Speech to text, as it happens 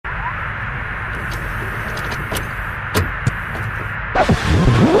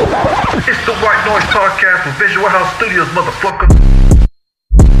It's the White Noise Podcast from Visual House Studios, motherfucker.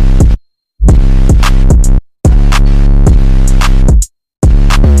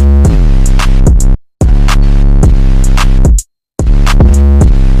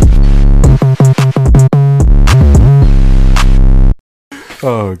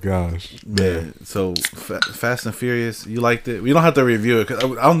 Oh gosh, yeah. So Fast and Furious, you liked it? We don't have to review it because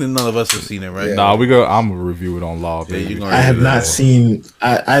I don't think none of us have seen it, right? Yeah. Nah, we go. I'm gonna review it on Law. Yeah, I have not seen.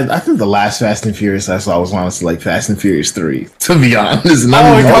 I think the last Fast and Furious I saw was honestly like Fast and Furious 3. To be honest, it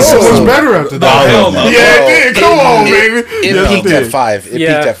got so much better after that. Hell no. Yeah, it did. Come on, baby. It peaked at 5. It peaked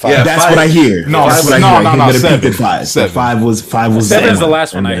at 5. Yeah, that's what I hear. No, that's what I hear. No. It peaked at 5. So 5 was. Seven's the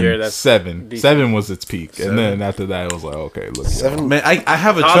last one I hear. That's 7. 7 was its peak, and then after that, it was like, okay, look. 7. Man, I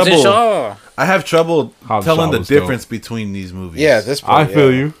have a trouble. I have trouble telling the difference between these movies. Yeah, this point, I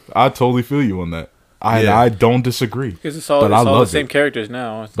feel you. I totally feel you on that. I don't disagree. Because it's all the same characters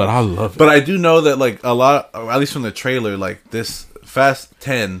now. But I love it. But I do know that like a lot, or at least from the trailer, like this Fast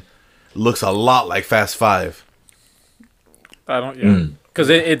 10 looks a lot like Fast 5. I don't. Yeah. Because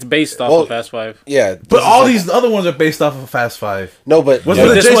it's based off of Fast 5. Yeah. But all these other ones are based off of Fast 5. No, but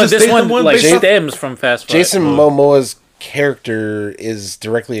this one like stems from Fast 5. Jason Momoa's character is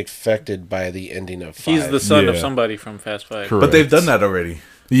directly affected by the ending of 5. He's the son of somebody from Fast 5. Correct. But they've done that already.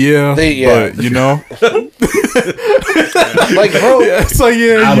 Yeah, but you know, like, bro, it's like,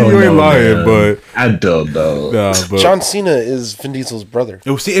 yeah, you ain't lying, but I don't know. Nah, but John Cena is Vin Diesel's brother.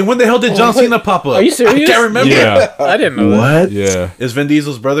 Oh, see, and when the hell did John Cena pop up? Are you serious? I can't remember. Yeah, I didn't know that. What? Yeah, is Vin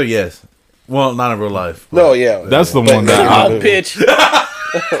Diesel's brother? Yes. Well, not in real life. No, yeah, that's the one that I'll pitch.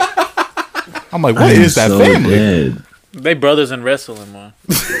 I'm like, what is that family? Dead. They brothers in wrestling, man.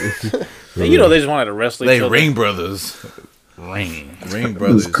 You know, they just wanted to wrestle each other. They Ring brothers. Ring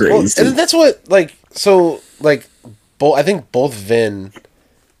brothers. Crazy. Well, and that's what I think both Vin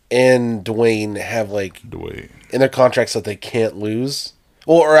and Dwayne have in their contracts that they can't lose.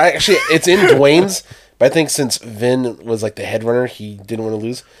 Well, or actually, it's in Dwayne's. But I think since Vin was like the head runner, he didn't want to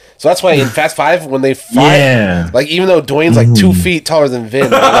lose. So that's why in Fast 5, when they fight, like even though Dwayne's like 2 feet taller than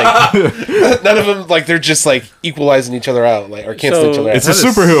Vin, like none of them they're just like equalizing each other out, like or canceling each other out. It's a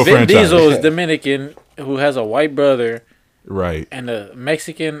superhero Vin franchise. Diesel is Dominican who has a white brother, right? And a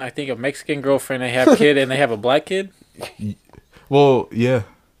Mexican girlfriend. They have a kid and they have a black kid. Well, yeah.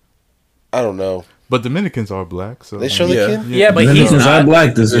 I don't know. But Dominicans are black, so they show the kid. Yeah, but Dominicans he's not are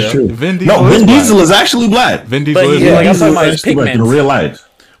black. This is true. Vin Diesel is actually black. Vin Diesel but is black. black. I'm talking about his Black in pigments. real life.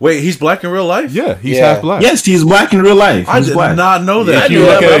 Wait, he's black in real life? Yeah, he's half black. Yes, he's black in real life. I He's did black. not know that. If you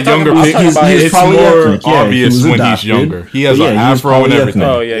look at a younger picture, it's more polyethnic. Yeah, obvious he was when adopted. he's younger. He has But an yeah, he was afro and everything.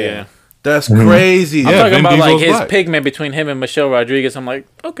 Oh yeah. That's crazy. I'm talking Vin about like Diesel's his black. pigment between him and Michelle Rodriguez. I'm like,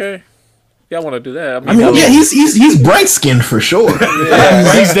 okay, y'all want to do that? I mean, yeah, he's bright skinned for sure.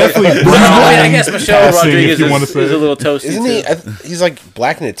 He's definitely brown. I guess Michelle Passing, Rodriguez if you wanna is say. a little toasty. Isn't he? He's like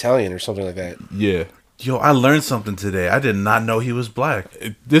black and Italian or something like that. Yeah. Yo, I learned something today. I did not know he was black.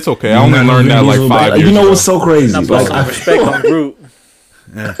 It's okay. I only learned that like 5 years You know ago. what's so crazy? Not Like, putting respect on Groot.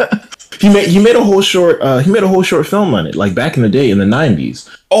 he made a whole short film on it, like back in the day in the 90s,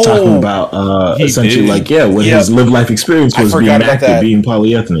 talking about essentially what his live life experience was being acted, being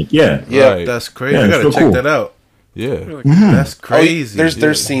polyethnic. Yeah, Right. That's crazy. Yeah, I gotta it's check cool. that out. Yeah. That's crazy. There's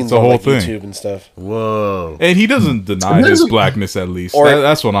scenes It's a on whole like thing. YouTube and stuff. Whoa. And he doesn't deny his blackness at least. Or-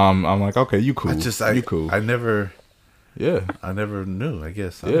 That's what I'm like, okay, you cool. You cool. I never knew, I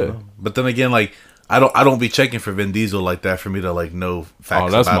guess. I don't Yeah. know. But then again, like I don't be checking for Vin Diesel like that for me to like know facts. Oh,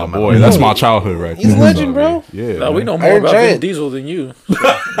 that's about my him. boy. That's my childhood right He's a there. legend, bro. Yeah. No, we know more Iron about Vin Giant. Diesel than you.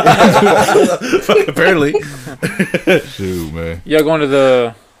 Apparently. Shoot, man. Y'all going to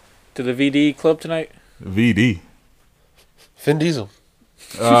the VD club tonight? VD. Vin Diesel.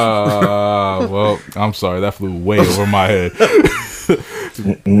 Well, I'm sorry. That flew way over my head.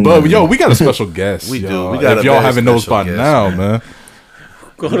 But, yo, we got a special guest. We do. y'all. We got if a y'all very haven't noticed special by guest, now, man.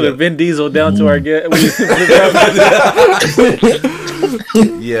 Go to the Vin Diesel down to our guest.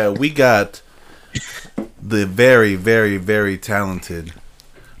 Yeah, we got the very, very, very talented,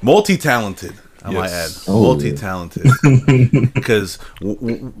 multi-talented. I might add, multi-talented. Because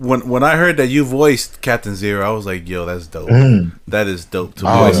when I heard that you voiced Captain Zero, I was like, "Yo, that's dope. That is dope to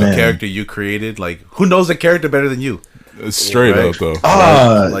voice a character you created. Like, who knows a character better than you?" Straight up, though.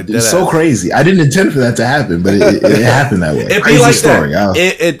 Like it's so crazy. I didn't intend for that to happen, but it happened that way. It'd be Crazy like story. that.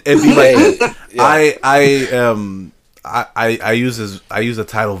 It'd be like I use the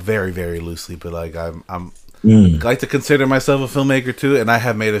title very, very loosely, but like I'm I like to consider myself a filmmaker too, and I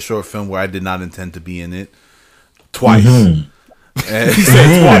have made a short film where I did not intend to be in it twice. And he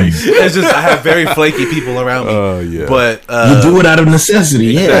said twice. It's just I have very flaky people around me. Yeah. But you do it out of necessity.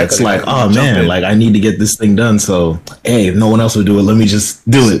 Yeah, exactly. It's like, oh man, like I need to get this thing done. So hey, if no one else will do it, let me just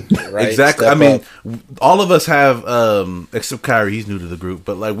do it. Right, exactly. I mean, all of us have, except Kyrie, he's new to the group,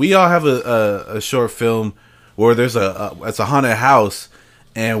 but like we all have a short film where there's it's a haunted house,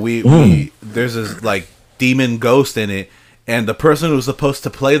 and we there's this like demon ghost in it, and the person who was supposed to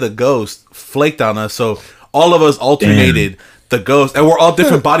play the ghost flaked on us, so all of us alternated. Damn. The ghost, and we're all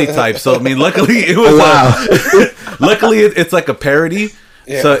different body types. So I mean, luckily it was. Luckily, it's like a parody.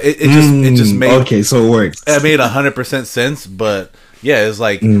 Yeah. So it just made so it works. It made 100% sense. But yeah, it's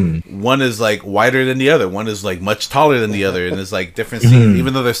like one is like wider than the other. One is like much taller than the other, and it's like different scenes,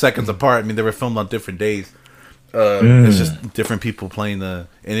 even though they're seconds apart. I mean, they were filmed on different days. It's just different people playing and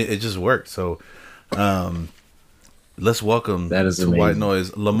it just worked. So. Let's welcome to amazing. White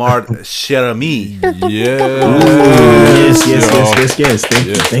Noise, Lamard Cher-Aimé. Yes.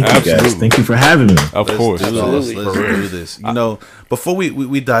 Thank you guys. Thank you for having me. Of course. Let's do this. You know, before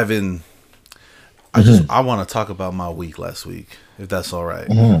we dive in, I want to talk about my week last week, if that's all right.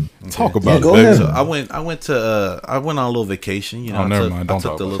 Okay. Talk about it. Go ahead. So I went on a little vacation. You know, never mind. Don't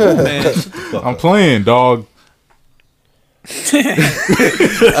talk about it. Man, I'm playing, dog.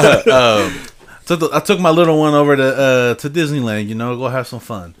 I took my little one over to Disneyland, you know, go have some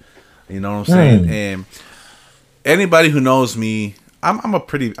fun. You know what I'm saying? And anybody who knows me, I'm a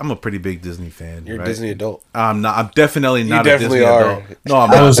pretty big Disney fan. You're a Disney adult. I'm definitely not a Disney adult. No,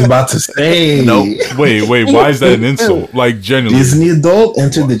 I'm I not. was about to say. Nope. Wait, why is that an insult? Like genuinely. Disney adult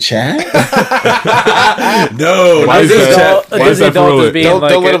entered the chat? No. Why is that? A Disney adult is being don't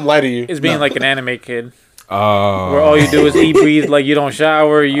like let him lie to you. It's being like an anime kid. Where all you do is eat, breathe, like you don't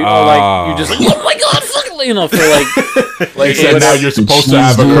shower, you just like, oh my god, fucking, you know, feel like so now you're supposed to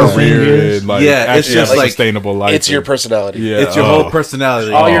have a career and like it's just like sustainable life. It's your personality. Yeah, it's your whole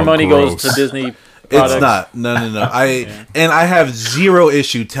personality. All your money goes to Disney products. It's not. No. I have zero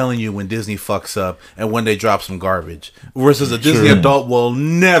issue telling you when Disney fucks up and when they drop some garbage. Versus a Disney adult will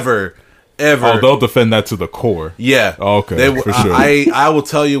never. Ever. Oh, they'll defend that to the core. Yeah. Okay. For sure. I will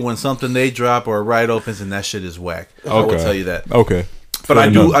tell you when something they drop or a ride opens and that shit is whack. I will tell you that. Okay. But I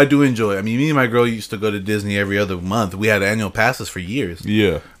do enjoy it. I mean, me and my girl used to go to Disney every other month. We had annual passes for years.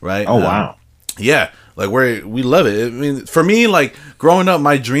 Yeah. Right? Oh, wow. Yeah. Like we love it. I mean, for me, like growing up,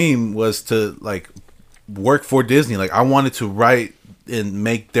 my dream was to like work for Disney. Like I wanted to write and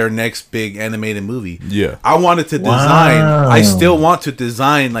make their next big animated movie. Yeah. I wanted to design. I still want to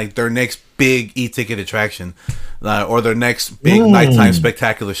design like their next big e-ticket attraction or their next big nighttime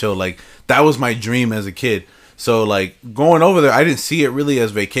spectacular show. Like that was my dream as a kid. So like going over there, I didn't see it really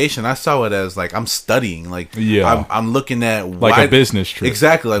as vacation. I saw it as like I'm studying. Like I'm looking at like a business trip.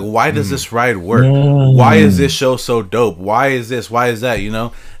 Exactly. Like why does this ride work? Why is this show so dope? Why is this? Why is that? You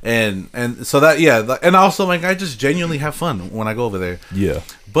know? And so that and also like I just genuinely have fun when I go over there. Yeah.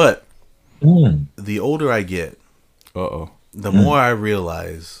 But the older I get, the more I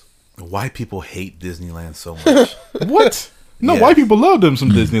realize why people hate Disneyland so much. What? No, white people love them some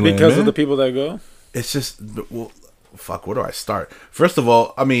Disneyland because of the people that go. It's just fuck. Where do I start? First of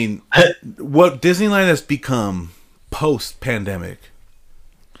all, I mean, what Disneyland has become post-pandemic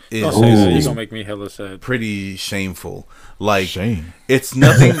is you're gonna make me hella sad. Pretty shameful. Like it's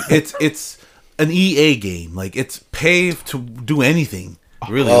nothing. it's an EA game. Like it's paid to do anything.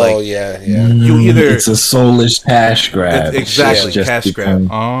 Really? Yeah. You either it's a soulless cash grab. Exactly, cash grab.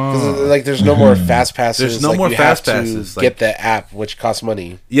 Like there's no more fast passes. There's no more fast passes. Get the app, which costs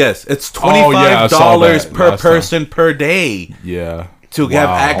money. Yes, it's $25 per person per day. Yeah. To have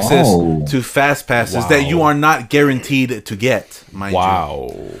access to fast passes that you are not guaranteed to get, mind you.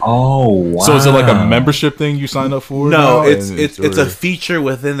 Oh, wow. So is it like a membership thing you sign up for? No, it's a feature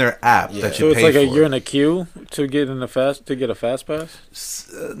within their app that you pay for. So it's like you're in a queue to get a fast pass?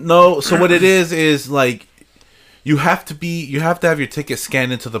 No, so what it is like you have to have your ticket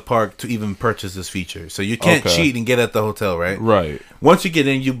scanned into the park to even purchase this feature. So you can't cheat and get at the hotel, right? Right. Once you get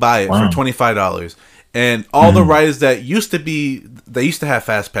in, you buy it for $25. And all the rides that used to have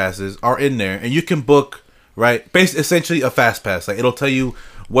fast passes are in there, and you can book essentially a fast pass. Like it'll tell you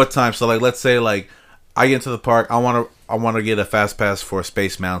what time. So like let's say like I get into the park, I want to get a fast pass for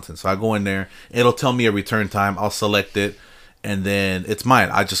Space Mountain. So I go in there, it'll tell me a return time. I'll select it, and then it's mine.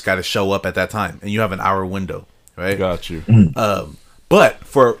 I just got to show up at that time, and you have an hour window, right? Got you. But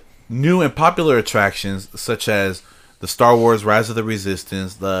for new and popular attractions such as the Star Wars Rise of the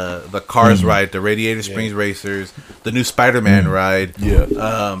Resistance, the Cars ride, the Radiator Springs Racers, the new Spider-Man ride,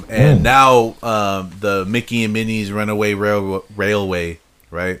 and now the Mickey and Minnie's Runaway Railway,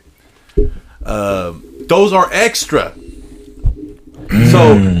 right? Those are extra.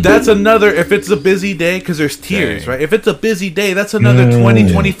 So that's another. If it's a busy day, because there's tiers, right? If it's a busy day, that's another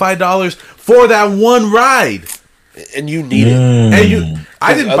 $20-$25 for that one ride, and you need it. And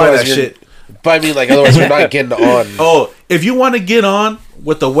I didn't buy that shit. But I mean, like, otherwise you're not getting on. Oh, if you want to get on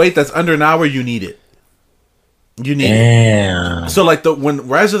with a wait that's under an hour, you need it. You need it. So like when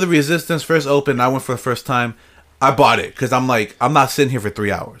Rise of the Resistance first opened, I went for the first time. I bought it because I'm like, I'm not sitting here for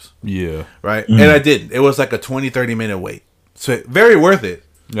 3 hours. Yeah. Right? And I didn't. It was like a 20-30 minute wait. So very worth it.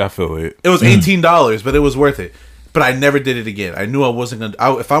 I feel it. It was $18, but it was worth it. But I never did it again. I knew I wasn't going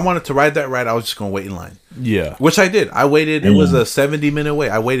to. If I wanted to ride that ride, I was just going to wait in line. Yeah. Which I did. I waited. It was a 70-minute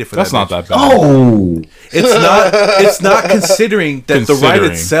wait. I waited for That's that. That's not bitch. that bad. Oh. It's not considering that the ride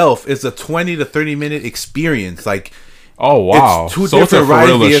itself is a 20 to 30 minute experience. Like, oh wow! It's two so different it's a ride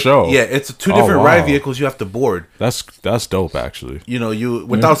ride show. Yeah, it's two different ride vehicles you have to board. That's dope, actually. You know, you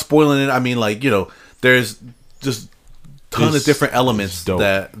without spoiling it. I mean, like, you know, there's just ton of different elements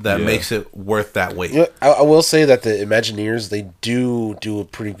that makes it worth that wait. You know, I will say that the Imagineers, they do a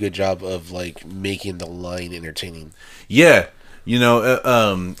pretty good job of like making the line entertaining. Yeah. You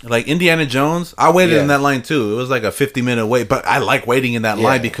know, like Indiana Jones, I waited in that line too. It was like a 50-minute wait, but I like waiting in that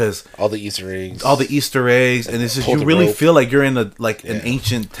line because all the Easter eggs, and it's just you really feel like you're in an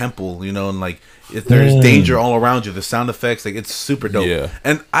ancient temple, you know, and like there's danger all around you. The sound effects, like it's super dope. Yeah,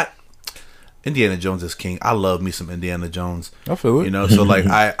 and Indiana Jones is king. I love me some Indiana Jones. I feel it. You know, so like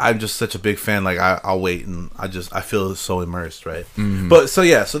I'm just such a big fan. Like I'll wait and I feel so immersed, right? But so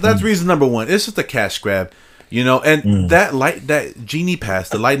that's reason number one. It's just a cash grab. You know, and that Genie Pass,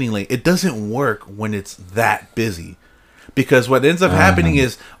 the Lightning Lane, it doesn't work when it's that busy. Because what ends up happening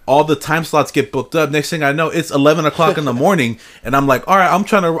is all the time slots get booked up. Next thing I know, it's 11 o'clock in the morning, and I'm like, all right, I'm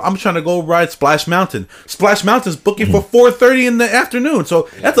trying to go ride Splash Mountain. Splash Mountain's booking for 4:30 in the afternoon, so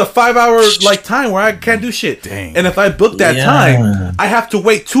that's a 5-hour like time where I can't do shit. Dang. And if I book that time, I have to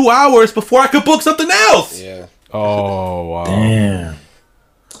wait 2 hours before I could book something else. Yeah. Oh wow. Damn.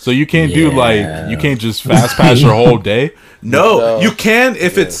 So you can't do like you can't just fast pass your whole day. No, you can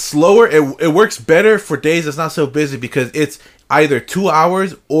if it's slower. It works better for days that's not so busy because it's either 2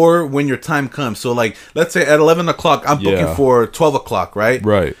 hours or when your time comes. So like, let's say at 11 o'clock, I'm booking for 12 o'clock, right?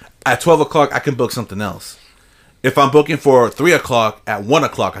 Right. At 12 o'clock, I can book something else. If I'm booking for 3 o'clock, at 1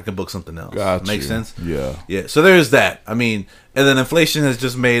 o'clock, I can book something else. Makes sense? Yeah. Yeah. So there's that. I mean, and then inflation has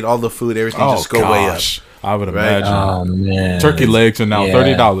just made all the food, everything just go way up. I would imagine. Oh man. Turkey legs are now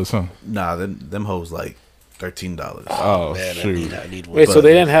 $30, huh? Nah, them hoes like $13. Oh Man, shoot! I need one. Wait, so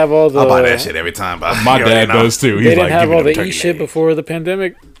they didn't have all the? I buy that shit every time. My dad does too. They He's didn't like, have give me all them the turkey e shit legs. before the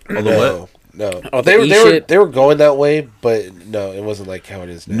pandemic. Oh, the what? No. Oh, they were going that way, but no, it wasn't like how it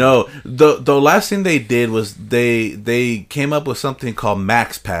is now. No, the last thing they did was they came up with something called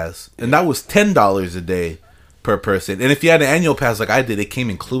Max Pass, and that was $10 a day per person. And if you had an annual pass like I did, it came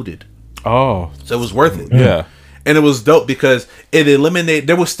included, Oh, so it was worth it. yeah. And it was dope because it eliminated.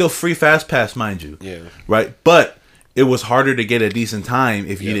 There was still free fast pass, mind you. Yeah. Right, but it was harder to get a decent time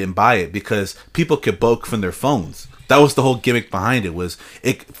if you didn't buy it because people could book from their phones. That was the whole gimmick behind it.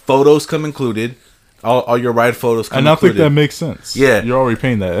 Photos come included, all your ride photos come included. And I think that makes sense. Yeah, you're already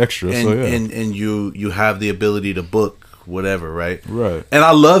paying that extra, and, so yeah. and you have the ability to book whatever, right? Right. And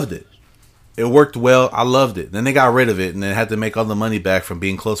I loved it. It worked well. I loved it. Then they got rid of it, and then had to make all the money back from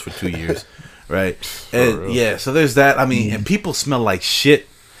being closed for 2 years, right? And yeah, so there's that. I mean, and people smell like shit.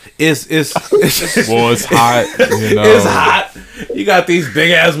 It's well, it's hot. You know. It's hot. You got these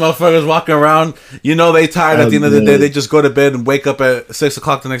big ass motherfuckers walking around. You know they tired at the end of the day. They just go to bed and wake up at 6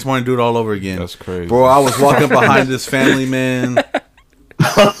 o'clock the next morning and do it all over again. That's crazy, bro. I was walking behind this family, man.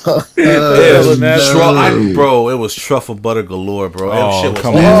 Bro, it was truffle butter galore, bro. Oh, shit was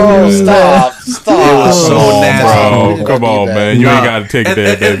come nasty. on. Stop. It was so nasty. Bro, come on, man. You ain't got to take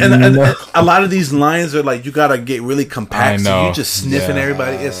that. And a lot of these lines are like, you got to get really compact. I So know. you just sniffing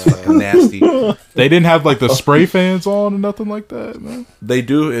everybody. It's fucking nasty. They didn't have like the spray fans on or nothing like that, man. They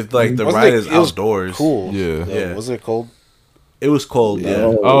do. It's like the Wasn't ride it- is it was outdoors. Cool. Yeah. Yeah. Wasn't it cold? It was cold, yeah.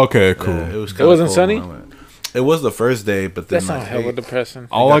 Oh, okay, cool. Yeah, it was. It wasn't cold sunny? when I went. It was the first day, but then That sounds hella depressing.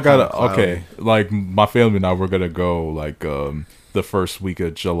 All I got gotta kinda okay, like my family and I we're gonna go like the first week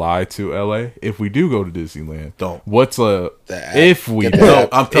of July to LA. If we do go to Disneyland, Don't. What's a That- if we get do?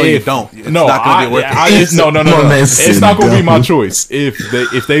 that. No, I'm telling you, don't. It's no, not gonna be worth it. no. Come on, man, It's not gonna be my don't. choice.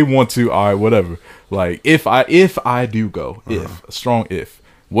 If they want to, all right, whatever. Like if I do go, if a strong if.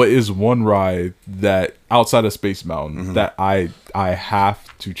 What is one ride that outside of Space Mountain that I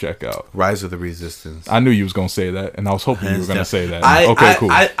have to check out? Rise of the Resistance. I knew you was gonna say that, and I was hoping you were gonna say that. Cool.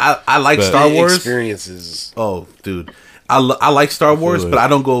 I like But- Star Wars. Experiences. Oh, dude, I like Star Wars, it. but I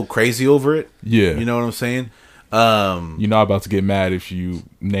don't go crazy over it. Yeah. You know what I'm saying? You're not about to get mad if you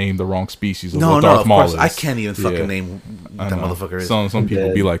name the wrong species of what no, Darth of Maul course. is. I can't even fucking name what that motherfucker is. Some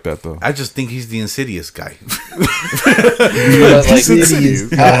people be like that though. I just think he's the insidious guy.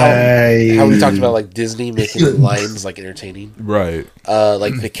 How we talked about like Disney making lines like entertaining, right?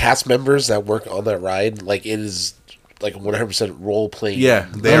 Like the cast members that work on that ride, like it is like 100% role playing. Yeah,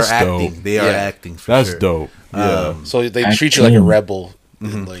 they are acting. Dope. They are acting. That's dope. Yeah. So they treat you like a rebel.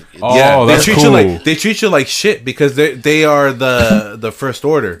 And like, that's cool. They treat you like shit because they are the first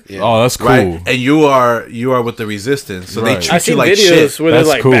order. Yeah. Oh, that's cool. Right? And you are with the resistance, so they treat you like shit. I've seen videos where they're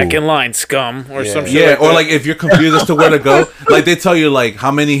like back in line, scum, or some shit. Yeah, or like if you're confused as to where to go, like they tell you like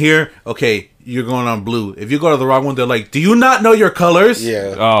how many here. Okay, you're going on blue. If you go to the wrong one, they're like, "Do you not know your colors?"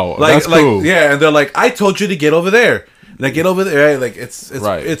 Yeah. Oh, like, that's cool. Yeah, and they're like, "I told you to get over there." Like get over there, right? Like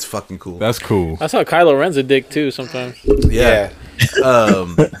it's fucking cool. That's cool. That's how Kylo Ren's a dick too. Sometimes. Yeah.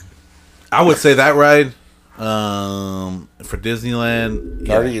 I would say that ride for Disneyland.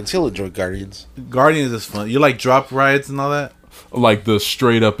 Guardians, he'll enjoy Guardians. Guardians is fun. You like drop rides and all that? Like the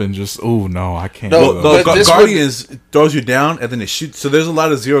straight up and just no, I can't. No, Guardians throws you down and then it shoots. So there's a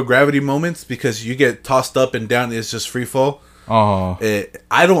lot of zero gravity moments because you get tossed up and down. It's just free fall. I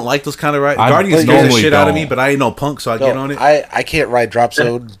don't like those kind of rides. Guardians scares the shit out of me, but I ain't no punk, so I get on it. I can't ride Drop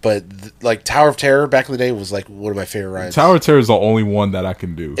Zone, but like Tower of Terror back in the day was like one of my favorite rides. Tower of Terror is the only one that I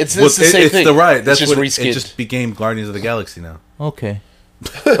can do. It's the same thing. It's the ride. That's just what it just became Guardians of the Galaxy now. Okay.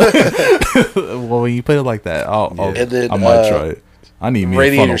 Well, when you put it like that, I might try it. I need me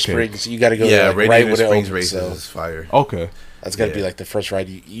Radiator a Springs. You got to go. Radiator Springs races is fire. Okay, that's got to be like the first ride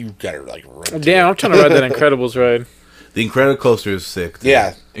you got to like. Damn, I'm trying to ride that Incredibles ride. The Incredicoaster is sick. Dude.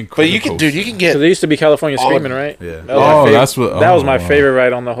 Yeah, but you can get. They used to be California Screaming, right? Yeah. That was my favorite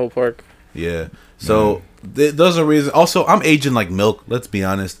ride on the whole park. Yeah. So those are reasons. Also, I'm aging like milk. Let's be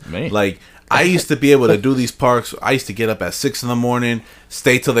honest. Man. Like I used to be able to do these parks. I used to get up at 6 a.m,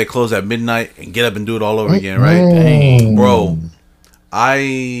 stay till they close at midnight, and get up and do it all over again. Right, Dang. bro.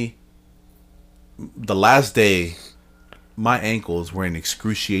 The last day, my ankles were in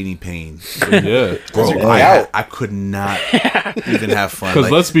excruciating pain. Yeah, bro, I could not even have fun.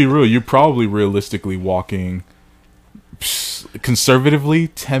 Because let's be real, you're probably realistically walking conservatively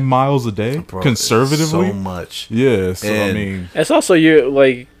 10 miles a day. Bro, conservatively, so much. Yeah, so I mean, it's also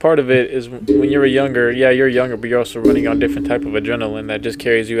part of it is when you were younger. Yeah, you're younger, but you're also running on different type of adrenaline that just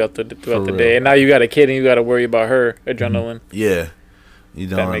carries you out throughout the day. And now you got a kid, and you got to worry about her adrenaline. Yeah. You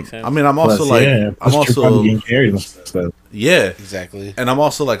know, that makes sense. I mean, I'm also I'm also getting carried and stuff. Yeah, exactly. And I'm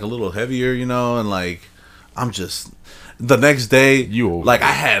also like a little heavier, you know, and like I'm just the next day, I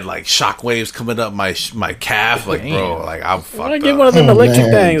had like shock waves coming up my calf, like bro, like I'm fucked up. Get one of them electric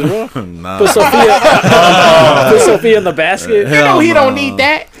things, bro. Nah. Put Sophia in the basket. He don't need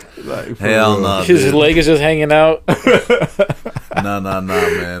that. Like, hell no. His leg is just hanging out. No,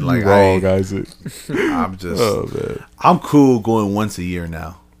 man. Like wrong, Isaac. I'm just, I'm cool going once a year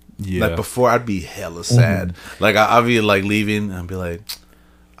now. Yeah. Like before, I'd be hella sad. Like I'd be like leaving, and I'd be like,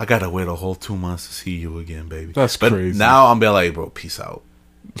 I gotta wait a whole 2 months to see you again, baby. That's crazy. Now I'm be like, bro, peace out.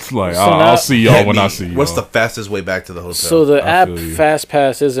 It's like I'll see y'all when I see you. What's the fastest way back to the hotel? So the app Fast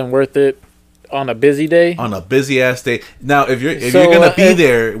Pass isn't worth it on a busy day. On a busy ass day. Now, if you're gonna be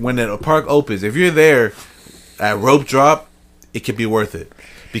there when the park opens, if you're there at rope drop, it could be worth it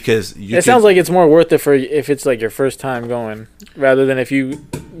because sounds like it's more worth it for if it's like your first time going rather than if you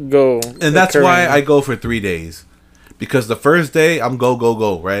go. And that's why I go for 3 days because the first day I'm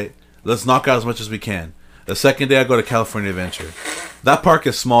go right. Let's knock out as much as we can. The second day I go to California Adventure. That park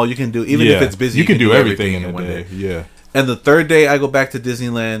is small. You can do if it's busy. You can do everything in one day. Yeah. And the third day I go back to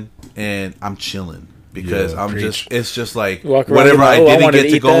Disneyland and I'm chilling because it's just like whatever I didn't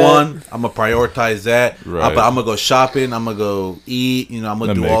get to go on, I'm gonna prioritize that. Right. I'm gonna go shopping, I'm gonna go eat, you know, I'm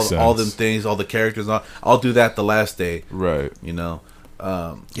gonna do all them things, all the characters. I'll do that the last day. Right. You know.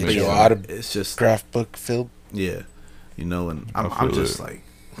 It's just craft book film. Yeah. You know, and I'm just like,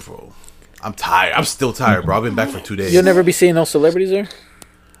 bro, I'm tired. I'm still tired, bro. I've been back for 2 days. You'll never be seeing those celebrities there?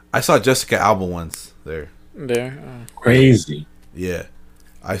 I saw Jessica Alba once there. Crazy. Yeah.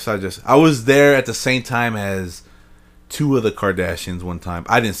 I was there at the same time as 2 of the Kardashians one time.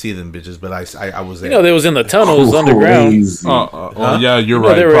 I didn't see them bitches, but I was there. You know, they was in the tunnels underground. Yeah, you're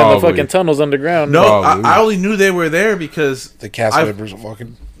right. They were in the fucking tunnels underground. No, I only knew they were there because the cast members were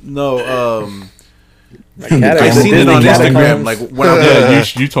walking. No, I seen it on Instagram. Like when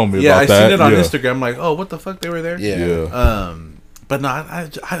you told me about that. Yeah, I seen it on Instagram. Like, oh, what the fuck, they were there? Yeah. But no,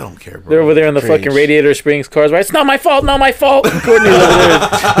 I don't care, bro. They're over there in the fucking Radiator Springs cars, right? It's not my fault, Courtney's over there.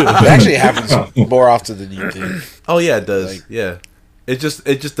 It actually happens more often than you think. Oh yeah, it does. Like, yeah. It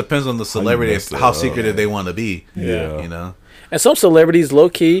just depends on the celebrity, how secretive they want to be. Yeah. You know? And some celebrities, low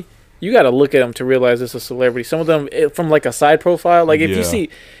key, you got to look at them to realize it's a celebrity. Some of them, from like a side profile, like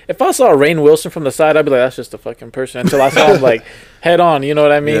if I saw Rainn Wilson from the side, I'd be like, that's just a fucking person. Until I saw him like head on, you know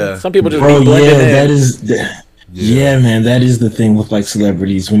what I mean? Yeah. Some people just be blended in. That is. Yeah, man, that is the thing with like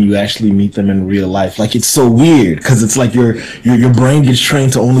celebrities when you actually meet them in real life. Like it's so weird because it's like your brain gets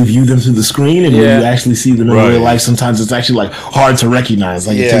trained to only view them through the screen, and when you actually see them in real life, sometimes it's actually like hard to recognize.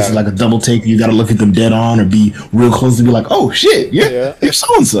 Like it takes like a double take. You got to look at them dead on or be real close to be like, oh shit, you're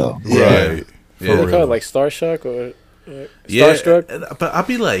so and so. Right. Yeah. They call it like Starshock or Starstruck. But I'd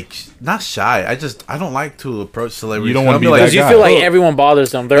be like not shy. I don't like to approach celebrities. You don't want to be like, that guy. You feel like everyone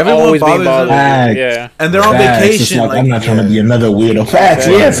bothers them. They're always being bothered. Yeah, and they're on vacation. Like, I'm not trying to be another weirdo. Facts.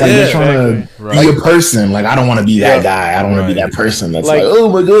 Yeah, it's like they're trying to be a person. Like I don't want to be that guy. I don't want to be that person. That's like, oh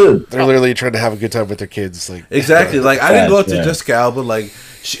my god. They're literally trying to have a good time with their kids. Like exactly. Like I didn't go up to Jessica Alba. Like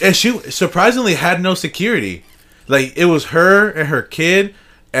she surprisingly had no security. Like it was her and her kid.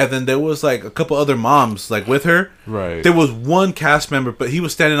 And then there was like a couple other moms like with her. Right. There was one cast member, but he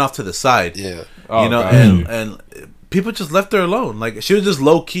was standing off to the side. Yeah. You know, and people just left her alone. Like she was just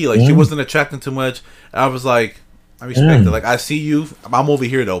low key. Like she wasn't attracting too much. And I was like, I respect it. Like I see you. I'm over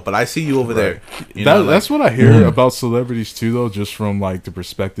here though, but I see you over there. You know, that's what I hear about celebrities too, though. Just from like the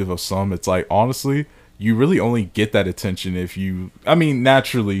perspective of some, it's like honestly, you really only get that attention if you. I mean,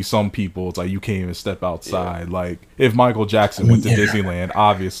 naturally, some people it's like you can't even step outside. Yeah. Like if Michael Jackson went to Disneyland,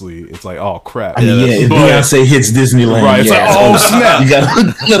 obviously it's like oh crap. If Beyonce hits Disneyland, right? It's like oh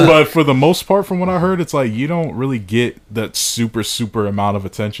snap. But for the most part, from what I heard, it's like you don't really get that super amount of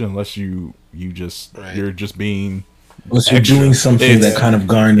attention unless you're just being. Unless you're doing something that kind of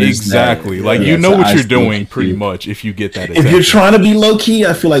garners exactly that, like you know what you're doing pretty much if you get that attention. If you're trying to be low key,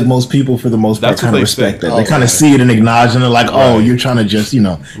 I feel like most people for the most part kind of respect that. They kind of see it and acknowledge and they're like, oh, you're trying to just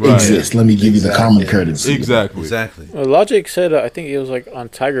exist. Let me give you the common courtesy. Exactly. Well, Logic said I think it was like on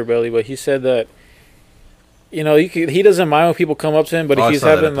Tiger Belly, but he said that he doesn't mind when people come up to him, but if he's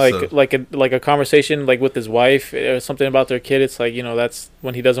having like a conversation like with his wife or something about their kid, it's like that's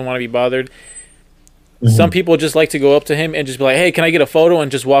when he doesn't want to be bothered. Some people just like to go up to him and just be like, hey, can I get a photo, and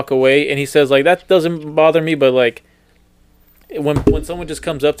just walk away. And he says like that doesn't bother me, but like when someone just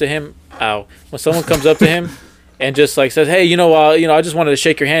comes up to him, when someone comes up to him and just like says, hey, I just wanted to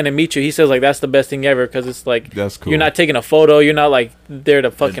shake your hand and meet you. He says like that's the best thing ever because it's like that's cool. You're not taking a photo, you're not like there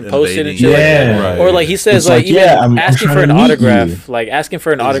to fucking post it and shit. Right. Or like he says like even asking for an autograph, like asking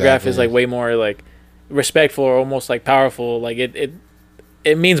for an autograph is like way more like respectful or almost like powerful. Like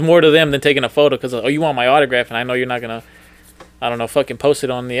it means more to them than taking a photo because you want my autograph and I know you're not gonna fucking post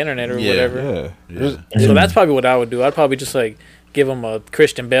it on the internet or whatever. So that's probably what I would do. I'd probably just like give him a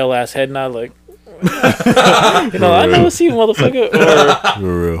Christian Bale ass head nod like I never see you,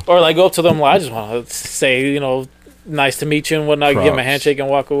 motherfucker. Or like go up to them like I just want to say nice to meet you and whatnot. Give him a handshake and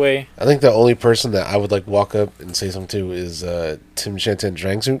walk away. I think the only person that I would like walk up and say something to is Tim Shantan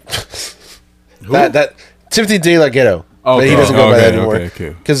Drangsu. that Timothy De La Ghetto. But he doesn't go by that anymore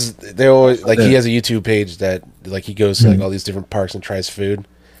because they always like he has a YouTube page that like he goes to like all these different parks and tries food.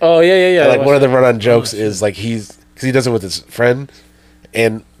 Oh yeah. And, like one of the run-on jokes is like because he does it with his friend,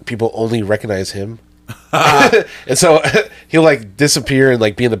 and people only recognize him, and so he'll like disappear and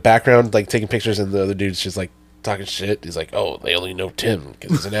like be in the background like taking pictures, and the other dude's just like talking shit. He's like, oh, they only know Tim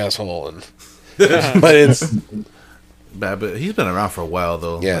because he's an asshole, and but it's. But he's been around for a while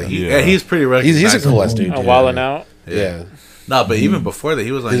though. Yeah, like he's pretty recognizable. He's a cool ass dude. Wilding out. Yeah. No, but even before that,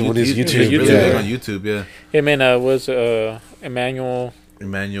 he was on YouTube. He was really big on YouTube. Yeah. Him and was Emmanuel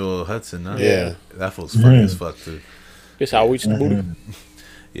Hudson. Huh? Yeah, that fool's funny as fuck too. It's always booty.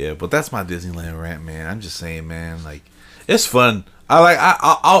 Yeah, but that's my Disneyland rant, man. I'm just saying, man. Like, it's fun.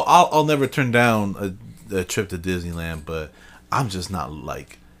 I'll never turn down a trip to Disneyland, but I'm just not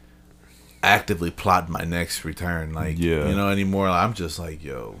like actively plotting my next return. Like, anymore. Like, I'm just like,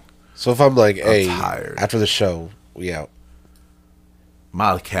 yo. So if I'm like, hey, tired. After the show, we out.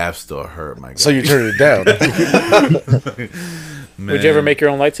 My calf still hurt, my God. So you turn it down. Would you ever make your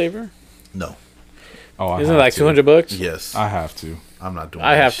own lightsaber? No. Oh, isn't it like $200? Yes. I have to. I'm not doing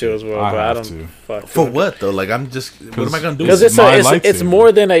I that have shit. to as well, but I don't. Fuck for what though? Like I'm just. What am I gonna do? Because it's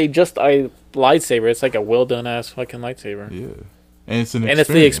more than just a lightsaber. It's like a well done ass fucking lightsaber. Yeah. And it's it's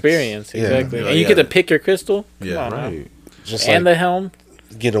the experience exactly. Yeah. And you get to pick your crystal. Yeah, come on, right. Just and like the helm.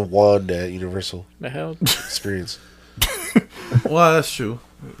 Get a wand at Universal. The hell experience. Well, that's true.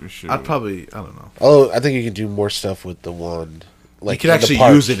 I'd probably. I don't know. Oh, I think you can do more stuff with the wand. Like you can actually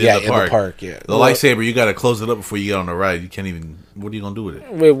use it in the park. In the park, yeah. The lightsaber, you got to close it up before you get on the ride. You can't even. What are you gonna do with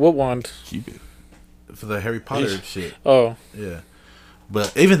it? Wait, what wand? Keep it for the Harry Potter shit. Oh, yeah.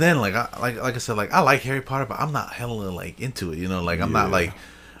 But even then, like I said, like I like Harry Potter, but I'm not hella like into it. You know, like I'm not like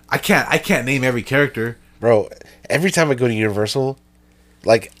I can't name every character, bro. Every time I go to Universal,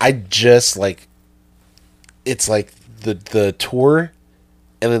 like I just like it's like the tour,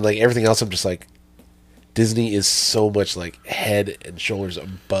 and then like everything else. I'm just like Disney is so much like head and shoulders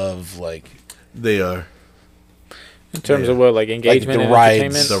above like they are. In terms of what, like engagement, like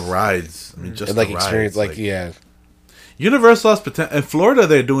and entertainment? The rides. I mean, just and like the experience, rides. like yeah. Universal has potential. In Florida,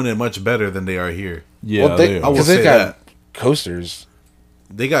 they're doing it much better than they are here. Yeah, well, they are. I will because say they've got that. coasters.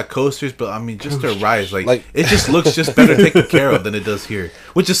 They got coasters, but I mean, just their rides. Like it just looks just better taken care of than it does here,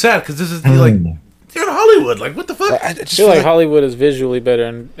 which is sad because this is like you're in Hollywood. Like what the fuck? I I feel like Hollywood is visually better,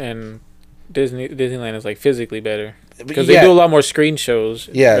 and Disneyland is like physically better because they do a lot more screen shows.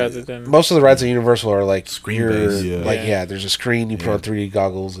 Yeah, rather than most of the rides at Universal are like Screen based. there's a screen you put on 3D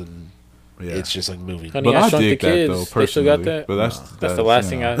goggles and it's just like moving. Honey, But I I Shrunk the dig that Kids. though, They still got personally. that. But That's the last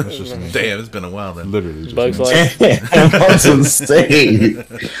thing I. that's just me. Damn, it's been a while then. Literally, just Bugs me. Life. I'm about to say,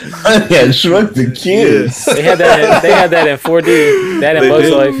 yeah, Shrunk the Kids. They had that in 4D. That in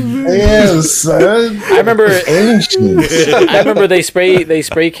Bugs Life. Yeah, son. I remember. Ancient. I remember they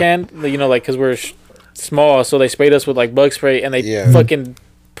spray canned. You know, like because we're small, so they sprayed us with like bug spray, and they fucking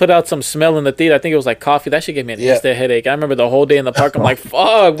put out some smell in the theater. I think it was like coffee. That shit gave me an instant headache. I remember the whole day in the park. I'm like,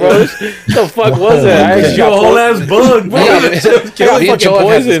 fuck, bro. What the fuck was that? I You a whole ass bug, bro. Me and Joel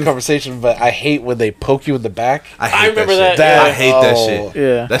had this poison. conversation, but I hate when they poke you in the back. I remember shit. that. I hate that shit.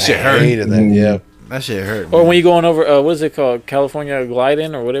 Yeah. That shit I hurt. hated that. Yeah. That shit hurt. Or when you going over, what is it called? California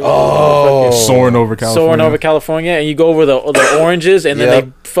gliding or whatever. Soaring over California. Soaring over California, and you go over the oranges, and then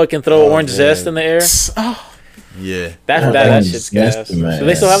they fucking throw orange zest in the air. Yeah. That shit's gas. Do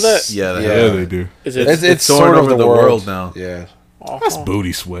they still have that? Yeah, They do. Is it? It's soaring over the world now. Yeah. That's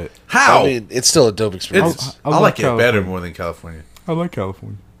booty sweat. How? I mean, it's still a dope experience. I like it better more than California. I like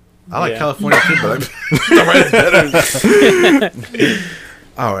California. I like California too, but the ride is better.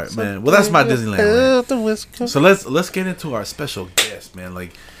 All right, man. Well, that's my Disneyland. Man. So let's get into our special guest, man.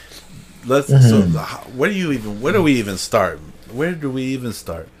 Like, so where do we even start? Where do we even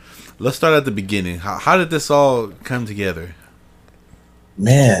start? Let's start at the beginning. How did this all come together?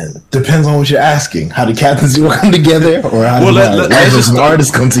 Man, depends on what you're asking. How did Captain Zero come together, or how did an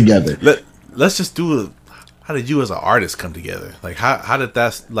artist come together? Let's just do how did you as an artist come together? Like how did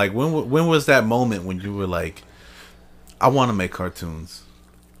that, like when was that moment when you were like, I want to make cartoons?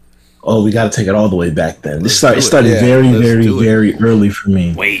 Oh, we got to take it all the way back then. It started very early for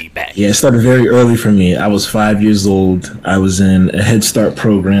me. Way back. Yeah, it started very early for me. I was 5 years old. I was in a Head Start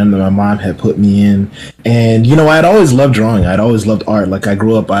program that my mom had put me in. And, you know, I'd always loved drawing. I'd always loved art. Like, I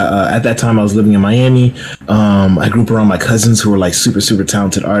grew up, at that time, I was living in Miami. I grew up around my cousins who were, like, super, super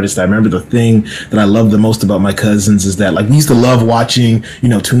talented artists. I remember the thing that I loved the most about my cousins is that, like, we used to love watching, you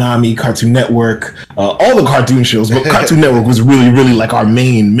know, Toonami, Cartoon Network, all the cartoon shows. But Cartoon Network was really, really, like, our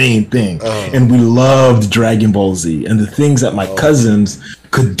main thing. And we loved Dragon Ball Z. And the things that my cousins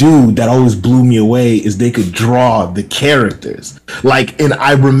could do that always blew me away is they could draw the characters. Like, and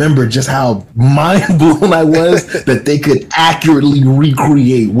I remember just how mind blown I was that they could accurately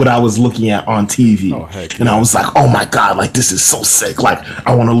recreate what I was looking at on TV. And I was like, oh my God, like this is so sick. Like,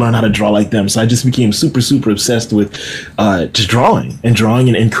 I want to learn how to draw like them. So I just became super, super obsessed with just drawing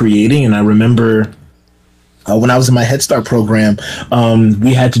and creating. And I remember when I was in my Head Start program,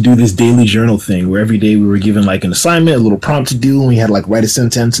 we had to do this daily journal thing where every day we were given like an assignment, a little prompt to do, and we had like write a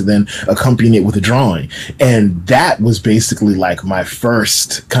sentence and then accompany it with a drawing. And that was basically like my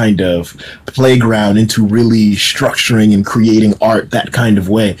first kind of playground into really structuring and creating art that kind of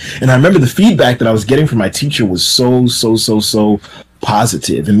way. And I remember the feedback that I was getting from my teacher was so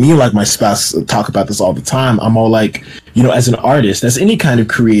positive. And me and like my spouse talk about this all the time. I'm all like, you know, as an artist, as any kind of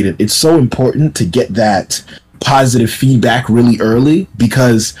creative, it's so important to get that positive feedback really early,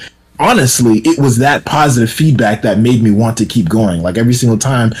 because honestly, it was that positive feedback that made me want to keep going. Like every single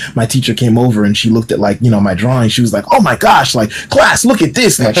time my teacher came over and she looked at like, you know, my drawing, she was like, oh my gosh, like class, look at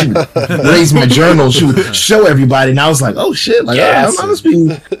this. Like she would raise my journal, she would show everybody. And I was like, oh shit, like I must be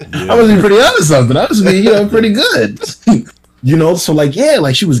pretty on to something. I must be, you know, pretty good. You know, so like, yeah,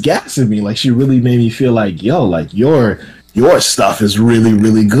 like she was gassing me. Like she really made me feel like, yo, like your stuff is really,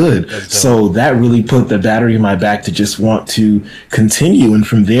 really good. So that really put the battery in my back to just want to continue. And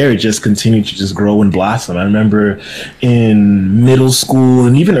from there, it just continued to just grow and blossom. I remember in middle school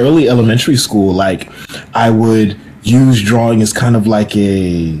and even early elementary school, like I would use drawing as kind of like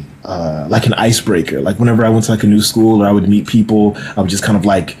a like an icebreaker. Like whenever I went to like a new school or I would meet people, I would just kind of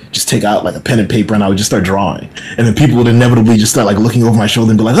like just take out like a pen and paper and I would just start drawing. And then people would inevitably just start like looking over my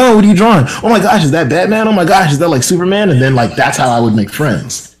shoulder and be like, "Oh, what are you drawing? Oh my gosh, is that Batman? Oh my gosh, is that like Superman?" And then like that's how I would make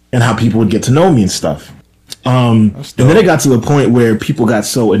friends and how people would get to know me and stuff. And then it got to the point where people got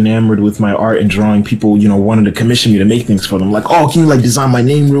so enamored with my art and drawing, people, you know, wanted to commission me to make things for them. Like, "Oh, can you like design my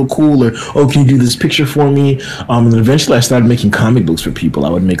name real cool?" Or, "Oh, can you do this picture for me?" And then eventually I started making comic books for people. I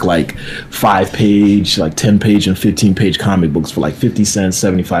would make like 5-page, like 10-page and 15-page comic books for like 50 cents,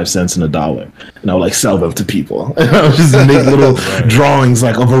 75 cents, and $1. And I would like sell them to people. And I would just make little drawings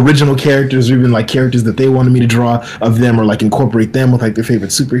like of original characters or even like characters that they wanted me to draw of them, or like incorporate them with like their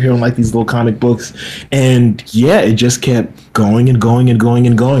favorite superhero in like these little comic books. And yeah, it just kept going and going and going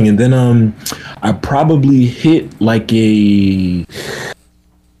and going. And then I probably hit like a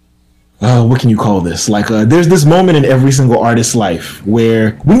what can you call this? Like there's this moment in every single artist's life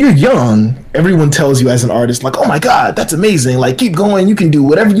where when you're young, everyone tells you as an artist, like, "Oh my God, that's amazing. Like, keep going. You can do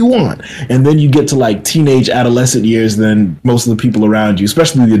whatever you want." And then you get to like teenage, adolescent years, then most of the people around you,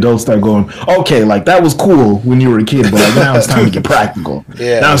 especially the adults, start going, "Okay, like that was cool when you were a kid, but like now it's time to get practical.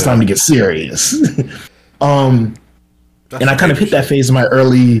 Now it's time to get serious." And I kind of hit that phase in my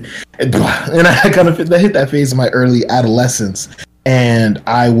early, hit that phase in my early adolescence, and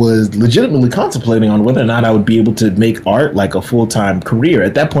I was legitimately contemplating on whether or not I would be able to make art like a full-time career.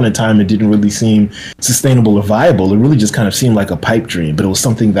 At that point in time, it didn't really seem sustainable or viable. It really just kind of seemed like a pipe dream, but it was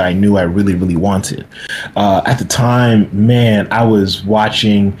something that I knew I really, really wanted. At the time, man, I was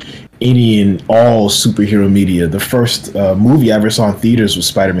watching any and all superhero media. The first movie I ever saw in theaters was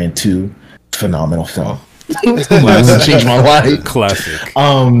Spider-Man 2. Phenomenal film. Changed my life. Classic.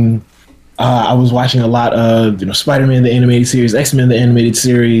 I was watching a lot of, you know, Spider-Man the animated series, X-Men the animated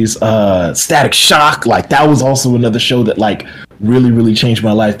series, Static Shock. Like that was also another show that like really, really changed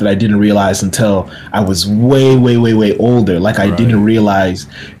my life that I didn't realize until I was way, way, way, way older. Like I didn't realize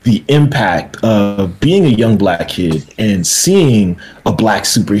the impact of being a young black kid and seeing a black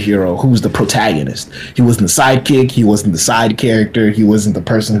superhero who was the protagonist. He wasn't the sidekick. He wasn't the side character. He wasn't the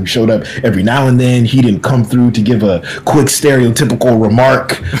person who showed up every now and then. He didn't come through to give a quick stereotypical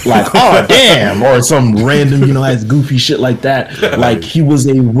remark like, "Oh, damn," or some random, you know, as goofy shit like that. Like he was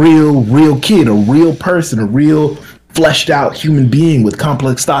a real kid, a real person, a real fleshed out human being with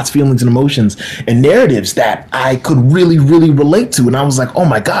complex thoughts, feelings, and emotions and narratives that I could really, really relate to. And I was like, "Oh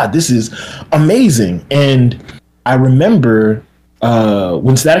my God, this is amazing." And I remember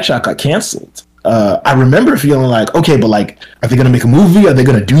when Static Shock got canceled, I remember feeling like, okay, but like, are they going to make a movie? Are they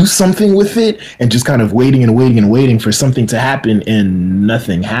going to do something with it? And just kind of waiting and waiting and waiting for something to happen, and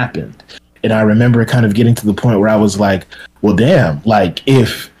nothing happened. And I remember kind of getting to the point where I was like, well, damn, like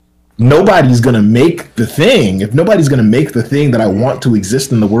if nobody's going to make the thing, that I want to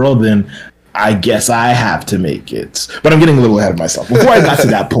exist in the world, then I guess I have to make it. But I'm getting a little ahead of myself. Before I got to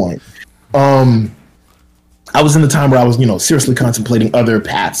that point, I was in the time where I was, you know, seriously contemplating other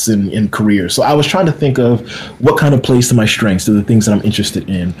paths in careers. So I was trying to think of what kind of plays to my strengths, to the things that I'm interested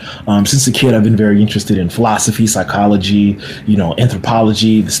in. Since a kid, I've been very interested in philosophy, psychology, you know,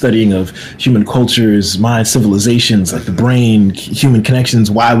 anthropology, the studying of human cultures, mind, civilizations, like the brain, human connections,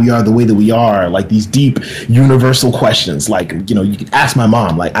 why we are the way that we are, like these deep universal questions. Like, you know, you could ask my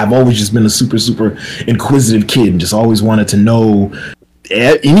mom. Like, I've always just been a super, super inquisitive kid and just always wanted to know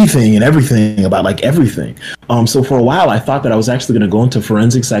anything and everything about like everything. So for a while I thought that I was actually going to go into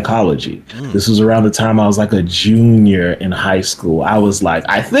forensic psychology. This was around the time I was like a junior in high school. I was like,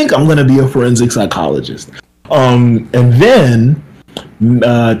 I think I'm going to be a forensic psychologist. And then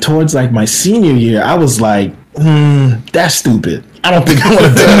towards like my senior year, I was like, that's stupid. I don't think I want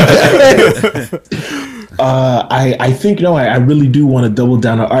to do that. I think, no, I really do want to double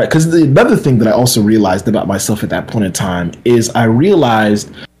down on art. Because the other thing that I also realized about myself at that point in time is I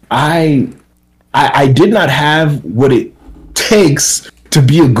realized I did not have what it takes to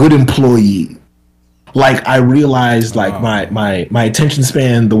be a good employee. Like I realized like my attention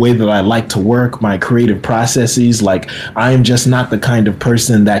span, the way that I like to work, my creative processes, like I am just not the kind of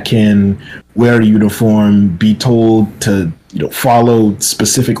person that can wear a uniform, be told to, you know, follow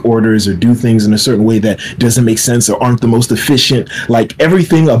specific orders or do things in a certain way that doesn't make sense or aren't the most efficient. Like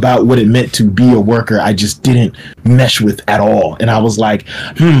everything about what it meant to be a worker, I just didn't mesh with at all. And I was like,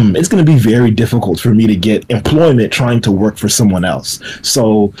 it's going to be very difficult for me to get employment trying to work for someone else.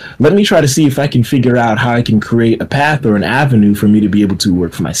 So let me try to see if I can figure out how I can create a path or an avenue for me to be able to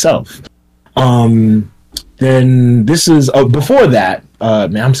work for myself. then this is before that.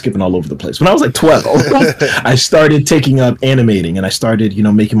 Man, I'm skipping all over the place. When I was like 12, I started taking up animating, and I started,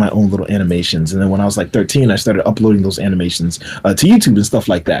 making my own little animations. And then when I was like 13, I started uploading those animations to YouTube and stuff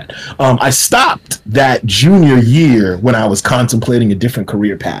like that. I stopped that junior year when I was contemplating a different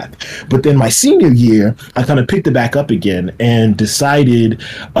career path. But then my senior year, I kind of picked it back up again and decided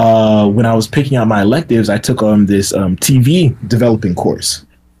when I was picking out my electives, I took on this TV developing course.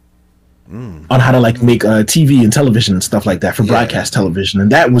 On how to make TV and television and stuff like that for broadcast television.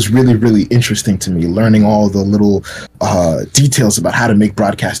 And that was really, really interesting to me, learning all the little details about how to make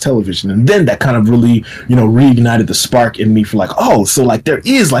broadcast television. And then that kind of really, reignited the spark in me for so there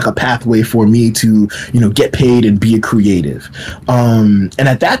is a pathway for me to, get paid and be a creative. And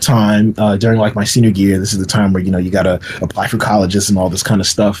at that time, during my senior year, this is the time where, you got to apply for colleges and all this kind of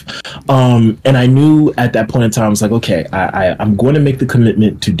stuff. And I knew at that point in time, I was like, okay, I'm going to make the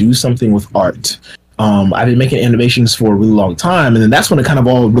commitment to do something with art. I've been making animations for a really long time, and then that's when it kind of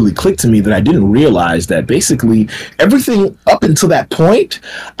all really clicked to me that I didn't realize that basically everything up until that point,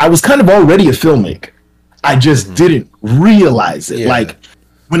 I was kind of already a filmmaker. I just didn't realize it.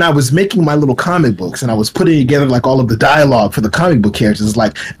 When I was making my little comic books and I was putting together all of the dialogue for the comic book characters,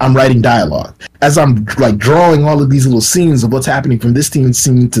 I'm writing dialogue. As I'm drawing all of these little scenes of what's happening from this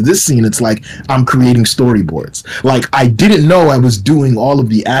scene to this scene, it's I'm creating storyboards. I didn't know I was doing all of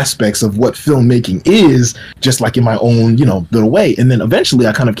the aspects of what filmmaking is, just in my own, little way. And then eventually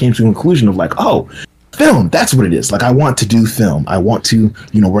I kind of came to the conclusion of oh, film, that's what it is. I want to do film. I want to,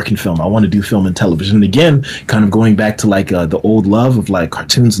 work in film. I want to do film and television. And again, kind of going back to the old love of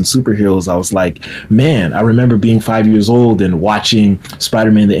cartoons and superheroes, I was man, I remember being 5 years old and watching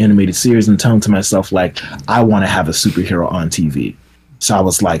Spider-Man, the animated series, and telling to myself, I want to have a superhero on TV. So I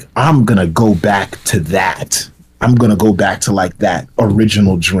was I'm going to go back to that. I'm going to go back to that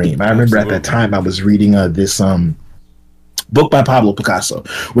original dream. I remember at that time I was reading this, book by Pablo Picasso,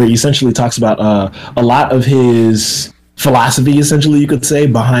 where he essentially talks about a lot of his philosophy, essentially, you could say,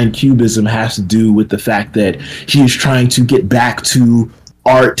 behind Cubism has to do with the fact that he is trying to get back to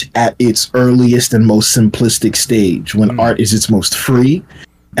art at its earliest and most simplistic stage, when art is its most free.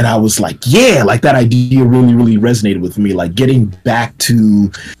 And I was that idea really, really resonated with me. Getting back to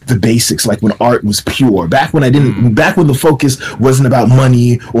the basics, when art was pure. Back when the focus wasn't about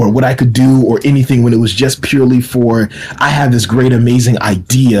money or what I could do or anything, when it was just purely for, I have this great, amazing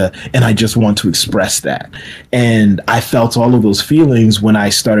idea and I just want to express that. And I felt all of those feelings when I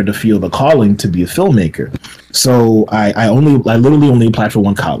started to feel the calling to be a filmmaker. So I literally only applied for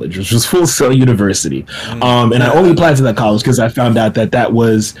one college, which was Full Sail University. And I only applied to that college because I found out that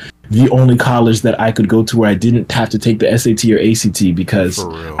was the only college that I could go to where I didn't have to take the SAT or ACT, because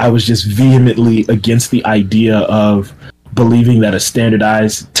I was just vehemently against the idea of believing that a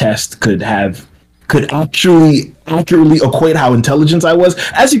standardized test could actually accurately equate how intelligent I was.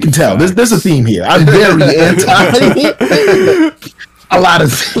 As you can tell, there's a theme here. I'm very anti a lot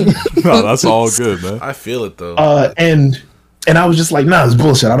of things. No, that's all good, man. I feel it though. And I was just nah, it's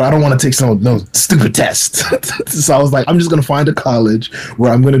bullshit. I don't want to take no stupid test. So I was I'm just going to find a college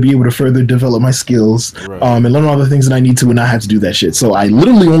where I'm going to be able to further develop my skills, and learn all the things that I need to and not have to do that shit. So I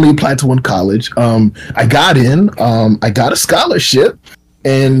literally only applied to one college. I got in, I got a scholarship,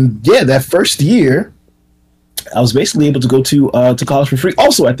 and that first year, I was basically able to go to college for free.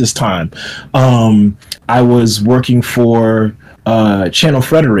 Also at this time, I was working for Channel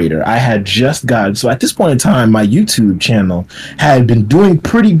Frederator. I had just gotten, so at this point in time, my YouTube channel had been doing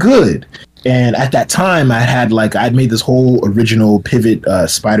pretty good. And at that time, I'd made this whole original Pivot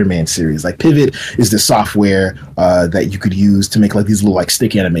Spider-Man series. Pivot is the software that you could use to make these little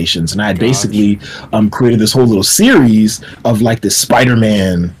stick animations. And I had basically created this whole little series of this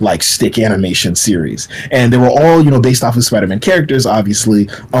Spider-Man stick animation series. And they were all, based off of Spider-Man characters, obviously,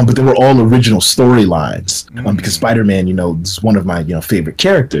 but they were all original storylines because Spider-Man, is one of my, favorite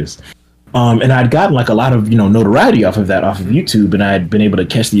characters. And I'd gotten a lot of notoriety off of YouTube, and I had been able to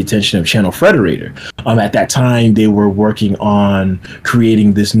catch the attention of Channel Frederator. At that time, they were working on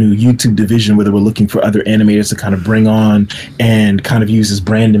creating this new YouTube division where they were looking for other animators to kind of bring on and kind of use as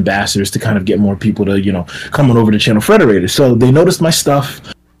brand ambassadors to kind of get more people to come on over to Channel Frederator. So they noticed my stuff.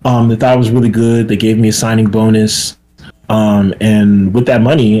 They thought it was really good. They gave me a signing bonus. And with that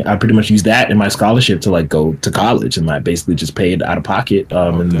money, I pretty much used that in my scholarship to go to college, and I basically just paid out of pocket.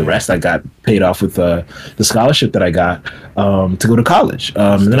 And the rest I got paid off with the scholarship that I got to go to college.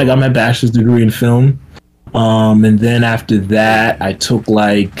 And then I got my bachelor's degree in film. And then after that, I took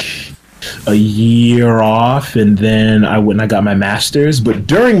a year off, and then I went and I got my master's. But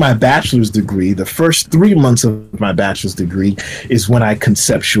during my bachelor's degree, the first 3 months of my bachelor's degree is when I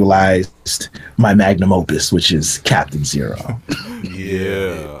conceptualized my magnum opus, which is Captain Zero.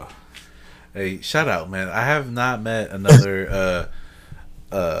 Yeah. Hey, shout out, man. I have not met another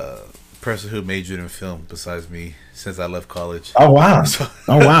person who majored in film besides me since I left college. Oh, wow.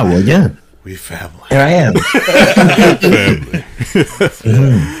 Oh, wow. Well, yeah. We family. Here I am.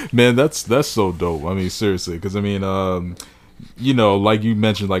 Family. Man, that's so dope. I mean, seriously, because I mean, you know, like you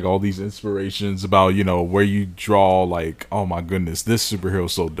mentioned, like all these inspirations about, you know, where you draw, like, oh my goodness, this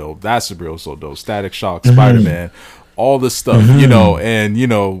superhero's so dope, that superhero's so dope, Static Shock, Spider-Man, all this stuff, you know, and you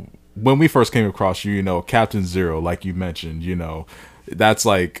know, when we first came across you, you know, Captain Zero, like you mentioned, you know, that's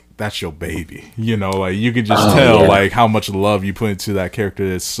your baby, you know, like you can just tell like how much love you put into that character.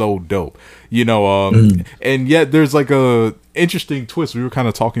 It's so dope, you know, and yet there's like a interesting twist. We were kind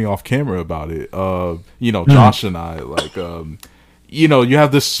of talking off camera about it, you know, Josh and I, like, you know, you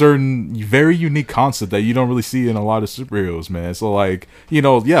have this certain very unique concept that you don't really see in a lot of superheroes, man. So like, you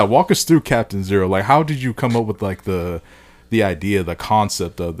know, yeah, walk us through Captain Zero. Like, how did you come up with like the idea, the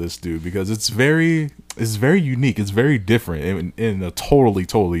concept of this dude? Because it's very unique. It's very different in a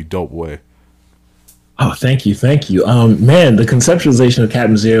totally dope way. Oh, thank you. Man, the conceptualization of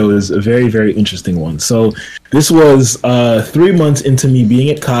Captain Zero is a very interesting one. So this was 3 months into me being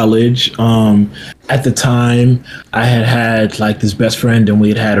at college. At the time, I had like this best friend, and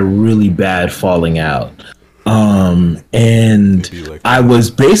we had a really bad falling out. And I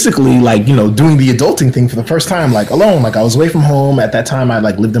was basically like, you know, doing the adulting thing for the first time, like alone. Like I was away from home at that time. I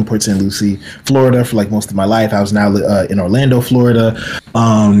like lived in Port St. Lucie, Florida for like most of my life. I was now in Orlando, Florida.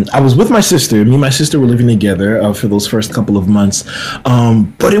 I was with my sister. Me and my sister were living together for those first couple of months.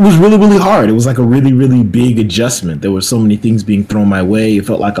 But it was really hard. It was like a really big adjustment. There were so many things being thrown my way. It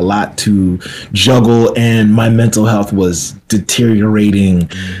felt like a lot to juggle, and my mental health was deteriorating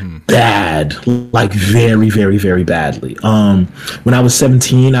bad, like very badly. When I was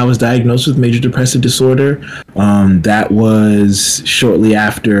 17, I was diagnosed with major depressive disorder. That was shortly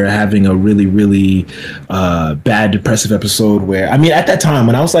after having a really bad depressive episode where, I mean, at that time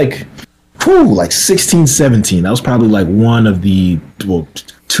when I was like 16, 17, that was probably like one of the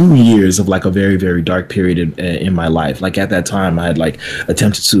 2 years of like a very dark period in my life. Like at that time I had like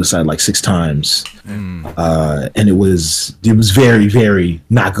attempted suicide like 6 times. And it was very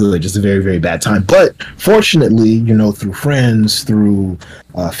not good, just a very bad time. But fortunately, you know, through friends, through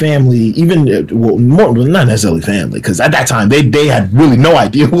family, even not necessarily family, because at that time they had really no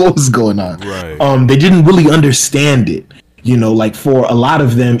idea what was going on. Right. They didn't really understand it. You know, like for a lot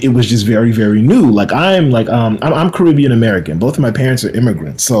of them, it was just very new. Like I'm Caribbean American. Both of my parents are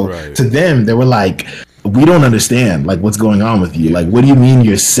immigrants. So to them, they were like, we don't understand like what's going on with you. Like, what do you mean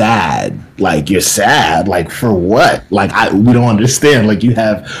you're sad? Like, you're sad? Like, for what? Like, we don't understand. Like, you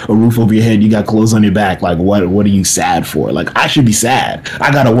have a roof over your head, you got clothes on your back. Like, what are you sad for? Like, I should be sad.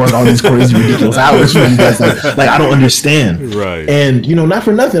 I gotta work all these crazy, ridiculous hours for you guys. Like, I don't understand. Right. And, you know, not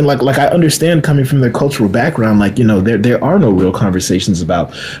for nothing, like I understand coming from their cultural background, like, you know, there are no real conversations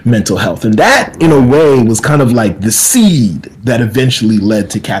about mental health. And that, in a way, was kind of like the seed that eventually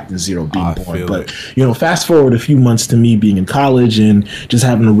led to Captain Zero being born. But, you know, fast forward a few months to me being in college and just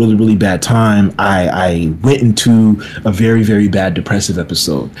having a really bad time, I went into a very bad depressive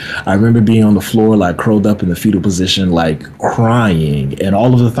episode. I remember being on the floor, like curled up in the fetal position, like crying, and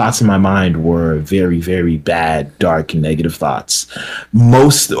all of the thoughts in my mind were very bad, dark, negative thoughts,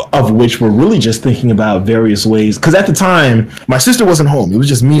 most of which were really just thinking about various ways, because at the time my sister wasn't home. It was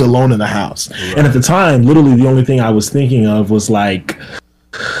just me alone in the house. Right. And at the time, literally the only thing I was thinking of was like,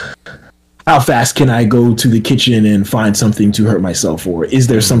 how fast can I go to the kitchen and find something to hurt myself? Or is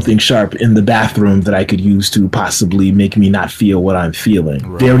there something sharp in the bathroom that I could use to possibly make me not feel what I'm feeling?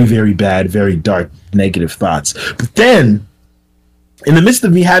 Right. Very bad, very dark, negative thoughts. But then, in the midst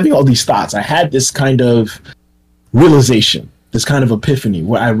of me having all these thoughts, I had this kind of realization, this kind of epiphany,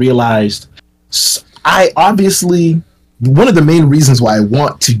 where I realized I obviously... one of the main reasons why I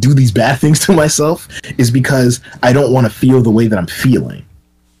want to do these bad things to myself is because I don't want to feel the way that I'm feeling.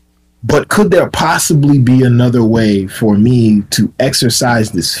 But could there possibly be another way for me to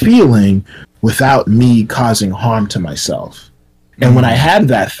exercise this feeling without me causing harm to myself? And when I had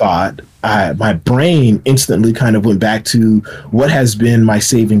that thought, my brain instantly kind of went back to what has been my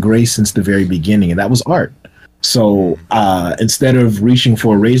saving grace since the very beginning, and that was art. So instead of reaching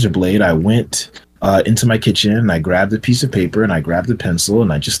for a razor blade, I went into my kitchen, and I grabbed a piece of paper and I grabbed a pencil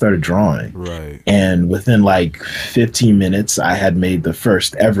and I just started drawing. Right. And within like 15 minutes, I had made the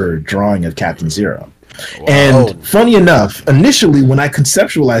first ever drawing of Captain Zero. Wow. And funny enough, initially when I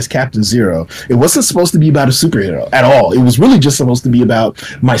conceptualized Captain Zero, it wasn't supposed to be about a superhero at all. It was really just supposed to be about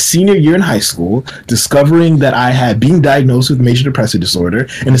my senior year in high school, discovering that I had been diagnosed with major depressive disorder,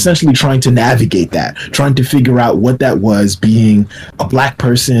 and essentially trying to navigate that, trying to figure out what that was, being a black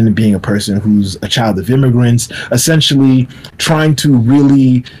person, being a person who's a child of immigrants, essentially trying to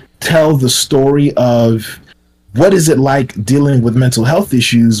really tell the story of what is it like dealing with mental health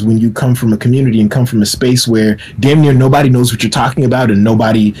issues when you come from a community and come from a space where damn near nobody knows what you're talking about and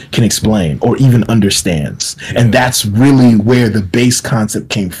nobody can explain or even understands. And that's really where the base concept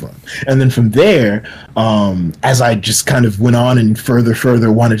came from. And then from there, as I just kind of went on and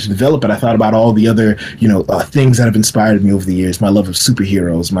further wanted to develop it, I thought about all the other, things that have inspired me over the years, my love of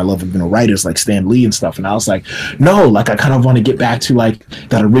superheroes, my love of, writers like Stan Lee and stuff. And I was like, no, like I kind of want to get back to like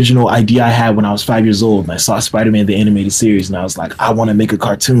that original idea I had when I was 5 years old and I saw Spider-Man, the animated series, and I was like, I want to make a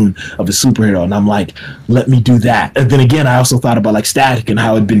cartoon of a superhero. And I'm like, let me do that. And then again, I also thought about like Static and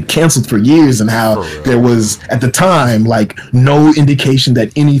how it had been canceled for years and how there was at the time like no indication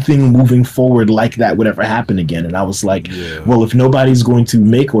that anything moving forward like that would ever happen again. And I was like, well, if nobody's going to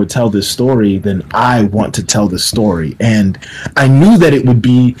make or tell this story, then I want to tell the story. And I knew that it would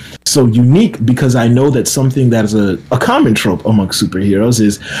be so unique because I know that something that is a common trope among superheroes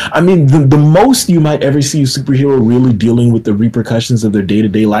is, the most you might ever see a superhero really dealing with the repercussions of their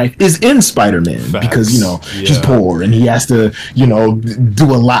day-to-day life is in Spider-Man. Facts. Because he's poor and he has to do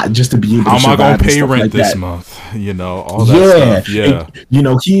a lot just to be able to survive. How am I gonna pay rent this month? All that stuff.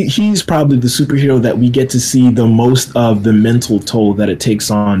 And, he's probably the superhero that we get to see the most of the mental toll that it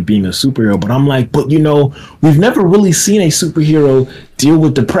takes on being a superhero. But I'm like, we've never really seen a superhero deal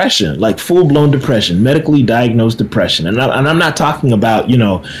with depression, like full-blown depression, medically diagnosed depression. And I'm not talking about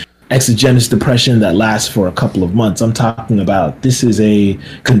exogenous depression that lasts for a couple of months. I'm talking about this is a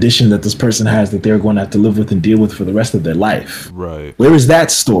condition that this person has that they're going to have to live with and deal with for the rest of their life. Right. Where is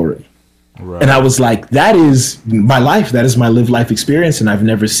that story? Right. And I was like, that is my life. That is my lived life experience. And I've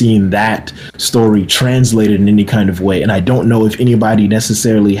never seen that story translated in any kind of way. And I don't know if anybody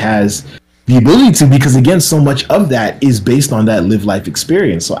necessarily has the ability to, because again, so much of that is based on that lived life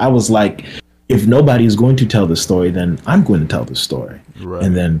experience. So I was like, if nobody is going to tell the story, then I'm going to tell the story. Right.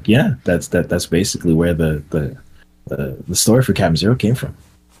 And then, that's basically where the story for Captain Zero came from.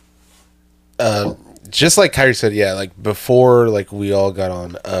 Just like Kyrie said, like before, like we all got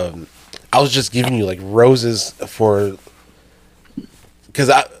on, I was just giving you like roses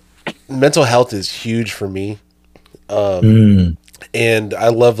because mental health is huge for me. And I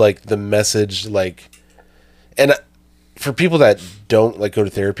love like the message, like, and for people that don't like go to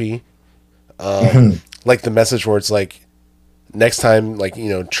therapy, like the message where it's like, next time, like,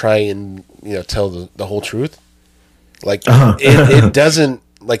 try and, tell the whole truth. Like, it doesn't,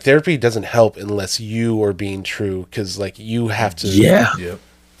 like, therapy doesn't help unless you are being true. Cause like you have to,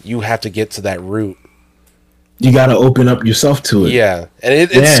 you have to get to that root. You got to open up yourself to it. Yeah. And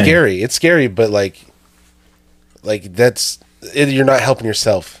it's scary. It's scary, but like that's it, you're not helping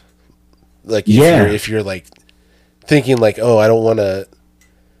yourself. Like, if you're like thinking like, oh, I don't want to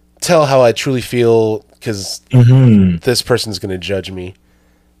tell how I truly feel because this person's going to judge me.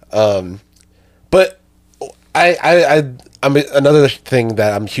 But I'm another thing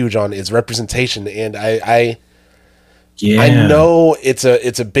that I'm huge on is representation. And I know it's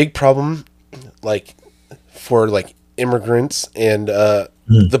a big problem, like for like immigrants and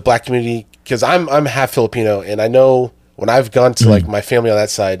the black community, because I'm half Filipino, and I know when I've gone to like my family on that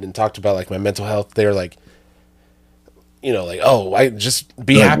side and talked about like my mental health, they're like, like, oh, I just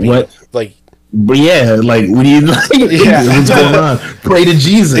be happy. What? Like, but like, what do you like? What's going on? Pray to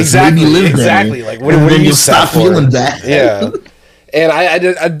Jesus. Exactly. Maybe live exactly. Like, what do you stop feeling bad? Yeah. And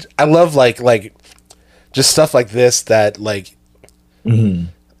I love like just stuff like this that like,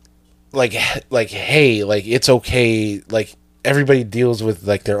 like, hey, like it's okay. Like everybody deals with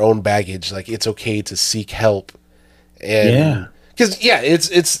like their own baggage. Like it's okay to seek help. And because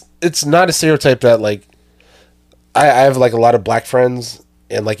it's not a stereotype that like I have like a lot of black friends,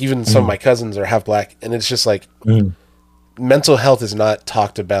 and like even some of my cousins are half black, and it's just like mental health is not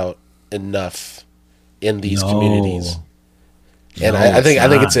talked about enough in these communities. And I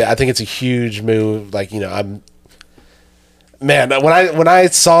think it's a huge move. Like, when I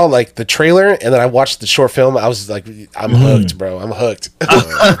saw like the trailer and then I watched the short film, I was like, I'm hooked, bro. I'm hooked.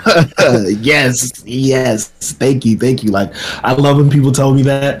 Yes. Thank you. Like, I love when people tell me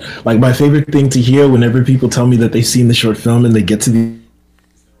that. Like, my favorite thing to hear whenever people tell me that they've seen the short film and they get to the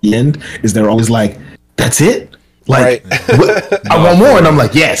end is they're always like, that's it? Like, I want more, and I'm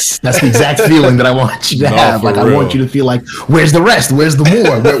like, yes, that's the exact feeling that I want you to have. Like, I want you to feel like, where's the rest? Where's the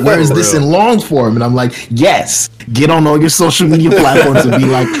more? Where is this in long form? And I'm like, yes, get on all your social media platforms and be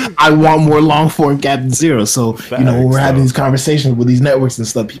like, I want more long form Captain Zero. So, when we're having these conversations with these networks and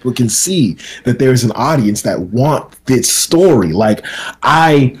stuff, people can see that there's an audience that want this story. Like,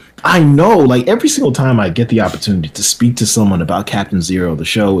 I know, like, every single time I get the opportunity to speak to someone about Captain Zero, the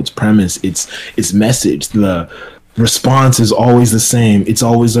show, its premise, its message, the response is always the same. It's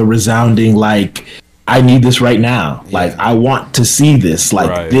always a resounding, like, I need this right now. Yeah. Like, I want to see this.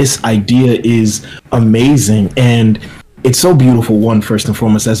 Like, this idea is amazing. And it's so beautiful, one, first and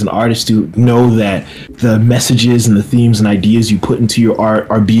foremost, as an artist, to know that the messages and the themes and ideas you put into your art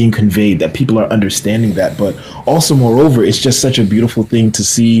are being conveyed, that people are understanding that. But also, moreover, it's just such a beautiful thing to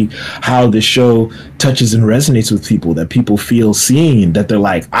see how this show touches and resonates with people, that people feel seen, that they're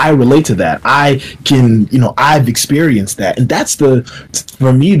like, I relate to that. I can, I've experienced that. And that's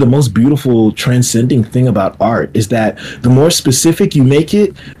for me, the most beautiful transcending thing about art is that the more specific you make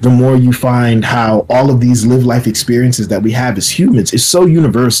it, the more you find how all of these live life experiences that we have as humans is so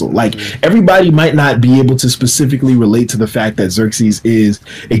universal. Like, everybody might not be able to specifically relate to the fact that Xerxes is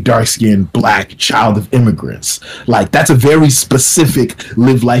a dark-skinned black child of immigrants. Like, that's a very specific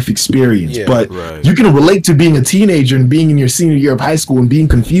live life experience. Yeah, but you can relate to being a teenager and being in your senior year of high school and being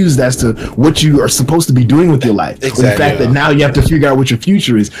confused as to what you are supposed to be doing with your life. Exactly. Or the fact that now you have to figure out what your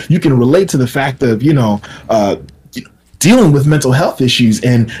future is. You can relate to the fact of, dealing with mental health issues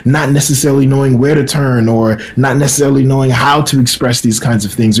and not necessarily knowing where to turn, or not necessarily knowing how to express these kinds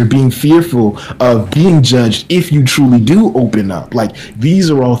of things, or being fearful of being judged if you truly do open up. Like,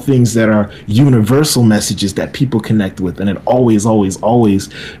 these are all things that are universal messages that people connect with. And it always, always, always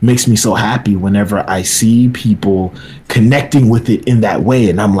makes me so happy whenever I see people connecting with it in that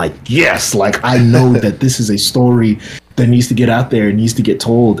way. And I'm like, yes, like, I know that this is a story that needs to get out there, it needs to get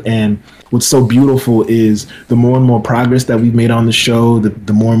told. And what's so beautiful is the more and more progress that we've made on the show,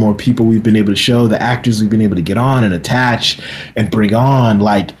 the more and more people we've been able to show, the actors we've been able to get on and attach and bring on.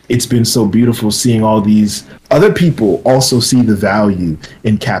 Like, it's been so beautiful seeing all these other people also see the value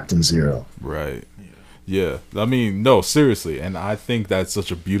in Captain Zero. Right. Yeah. I mean, no, seriously. And I think that's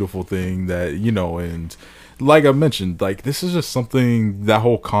such a beautiful thing that, and like I mentioned, like, this is just something, that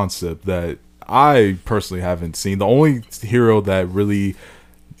whole concept that I personally haven't seen. The only hero that really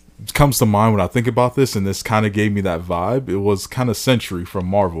comes to mind when I think about this, and this kind of gave me that vibe, it was kind of Sentry from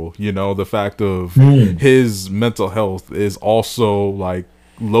Marvel. The fact of his mental health is also, like,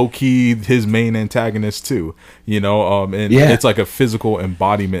 low-key his main antagonist too, and it's like a physical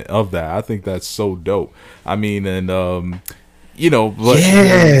embodiment of that. I think that's so dope. I mean, and but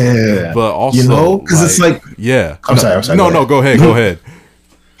also, because it's like, I'm sorry. No, go ahead.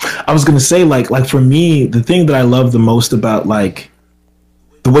 I was gonna say, like for me, the thing that I love the most about, like,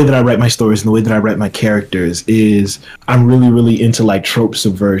 the way that I write my stories and the way that I write my characters is I'm really, really into, like, trope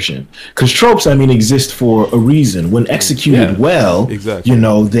subversion. Because tropes, I mean, exist for a reason. When executed well,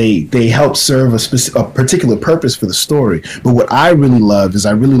 exactly. They help serve a particular purpose for the story. But what I really love is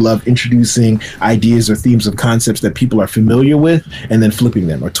I really love introducing ideas or themes of concepts that people are familiar with and then flipping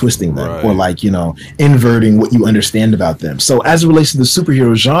them or twisting them, or, like, inverting what you understand about them. So as it relates to the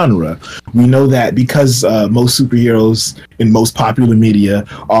superhero genre, we know that because most superheroes in most popular media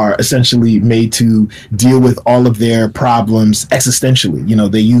are essentially made to deal with all of their problems existentially.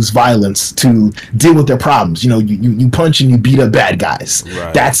 They use violence to deal with their problems. You punch and you beat up bad guys.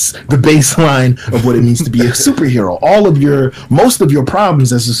 Right. That's the baseline of what it means to be a superhero. Most of your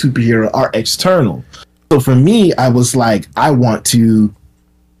problems as a superhero are external. So for me, I was like, I want to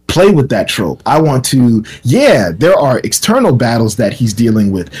play with that trope. I want to, there are external battles that he's dealing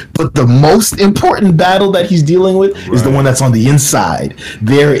with, but the most important battle that he's dealing with is the one that's on the inside.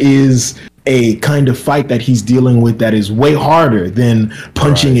 There is a kind of fight that he's dealing with that is way harder than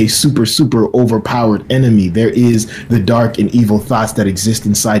punching a super, super overpowered enemy. There is the dark and evil thoughts that exist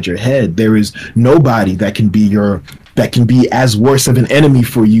inside your head. There is nobody that can be as worse of an enemy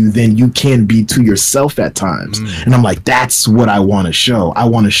for you than you can be to yourself at times. And I'm like, that's what I want to show. I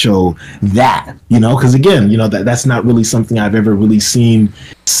want to show that, because again, that's not really something I've ever really seen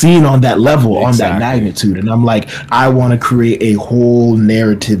on that level, on that magnitude. And I'm like, I want to create a whole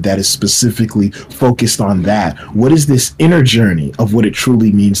narrative that is specifically focused on that. What is this inner journey of what it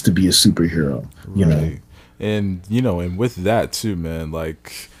truly means to be a superhero? And and with that too, man,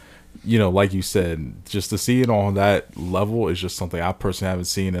 like, you know, like you said, just to see it on that level is just something I personally haven't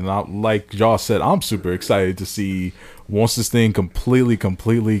seen. And like Josh said, I'm super excited to see once this thing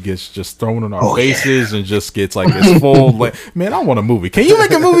completely gets just thrown in our faces and just gets like it's full. Like, man, I want a movie. Can you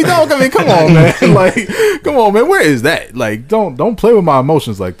make a movie, dog? I mean, come on, man. Like, come on, man. Where is that? Like, don't play with my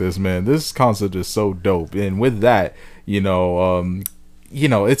emotions like this, man. This concept is so dope. And with that, you know,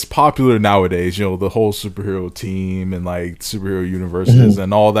 it's popular nowadays, you know, the whole superhero team and like superhero universes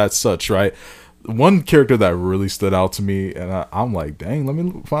and all that such, right? One character that really stood out to me, and I'm like, dang, let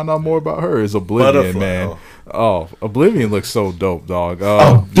me find out more about her, is Oblivion, man. Oh, Oblivion looks so dope, dog.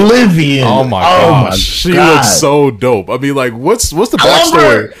 Oblivion. Oh my gosh, she looks so dope. I mean, like, what's the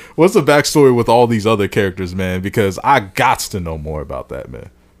backstory? What's the backstory with all these other characters, man? Because I gots to know more about that, man.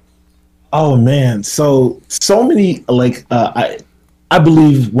 Oh man, so many, like, I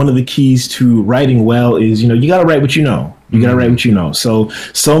believe one of the keys to writing well is, you know, you got to write what you know. You gotta write what you know. So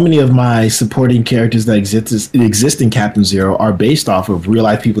many of my supporting characters that exist in Captain Zero are based off of real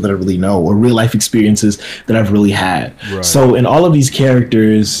life people that I really know, or real life experiences that I've really had. Right. So in all of these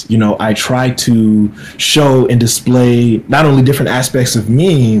characters, you know, I try to show and display not only different aspects of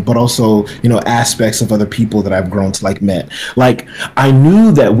me, but also, you know, aspects of other people that I've grown to like met. Like, I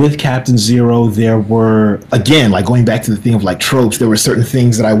knew that with Captain Zero, there were, again, like going back to the thing of like tropes, there were certain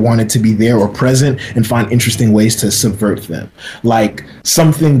things that I wanted to be there or present and find interesting ways to subvert them, like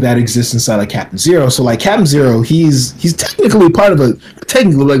something that exists inside of Captain Zero. So like Captain Zero, he's technically part of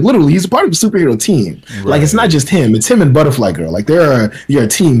literally he's a part of a superhero team. Right. Like, it's not just him, it's him and Butterfly Girl. Like, they're a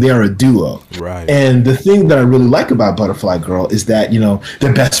team, they are a duo. Right. And the thing that I really like about Butterfly Girl is that, you know,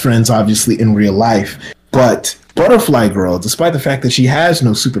 they're best friends obviously in real life, but Butterfly Girl, despite the fact that she has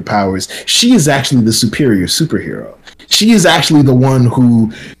no superpowers, she is actually the superior superhero. She is actually the one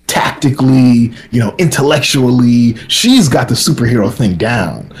who tactically, you know, intellectually, she's got the superhero thing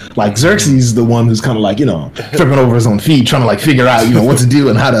down. Like, Xerxes is the one who's kind of like, you know, tripping over his own feet, trying to like figure out, you know, what to do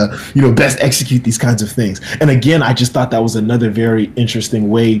and how to, you know, best execute these kinds of things. And again, I just thought that was another very interesting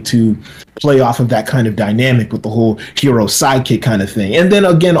way to play off of that kind of dynamic with the whole hero sidekick kind of thing. And then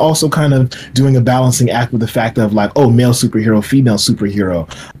again, also kind of doing a balancing act with the fact of like, oh, male superhero, female superhero,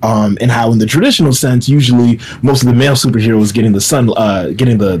 and how in the traditional sense, usually most of the male superheroes getting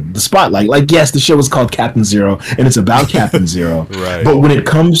the spotlight. Like, yes, the show is called Captain Zero and it's about Captain Zero. Right. But when it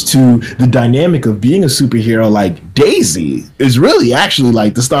comes to the dynamic of being a superhero, like, Daisy is really actually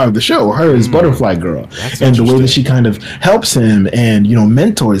like the star of the show. Her is Butterfly Girl. And the way that she kind of helps him and, you know,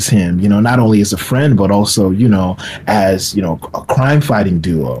 mentors him, you know, not only as a friend, but also, you know, as, you know, a crime fighting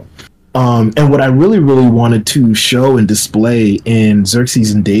duo. And what I really, really wanted to show and display in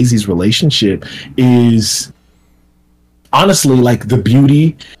Xerxes and Daisy's relationship is honestly like the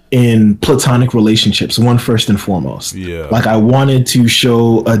beauty in platonic relationships, one first and foremost. Yeah. Like, I wanted to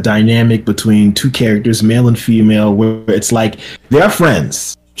show a dynamic between two characters, male and female, where it's like they're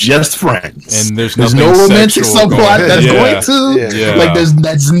friends. Just friends, and there's no romantic subplot that's going to like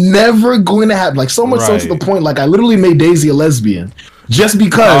that's never going to happen. Like, so much so to the point, like, I literally made Daisy a lesbian just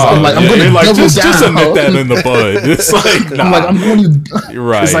because I'm like, I'm going to double down. Just nip that in the bud. It's like, nah. I'm going to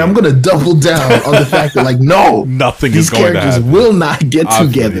right. It's like, I'm going to double down on the fact that, like, no, nothing is going to happen. These characters will not get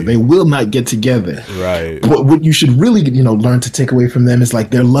together. They will not get together. Right. But what you should really, you know, learn to take away from them is like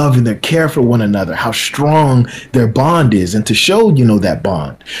their love and their care for one another, how strong their bond is, and to show, you know, that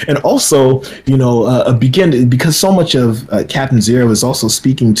bond. And also, you know, because so much of Captain Zero is also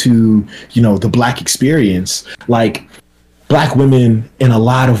speaking to, you know, the Black experience, like, Black women in a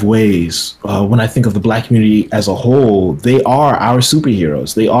lot of ways, when I think of the Black community as a whole, they are our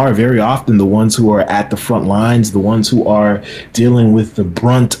superheroes. They are very often the ones who are at the front lines, the ones who are dealing with the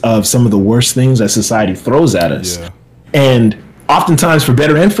brunt of some of the worst things that society throws at us. Yeah. And oftentimes for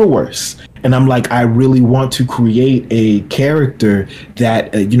better and for worse. And I'm like, I really want to create a character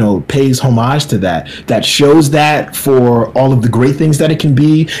that, you know, pays homage to that shows that for all of the great things that it can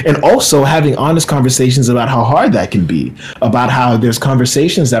be. And also having honest conversations about how hard that can be, about how there's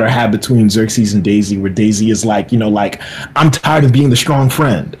conversations that are had between Xerxes and Daisy, where Daisy is like, you know, like, I'm tired of being the strong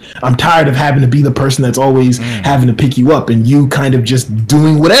friend. I'm tired of having to be the person that's always having to pick you up and you kind of just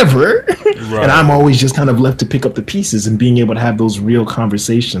doing whatever. Right. And I'm always just kind of left to pick up the pieces and being able to have those real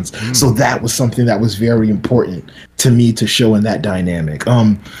conversations. So that was something that was very important to me to show in that dynamic.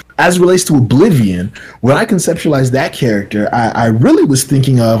 As it relates to Oblivion, when I conceptualized that character, I really was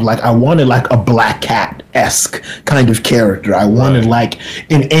thinking of, like, I wanted like a Black Cat-esque kind of character. I wanted like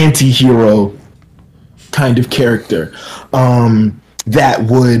an anti-hero kind of character. that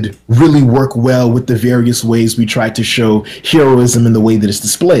would really work well with the various ways we try to show heroism in the way that it's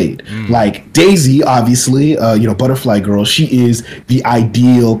displayed. Like Daisy, obviously, Butterfly Girl, she is the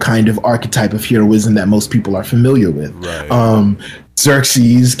ideal kind of archetype of heroism that most people are familiar with. Right.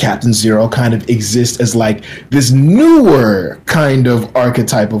 Xerxes, Captain Zero, kind of exists as like this newer kind of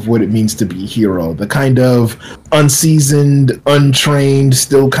archetype of what it means to be a hero. The kind of unseasoned, untrained,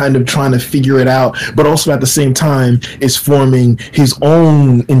 still kind of trying to figure it out, but also at the same time is forming his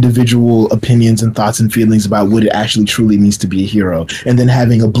own individual opinions and thoughts and feelings about what it actually truly means to be a hero. And then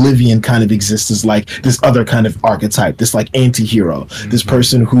having Oblivion kind of exist as like this other kind of archetype, this like anti-hero, this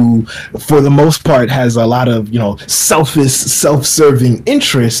person who, for the most part, has a lot of, selfish, self-serving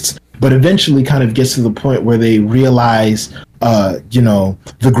interests, but eventually kind of gets to the point where they realize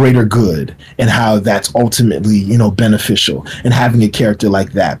the greater good and how that's ultimately beneficial, and having a character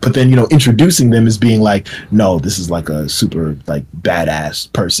like that, but then introducing them as being like, no, this is like a super like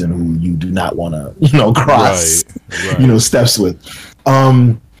badass person who you do not want to cross steps with.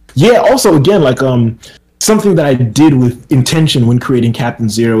 Also again, like something that I did with intention when creating Captain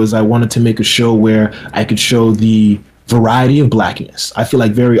Zero is I wanted to make a show where I could show the variety of blackness. I feel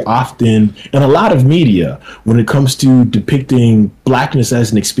like very often in a lot of media, when it comes to depicting blackness as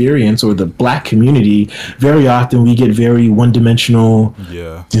an experience or the black community, very often we get very one-dimensional,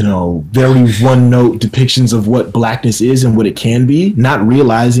 very one-note depictions of what blackness is and what it can be, not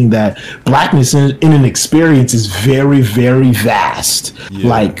realizing that blackness in an experience is very, very vast.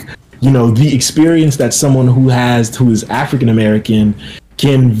 Like, the experience that someone who is African American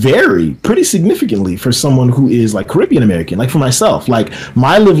can vary pretty significantly for someone who is like Caribbean American. Like for myself, like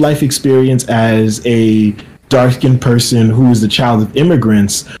my live life experience as a dark-skinned person who is the child of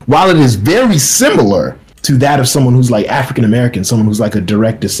immigrants, while it is very similar to that of someone who's like African American, someone who's like a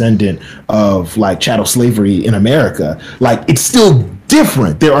direct descendant of like chattel slavery in America, like it's still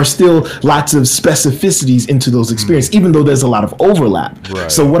different. There are still lots of specificities into those experiences, even though there's a lot of overlap. Right.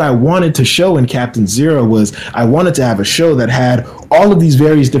 So what I wanted to show in Captain Zero was I wanted to have a show that had all of these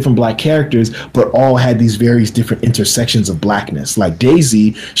various different black characters, but all had these various different intersections of blackness. Like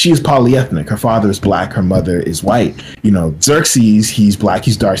Daisy, she is polyethnic. Her father is black, her mother is white. Xerxes, he's black,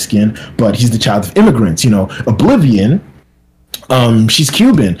 he's dark skinned, but he's the child of immigrants. Oblivion, she's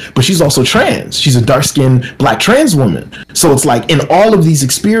Cuban, but she's also trans. She's a dark-skinned black trans woman. So it's like in all of these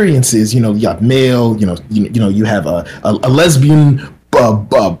experiences, you have male, you have a lesbian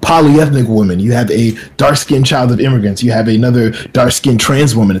polyethnic woman, you have a dark-skinned child of immigrants, you have another dark-skinned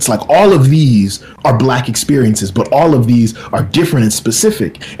trans woman. It's like all of these are black experiences, but all of these are different and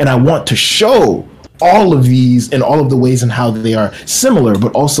specific. And I want to show all of these in all of the ways and how they are similar,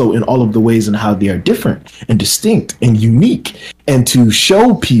 but also in all of the ways and how they are different and distinct and unique, and to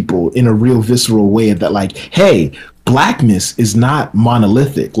show people in a real visceral way that like, hey, blackness is not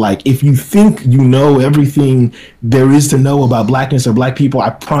monolithic. Like if you think you know everything there is to know about blackness or black people, I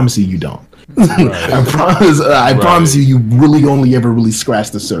promise you don't. Right. I promise you really only ever really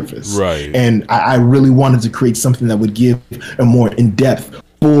scratched the surface. Right. And I really wanted to create something that would give a more in-depth,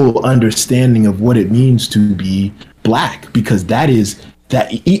 full understanding of what it means to be black, because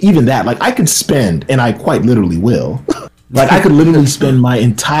even that, like I could spend, and I quite literally will, like I could literally spend my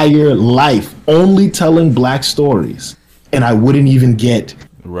entire life only telling black stories, and I wouldn't even get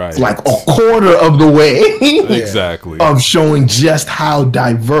like a quarter of the way exactly of showing just how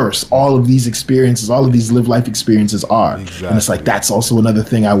diverse all of these experiences, all of these live life experiences are. Exactly. And it's like that's also another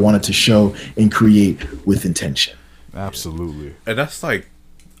thing I wanted to show and create with intention. Absolutely. And that's like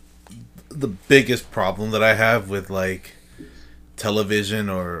the biggest problem that I have with like television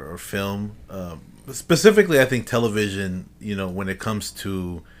or film, specifically I think television, when it comes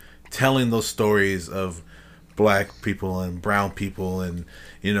to telling those stories of black people and brown people and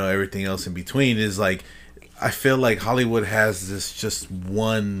everything else in between, is like I feel like Hollywood has this just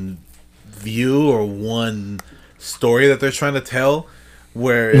one view or one story that they're trying to tell,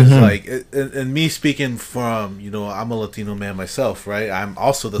 where it's like, and me speaking from, I'm a Latino man myself, right? I'm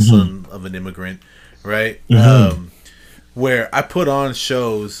also the son of an immigrant, right? Where I put on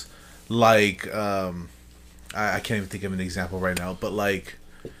shows like, I can't even think of an example right now, but like,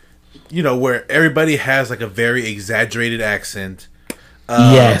 where everybody has like a very exaggerated accent.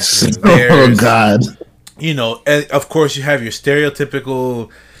 Yes. Oh God. And of course you have your stereotypical,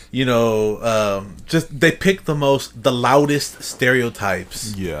 just they pick the loudest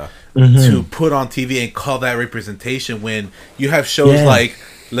stereotypes to put on TV and call that representation, when you have shows like,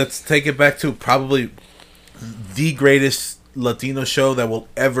 let's take it back to probably the greatest Latino show that will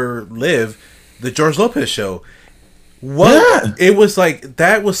ever live, the George Lopez show. It was like,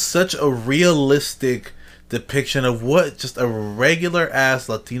 that was such a realistic depiction of what just a regular ass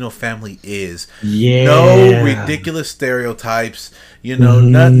Latino family is. Yeah. No ridiculous stereotypes, you know,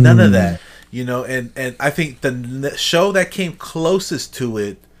 none of that. You know, and I think the show that came closest to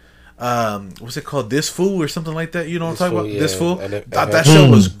it, what's it called? This Fool or something like that. You know what I'm talking about? This Fool. That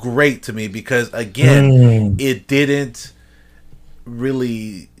show was great to me because again, it didn't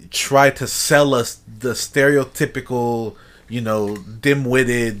really try to sell us the stereotypical, you know,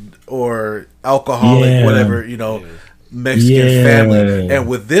 dim-witted or alcoholic, whatever, you know, Mexican family. And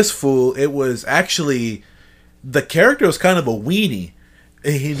with This Fool, it was actually, the character was kind of a weenie.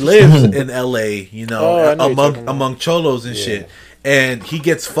 He lives in LA, you know, among cholos and shit. And he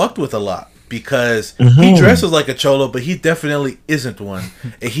gets fucked with a lot because he dresses like a cholo, but he definitely isn't one.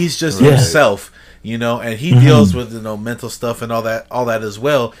 And he's just himself, you know, and he deals with, you know, mental stuff and all that as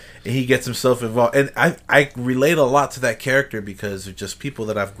well. And he gets himself involved. And I relate a lot to that character because of just people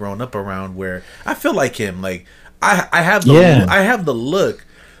that I've grown up around where I feel like him. Like I have the look.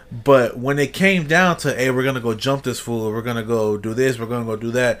 But when it came down to, hey, we're going to go jump this fool, we're going to go do this, we're going to go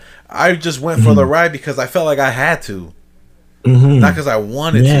do that, I just went for the ride because I felt like I had to. Not because I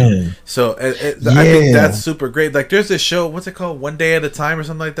wanted to. So I think that's super great. Like, there's this show, what's it called? One Day at a Time or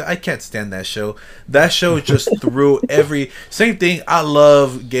something like that. I can't stand that show. That show just threw same thing. I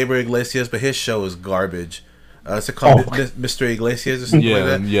love Gabriel Iglesias, but his show is garbage. Is it called Mr. Iglesias or something like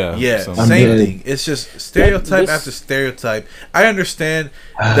that? Yeah. Same thing. It's just stereotype after stereotype. I understand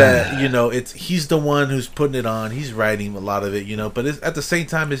that, you know, he's the one who's putting it on. He's writing a lot of it, you know. But at the same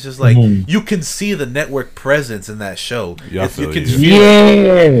time, it's just like you can see the network presence in that show. You can feel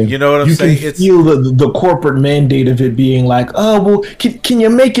it. You know what I'm saying? You can feel the corporate mandate of it being like, oh, well, can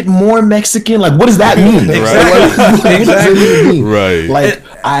you make it more Mexican? Like, what does that mean? Exactly. Right. Like,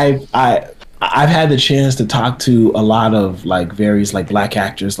 I've had the chance to talk to a lot of like various like black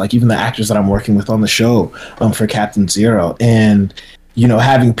actors, like even the actors that I'm working with on the show for Captain Zero, and you know,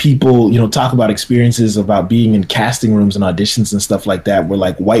 having people, you know, talk about experiences about being in casting rooms and auditions and stuff like that, where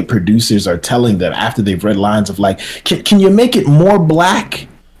like white producers are telling them after they've read lines of like, can you make it more black?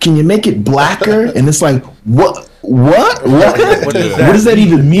 Can you make it blacker? And it's like, what does that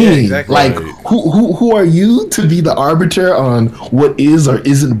even mean? Yeah, exactly. Like, who are you to be the arbiter on what is or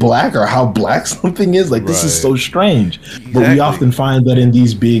isn't black or how black something is? Like, this is so strange. Exactly. But we often find that in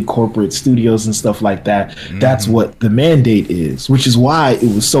these big corporate studios and stuff like that, that's what the mandate is, which is why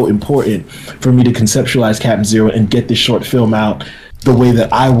it was so important for me to conceptualize Captain Zero and get this short film out the way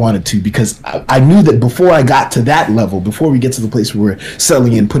that I wanted to, because I knew that before I got to that level, before we get to the place where we're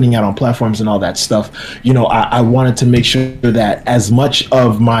selling and putting out on platforms and all that stuff, you know, I wanted to make sure that as much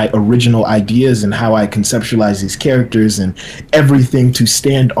of my original ideas and how I conceptualize these characters and everything to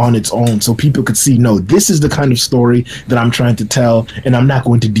stand on its own, so people could see, no, this is the kind of story that I'm trying to tell, and I'm not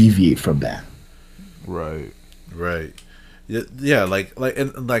going to deviate from that. Right. Yeah, like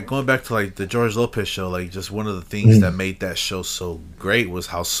going back to like the George Lopez show, like just one of the things that made that show so great was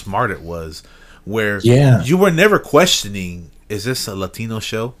how smart it was, where you were never questioning, is this a Latino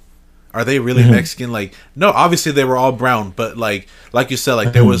show? Are they really Mexican? Like, no, obviously they were all brown, but like you said,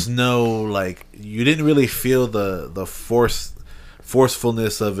 like there was no, like, you didn't really feel the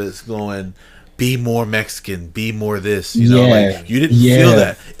forcefulness of it going, be more Mexican, be more this, you know, like you didn't feel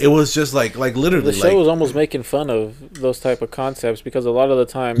that. It was just like literally the show was almost making fun of those type of concepts, because a lot of the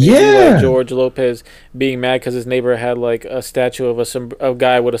time you see like George Lopez being mad because his neighbor had like a statue of a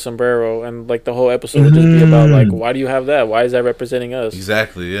guy with a sombrero, and like the whole episode would just be about like, why do you have that? Why is that representing us?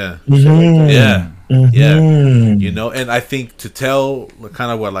 Exactly. Yeah. Like that. Yeah. You know, and I think to tell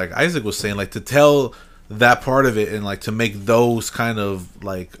kind of what like Isaac was saying, like to tell that part of it and like to make those kind of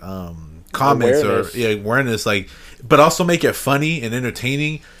like comments awareness, like, but also make it funny and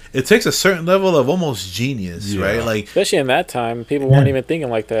entertaining. It takes a certain level of almost genius, right? Like, especially in that time, people weren't even thinking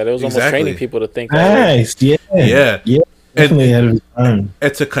like that. It was almost training people to think that way. And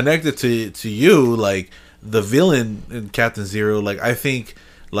to connect it to you, like the villain in Captain Zero, like I think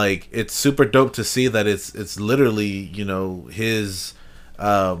like it's super dope to see that it's literally, you know, his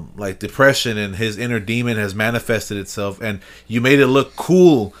like depression and his inner demon has manifested itself, and you made it look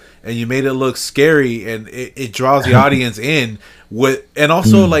cool and you made it look scary, and it draws the audience in with, and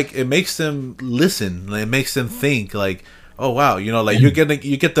also like it makes them listen, it makes them think like, oh wow, you know, like you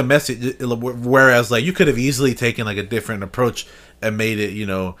get the message, whereas like you could have easily taken like a different approach and made it, you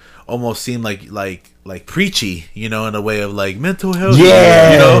know, almost seem like preachy, you know, in a way of like mental health. You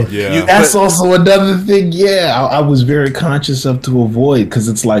know? That's also another thing. I was very conscious of to avoid, because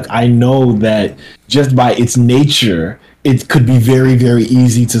it's like I know that just by its nature, it could be very, very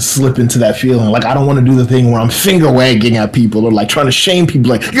easy to slip into that feeling. Like, I don't want to do the thing where I'm finger wagging at people or like trying to shame people.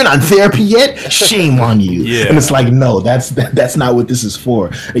 Like, you're not in therapy yet? Shame on you. Yeah. And it's like, no, that's not what this is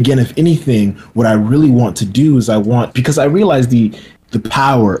for. Again, if anything, what I really want to do is because I realize the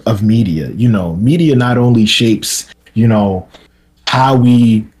power of media. You know, media not only shapes, you know, how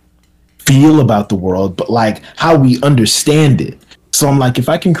we feel about the world, but like how we understand it. So I'm like, if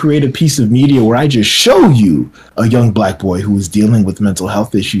I can create a piece of media where I just show you a young Black boy who is dealing with mental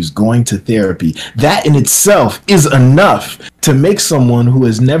health issues, going to therapy, that in itself is enough to make someone who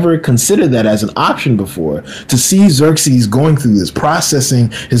has never considered that as an option before, to see Xerxes going through this,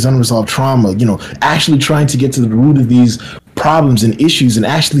 processing his unresolved trauma, you know, actually trying to get to the root of these problems and issues and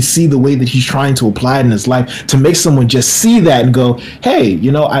actually see the way that he's trying to apply it in his life, to make someone just see that and go, hey,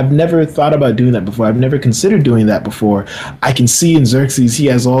 you know, I've never thought about doing that before. I've never considered doing that before. I can see in Xerxes, he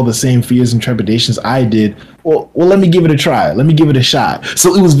has all the same fears and trepidations I did. Well, let me give it a try. Let me give it a shot.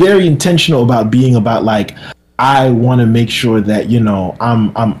 So it was very intentional about being about like, I want to make sure that, you know,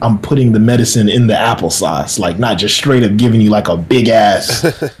 I'm putting the medicine in the applesauce, like not just straight up giving you like a big ass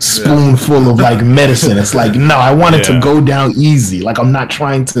spoonful of like medicine. It's like, no, I want it to go down easy. Like, I'm not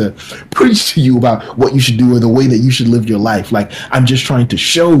trying to preach to you about what you should do or the way that you should live your life. Like, I'm just trying to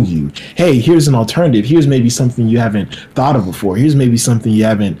show you, hey, here's an alternative. Here's maybe something you haven't thought of before. Here's maybe something you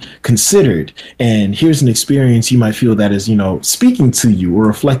haven't considered. And here's an experience you might feel that is, you know, speaking to you or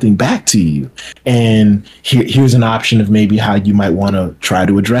reflecting back to you. And here's an option of maybe how you might want to try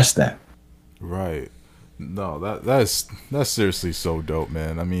to address that. Right. No, that's seriously so dope,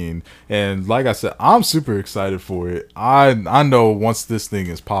 man. I mean, and like I said, I'm super excited for it. I know once this thing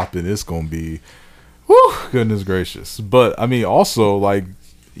is popping, it's gonna be, whew, goodness gracious. But I mean, also, like,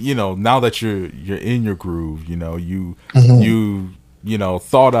 you know, now that you're in your groove, you know, you know,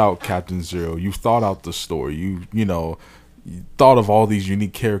 thought out Captain Zero, you thought out the story, you know, thought of all these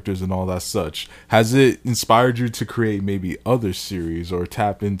unique characters and all that such. Has it inspired you to create maybe other series or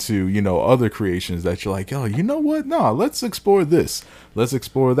tap into, you know, other creations that you're like, oh, you know what? Nah, let's explore this. Let's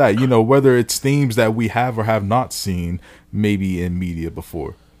explore that. You know, whether it's themes that we have or have not seen maybe in media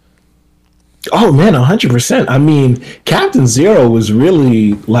before. Oh man, 100%. I mean, Captain Zero was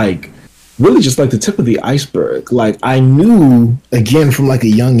really just like the tip of the iceberg. Like, I knew, again, from like a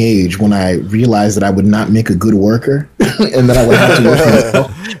young age, when I realized that I would not make a good worker and that I would have to work for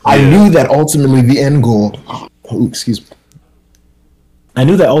myself, I knew that ultimately the end goal, I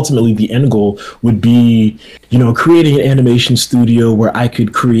knew that ultimately the end goal would be, you know, creating an animation studio where I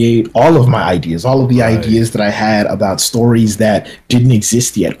could create all of my ideas, all of the ideas that I had about stories that didn't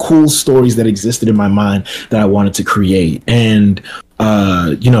exist yet, cool stories that existed in my mind that I wanted to create. And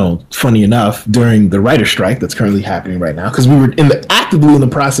you know, funny enough, during the writer strike that's currently happening right now, because we were actively in the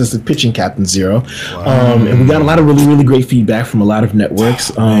process of pitching Captain Zero, and we got a lot of really, really great feedback from a lot of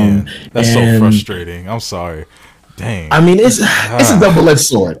networks. Man, that's so frustrating. I'm sorry. Dang. I mean, it's a double-edged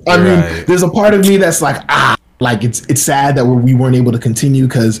sword. I mean, there's a part of me that's like, like it's sad that we weren't able to continue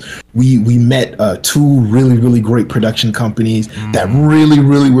because we met two really, really great production companies that really,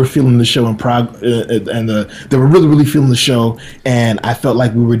 really were feeling the show and they were really, really feeling the show, and I felt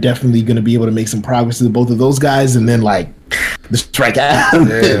like we were definitely going to be able to make some progress with both of those guys, and then like the strike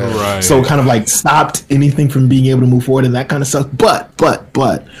happened, so kind of like stopped anything from being able to move forward and that kind of stuff. But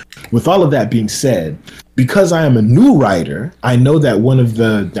with all of that being said, because I am a new writer, I know that one of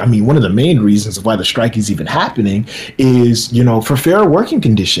the main reasons of why the strike is even happening is, you know, for fairer working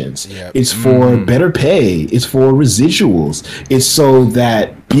conditions. It's for better pay. It's for residuals. It's so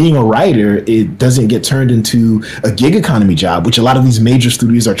that being a writer, it doesn't get turned into a gig economy job, which a lot of these major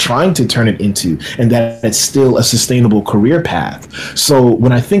studios are trying to turn it into, and that it's still a sustainable career path. So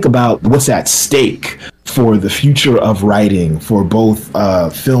when I think about what's at stake for the future of writing for both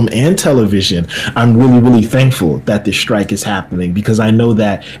film and television, I'm really, really thankful that this strike is happening, because I know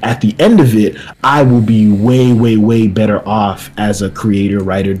that at the end of it, I will be way, way, way better off as a creator,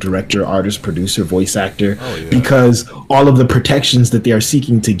 writer, director, artist, producer, voice actor, because all of the protections that they are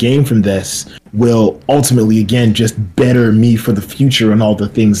seeking to gain from this will ultimately, again, just better me for the future and all the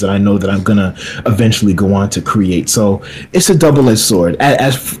things that I know that I'm gonna eventually go on to create. So it's a double-edged sword.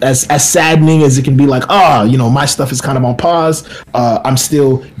 As saddening as it can be, like, you know, my stuff is kind of on pause, I'm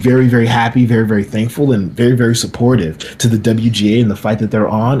still very, very happy, very, very thankful, and very, very supportive to the WGA and the fight that they're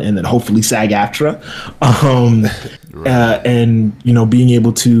on, and then hopefully SAG-AFTRA, and, you know, being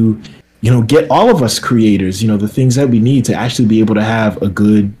able to, you know, get all of us creators, you know, the things that we need to actually be able to have a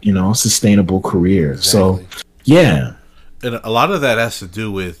good, you know, sustainable career. Exactly. So, yeah. And a lot of that has to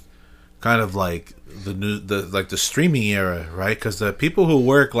do with kind of like the streaming era, right? Because the people who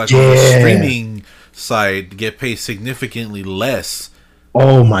work like on the streaming side get paid significantly less.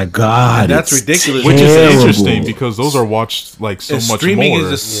 Oh my god, and that's ridiculous. Which is interesting because those are watched like so much more. Streaming is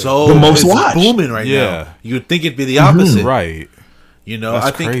just so the most watched. Booming right now. You'd think it'd be the opposite, right? You know,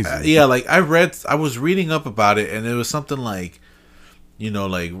 that's crazy. Like I was reading up about it, and it was something like, you know,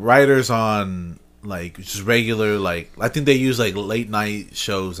 like writers on like just regular, like I think they use like late night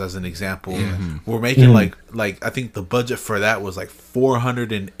shows as an example. We're making like I think the budget for that was like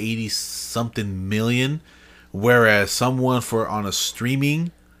 480 something million. Whereas someone on a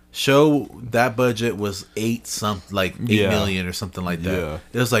streaming show, that budget was 8 million or something like that. Yeah.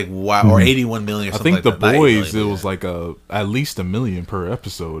 It was like wow, or 81 million or something like that. I think The Boys, it was like at least $1 million per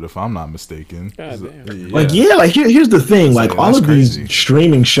episode, if I'm not mistaken. Here's the thing, like all of these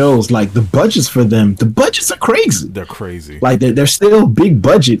streaming shows, like the budgets for them, the budgets are crazy. They're crazy. Like they're still big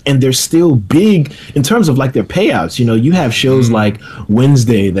budget, and they're still big in terms of like their payouts. You know, you have shows like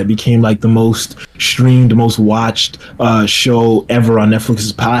Wednesday that became like the most streamed, most watched show ever on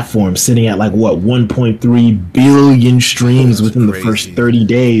Netflix's platform, sitting at like 1.3 billion streams within the first 30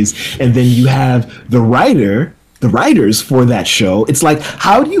 days. And then you have the writers for that show. It's like,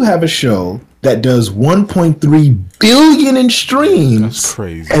 how do you have a show that does 1.3 billion in streams? That's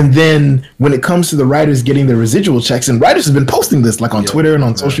crazy. And then when it comes to the writers getting their residual checks, and writers have been posting this like on Twitter and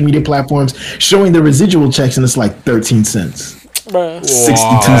on social media platforms, showing their residual checks, and it's like 13 cents,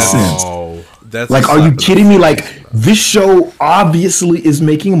 62 cents. That's like, are you kidding me? Like, this show obviously is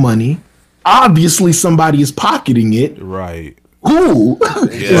making money. Obviously, somebody is pocketing it. Right. Who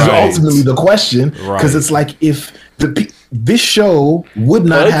is ultimately the question? Because it's like, if this show would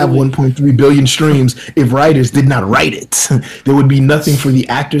not have 1.3 billion streams if writers did not write it. There would be nothing for the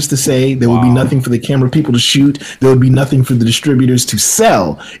actors to say. There would be nothing for the camera people to shoot. There would be nothing for the distributors to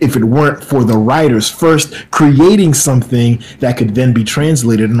sell if it weren't for the writers first creating something that could then be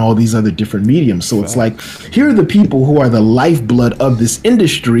translated in all these other different mediums. So it's like, here are the people who are the lifeblood of this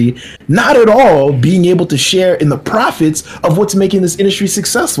industry, not at all being able to share in the profits of what's making this industry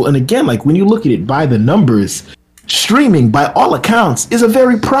successful. And again, like when you look at it by the numbers, streaming, by all accounts, is a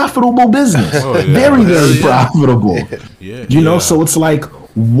very profitable business. Very profitable. You know, so it's like,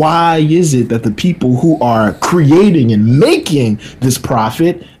 why is it that the people who are creating and making this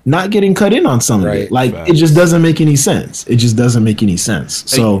profit not getting cut in on some of it? Like, it just doesn't make any sense. It just doesn't make any sense.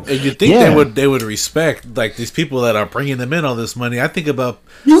 So and you think they would respect like these people that are bringing them in all this money. I think about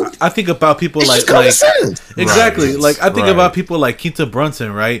people like exactly. Like I think about people like Quinta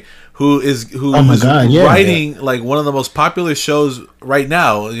Brunson, right? Who's writing like one of the most popular shows right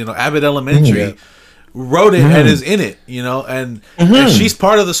now, you know, Abbott Elementary, wrote it and is in it, you know, and she's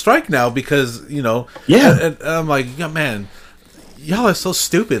part of the strike now because, you know, and I'm like, man, y'all are so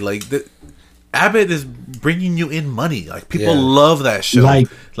stupid. Like Abbott is bringing you in money. Like people love that show.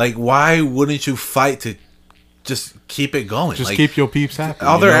 Like why wouldn't you fight to just keep it going? Just like, keep your peeps happy.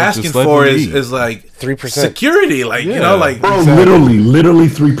 All they're asking for is like 3% security. Like you know, like bro, literally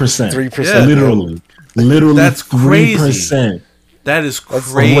 3%. 3%. Literally. That's 3%. Crazy. That is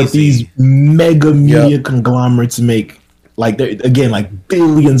crazy. What these mega media conglomerates make. Like they're again like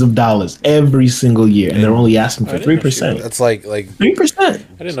billions of dollars every single year, and they're only asking for 3%. That's like 3%. I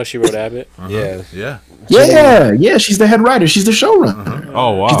didn't know she wrote Abbott. Yeah. She's the head writer. She's the showrunner.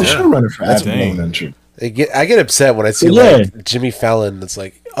 Oh wow, she's the showrunner for Abbott Elementary. I get upset when I see like Jimmy Fallon. It's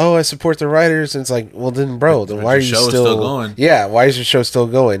like, oh, I support the writers, and it's like, well, then why are you still going? Yeah, why is your show still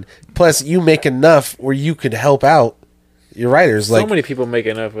going? Plus, you make enough where you could help out your writers. So like many people make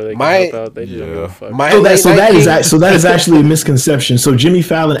enough where they can help out. They just don't give a fuck. So that is actually a misconception. So Jimmy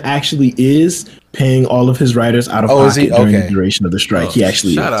Fallon actually is paying all of his writers out of pocket during the duration of the strike. He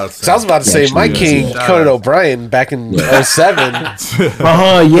actually is. So I was about to say, my king, Conan O'Brien, back in 07.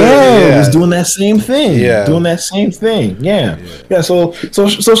 Was doing that same thing. So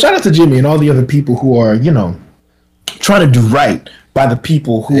shout out to Jimmy and all the other people who are, you know, trying to do right by the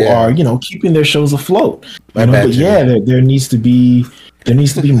people who are, you know, keeping their shows afloat. But there needs to be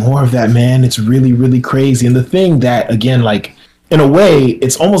more of that, man. It's really, really crazy. And the thing that, again, like, in a way,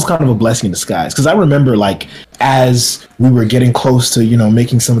 it's almost kind of a blessing in disguise. Because I remember, like, as we were getting close to, you know,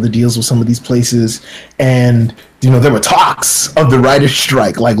 making some of the deals with some of these places, and, you know, there were talks of the writer's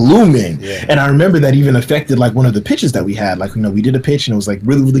strike, like, looming. And I remember that even affected, like, one of the pitches that we had. Like, you know, we did a pitch, and it was, like,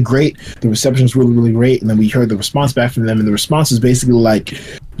 really, really great. The reception was really, really great. And then we heard the response back from them, and the response was basically like,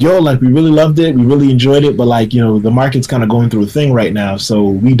 yo, like, we really loved it. We really enjoyed it. But, like, you know, the market's kind of going through a thing right now. So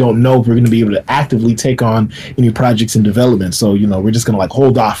we don't know if we're going to be able to actively take on any projects in development. So, you know, we're just going to, like,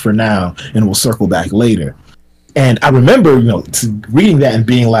 hold off for now, and we'll circle back later. And I remember, you know, reading that and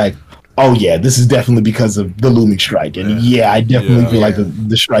being like, oh yeah, this is definitely because of the looming strike. And I definitely feel like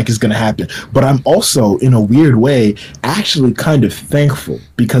the strike is going to happen. But I'm also, in a weird way, actually kind of thankful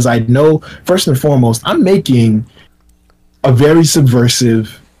because I know, first and foremost, I'm making a very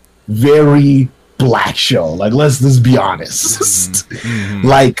subversive, very black show. Like, let's be honest.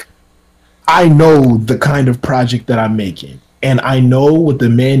 Like, I know the kind of project that I'm making. And I know what the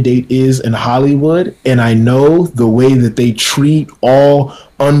mandate is in Hollywood, and I know the way that they treat all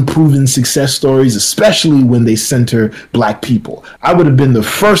unproven success stories, especially when they center black people. I would have been the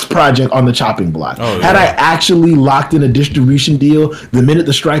first project on the chopping block. Had I actually locked in a distribution deal, the minute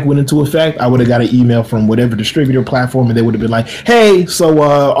the strike went into effect, I would have got an email from whatever distributor platform, and they would have been like, hey, so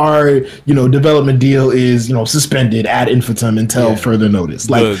our development deal is suspended ad infinitum until further notice.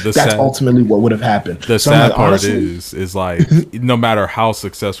 Like, that's ultimately what would have happened. The sad part is like, no matter how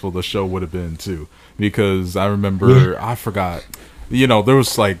successful the show would have been too, because I remember, I forgot, there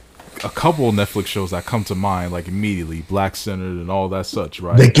was like a couple of Netflix shows that come to mind like immediately, Black Centered and all that such,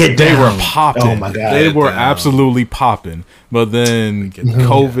 right? They were popping. Oh my god, they were absolutely popping. But then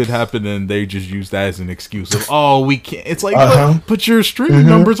COVID happened, and they just used that as an excuse of, we can't. It's like, but your streaming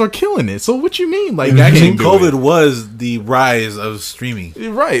numbers are killing it. So what you mean? Like, actually, COVID was the rise of streaming,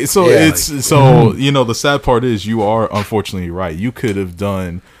 right? So the sad part is, you are unfortunately right. You could have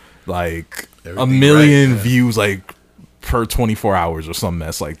done like everything 1 million views, like, per 24 hours or some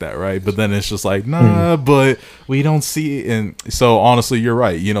mess like that, right? But then it's just like, but we don't see it. And so honestly, you're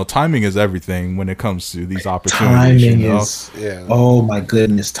right. Timing is everything when it comes to these opportunities. Timing is, oh my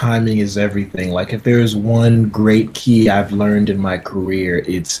goodness, timing is everything. Like, if there's one great key I've learned in my career,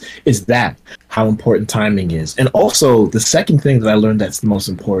 it's that, how important timing is. And also, the second thing that I learned that's the most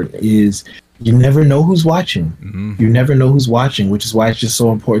important is, you never know who's watching. You never know who's watching, which is why it's just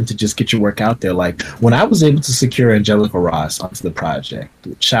so important to just get your work out there. Like, when I was able to secure Angelica Ross onto the project,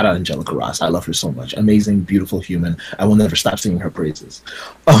 shout out Angelica Ross. I love her so much. Amazing, beautiful human. I will never stop singing her praises.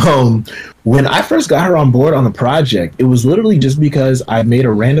 When I first got her on board on the project, it was literally just because I made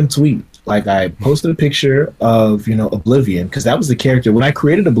a random tweet. Like, I posted a picture of, Oblivion, because that was the character. When I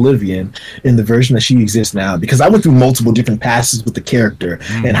created Oblivion in the version that she exists now, because I went through multiple different passes with the character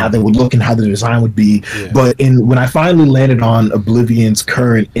and how they would look and how the design would be. But when I finally landed on Oblivion's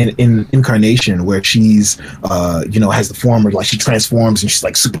current incarnation, where she's, has the form where, like, she transforms and she's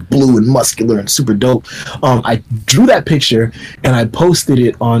like super blue and muscular and super dope. I drew that picture and I posted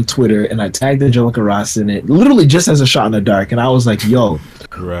it on Twitter and I tagged Angelica Ross in it, literally just as a shot in the dark. And I was like, yo,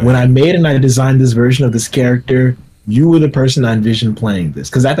 when I made and I designed this version of this character, you were the person I envisioned playing this.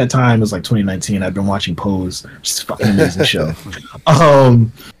 Because at that time, it was like 2019. I'd been watching Pose, just a fucking amazing show.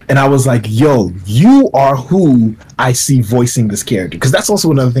 And I was like, yo, you are who I see voicing this character. Because that's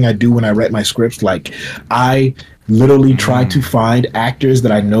also another thing I do when I write my scripts. Like, I literally try to find actors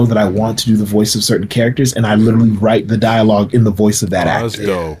that I know that I want to do the voice of certain characters, and I literally write the dialogue in the voice of that actor. That's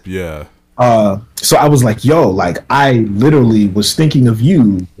dope, yeah. So I was like, yo, like, I literally was thinking of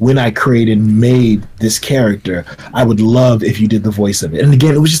you when I created and made this character. I would love if you did the voice of it. And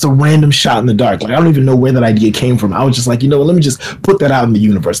again, it was just a random shot in the dark. Like, I don't even know where that idea came from. I was just like, let me just put that out in the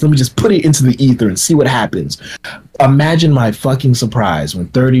universe. Let me just put it into the ether and see what happens. Imagine my fucking surprise when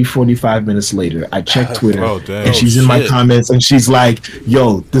 30, 45 minutes later, I check Twitter and she's in my comments and she's like,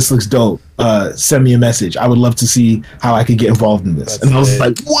 yo, this looks dope. Send me a message. I would love to see how I could get involved in this. And I was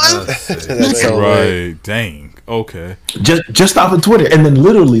like, what? That's right. Dang. Okay. Just off of Twitter. And then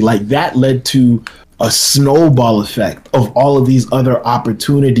literally, like, that led to a snowball effect of all of these other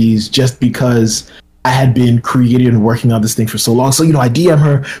opportunities just because I had been creating and working on this thing for so long. So, I DM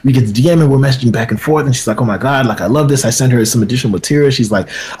her, we get the DM and we're messaging back and forth. And she's like, oh my God, like, I love this. I sent her some additional material. She's like,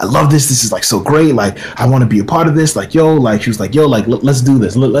 I love this. This is like so great. Like, I want to be a part of this. Like, yo, like, she was like, yo, like, let's do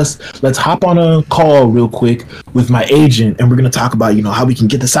this. Let's hop on a call real quick with my agent. And we're going to talk about, how we can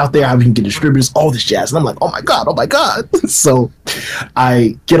get this out there, how we can get distributors, all this jazz. And I'm like, oh my God. So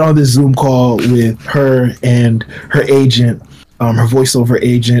I get on this Zoom call with her and her agent, her voiceover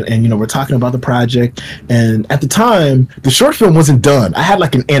agent, and we're talking about the project. And at the time, the short film wasn't done. I had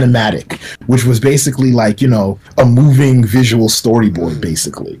like an animatic, which was basically like a moving visual storyboard,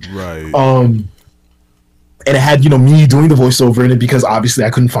 basically. Right. And it had me doing the voiceover in it because obviously I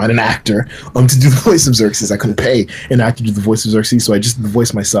couldn't find an actor to do the voice of Xerxes. I couldn't pay an actor to do the voice of Xerxes, so I just did the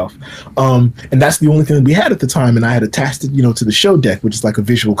voice myself. And that's the only thing that we had at the time. And I had attached it, to the show deck, which is like a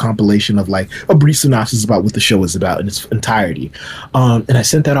visual compilation of like a brief synopsis about what the show is about in its entirety. And I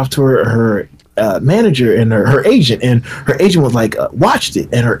sent that off to her manager and her agent, and her agent was like, watched it,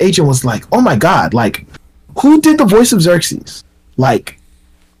 and her agent was like, oh my God, like, who did the voice of Xerxes? Like,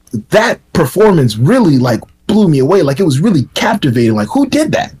 that performance really like blew me away. Like, it was really captivating. Like, who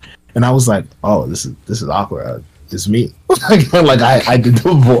did that? And I was like, oh, this is awkward. It's me. Like I did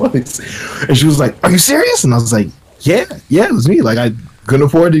the voice. And she was like, are you serious? And I was like, yeah, it was me. Like I couldn't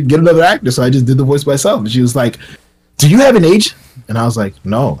afford to get another actor, so I just did the voice myself. And she was like, do you have an agent? And I was like,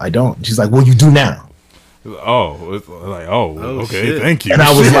 no, I don't. And she's like, well, you do now. Oh, it's like, okay, shit. thank you. And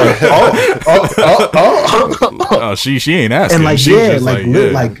I was like, she ain't asking. And like, She's yeah, just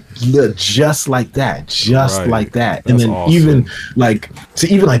like, just like that, like that. And That's then awesome.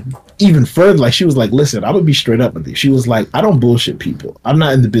 even further, like she was like, listen, I'm gonna be straight up with you. She was like, I don't bullshit people. I'm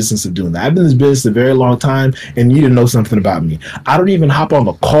not in the business of doing that. I've been in this business a very long time, and you didn't know something about me. I don't even hop on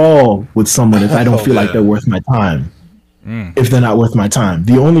a call with someone if I don't feel like they're worth my time. If they're not worth my time.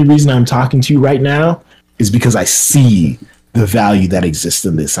 The only reason I'm talking to you right now is because I see the value that exists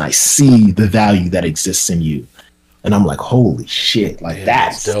in this. I see the value that exists in you. And I'm like, holy shit, like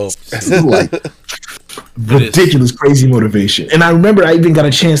that's dope. Like ridiculous, crazy motivation. And I remember I even got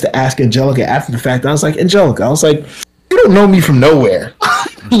a chance to ask Angelica after the fact. I was like, Angelica, you don't know me from nowhere.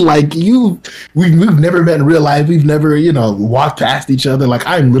 Like we've never met in real life. We've never, walked past each other. Like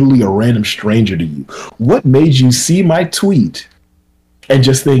I'm literally a random stranger to you. What made you see my tweet and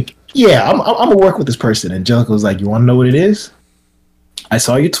just think, yeah, I'm gonna work with this person? Angelica was like, you want to know what it is? I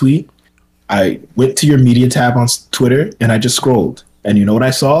saw your tweet. I went to your media tab on Twitter and I just scrolled. And you know what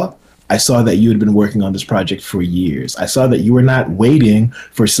I saw? I saw that you had been working on this project for years. I saw that you were not waiting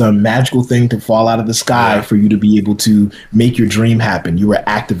for some magical thing to fall out of the sky for you to be able to make your dream happen. You were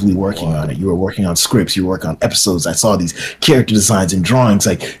actively working on it. You were working on scripts. You were working on episodes. I saw these character designs and drawings.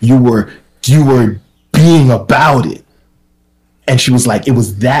 Like you were being about it. And she was like, it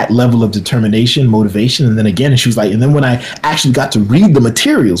was that level of determination, motivation. And then again, and she was like, and then when I actually got to read the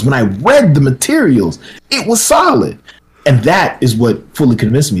materials, it was solid. And that is what fully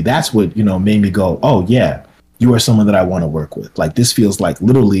convinced me. That's what, made me go, oh yeah, you are someone that I want to work with. Like this feels like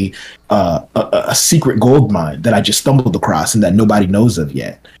literally a secret gold mine that I just stumbled across and that nobody knows of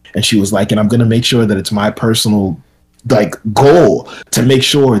yet. And she was like, and I'm going to make sure that it's my personal goal to make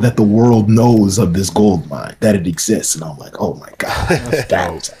sure that the world knows of this gold mine, that it exists. And I'm like, oh my God,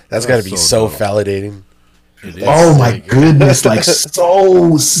 that's got to be so validating. Oh my goodness, like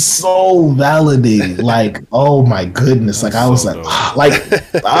so validating. Like, oh my goodness. Like I was like,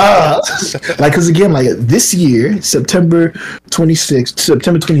 because again, like this year, September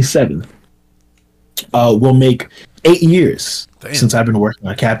 27th, will make 8 years since I've been working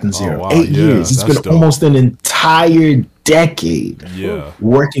on Captain Zero. Wow. 8 years. It's been almost an entire decade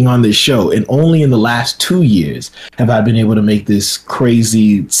working on this show. And only in the last 2 years have I been able to make this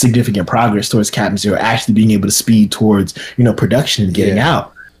crazy significant progress towards Captain Zero, actually being able to speed towards, production and getting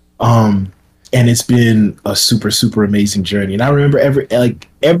out. And it's been a super, super amazing journey. And I remember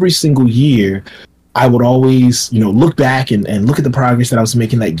every single year, I would always, look back and look at the progress that I was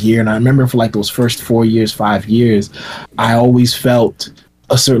making that year. And I remember for those first 4 years, 5 years, I always felt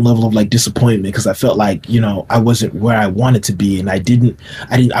a certain level of disappointment because I felt like, I wasn't where I wanted to be. And I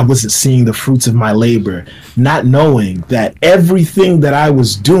wasn't seeing the fruits of my labor, not knowing that everything that I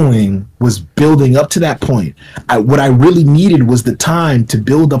was doing was building up to that point. What I really needed was the time to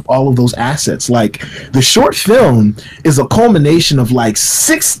build up all of those assets. Like the short film is a culmination of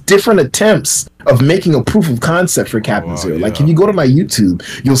 6 different attempts of making a proof of concept for Captain Zero. Like if you go to my YouTube,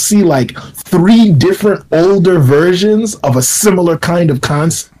 you'll see 3 different older versions of a similar kind of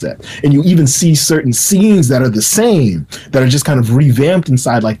concept. And you even see certain scenes that are the same, that are just kind of revamped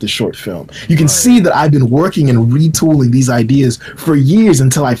inside the short film. You can see that I've been working and retooling these ideas for years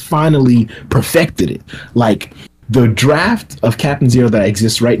until I finally perfected it. The draft of Captain Zero that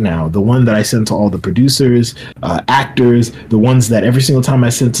exists right now, the one that I send to all the producers, actors, the ones that every single time I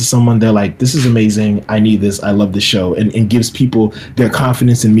send to someone, they're like, this is amazing, I need this, I love the show, and gives people their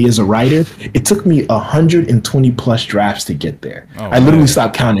confidence in me as a writer. It took me 120 plus drafts to get there. I literally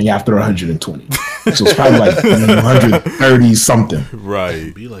stopped counting after 120. So it's probably 130 something.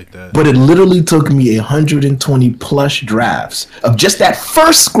 Right. Be like that. But it literally took me 120 plus drafts of just that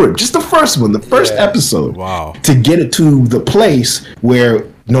first script, just the first one, the first episode. Wow. To get it to the place where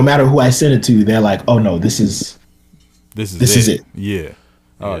no matter who I send it to, they're like, oh no, this is it. Yeah.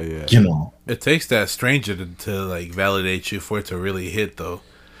 Oh yeah. It takes that stranger to validate you for it to really hit though,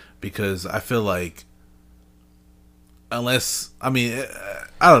 because I feel like I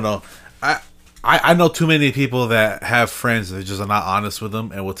don't know. I know too many people that have friends that just are not honest with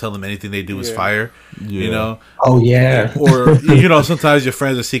them and will tell them anything they do is fire. Oh yeah. Or sometimes your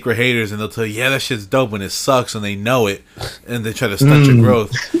friends are secret haters and they'll tell you, yeah, that shit's dope when it sucks, and they know it and they try to stunt your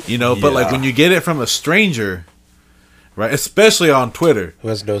growth. But when you get it from a stranger, right, especially on Twitter, who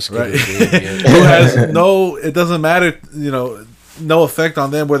has no skin, right? Who has no, it doesn't matter, no effect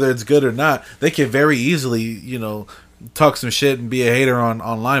on them whether it's good or not. They can very easily, talk some shit and be a hater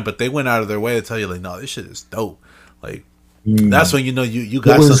online, but they went out of their way to tell you like, no, this shit is dope. Like that's when you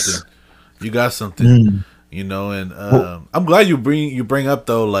got something. You got something. And I'm glad you bring up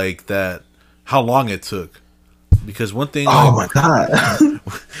though like that how long it took. Because one thing, my god,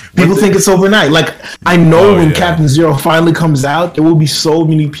 people think it's overnight. Like I know when Captain Zero finally comes out, there will be so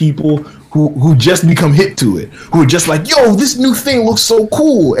many people who just become hip to it, who are just like, yo, this new thing looks so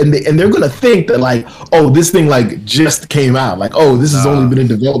cool, and they're gonna think that like, oh, this thing like just came out, like, oh, this has only been in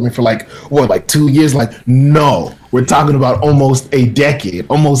development for like 2 years. Like, no, we're talking about almost a decade,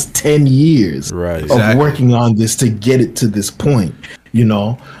 almost 10 years of working on this to get it to this point.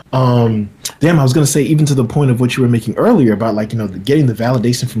 Damn, I was gonna say, even to the point of what you were making earlier about like, getting the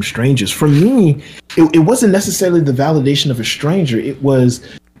validation from strangers. For me, it wasn't necessarily the validation of a stranger. It was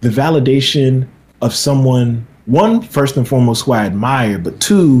the validation of someone, one, first and foremost, who I admire, but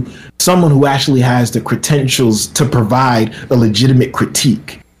two, someone who actually has the credentials to provide a legitimate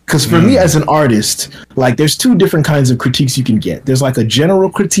critique. Because for me as an artist, like there's two different kinds of critiques you can get. There's like a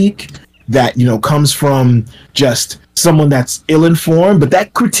general critique that, comes from just someone that's ill-informed, but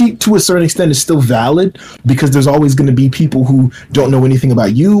that critique to a certain extent is still valid because there's always going to be people who don't know anything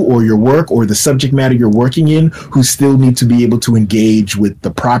about you or your work or the subject matter you're working in who still need to be able to engage with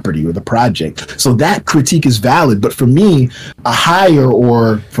the property or the project. So that critique is valid. But for me, a higher,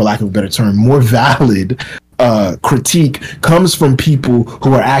 or for lack of a better term, more valid critique comes from people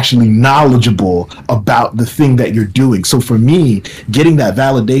who are actually knowledgeable about the thing that you're doing. So for me, getting that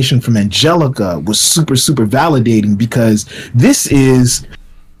validation from Angelica was super, super validating because this is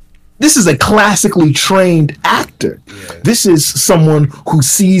a classically trained actor. Yeah. This is someone who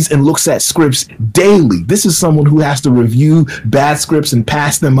sees and looks at scripts daily. This is someone who has to review bad scripts and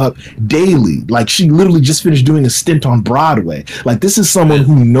pass them up daily. Like she literally just finished doing a stint on Broadway. Like this is someone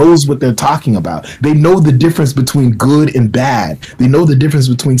who knows what they're talking about. They know the difference between good and bad. They know the difference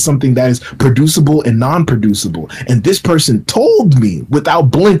between something that is producible and non-producible. And this person told me without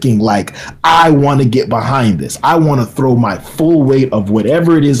blinking, like, I want to get behind this. I want to throw my full weight of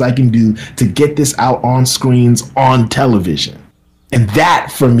whatever it is I can do to get this out on screens on television. And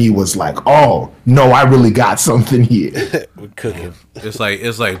that for me was like, oh no, I really got something here. We're cooking. It's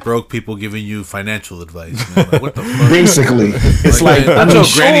like broke people giving you financial advice. Like, what the fuck? Basically, it's like I mean,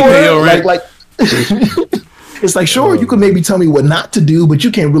 sure, like it's like, sure, you could maybe tell me what not to do, but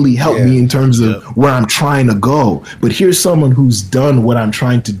you can't really help me in terms of where I'm trying to go. But here's someone who's done what I'm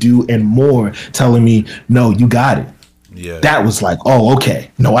trying to do and more, telling me, no, you got it. Yeah, that was like, oh,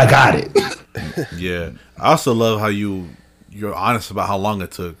 okay, no, I got it. Yeah, I also love how you're honest about how long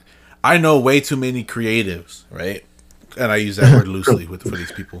it took. I know way too many creatives, right? And I use that word loosely for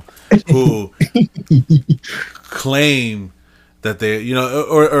these people who claim that they,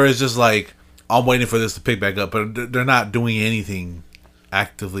 or it's just like, I'm waiting for this to pick back up, but they're not doing anything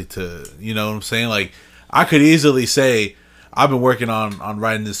actively to, you know what I'm saying? Like, I could easily say, I've been working on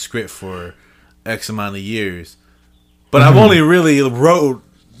writing this script for X amount of years, but I've only really wrote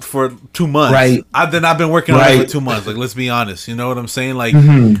for 2 months. Right. I've been working on it for 2 months. Like, let's be honest. You know what I'm saying? Like,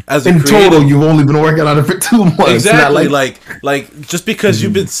 as a creative, total, you've only been working on it for 2 months. Exactly. Like just because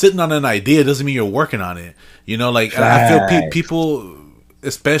you've been sitting on an idea doesn't mean you're working on it. Like, I feel people,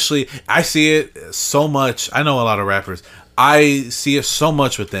 especially, I see it so much. I know a lot of rappers. I see it so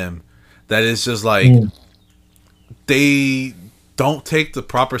much with them that it's just like they don't take the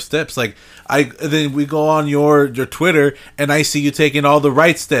proper steps. Like, then we go on your Twitter and I see you taking all the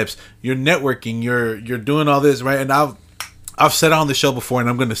right steps. You're networking. You're doing all this right. And I've said on the show before, and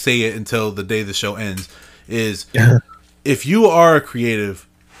I'm going to say it until the day the show ends. Is if you are a creative,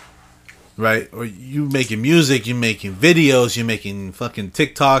 right, or you making music, you making videos, you making fucking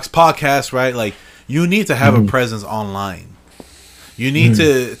TikToks, podcasts, right? Like, you need to have a presence online. You need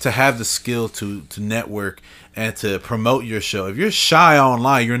to have the skill to network and to promote your show. If you're shy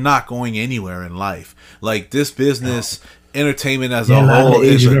online, you're not going anywhere in life. Like, this business, entertainment as a whole,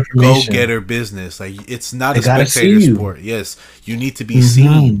 is a go-getter business. Like, it's not a spectator sport. Yes, you need to be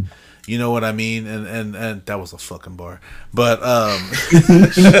seen. You know what I mean? And that was a fucking bar. But you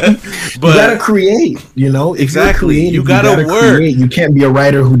gotta create, exactly. You gotta work. Create. You can't be a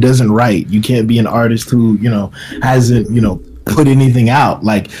writer who doesn't write. You can't be an artist who, hasn't, put anything out.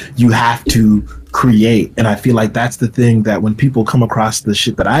 Like, you have to create. And I feel like that's the thing that when people come across the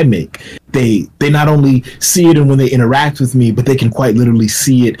shit that I make, they not only see it and when they interact with me, but they can quite literally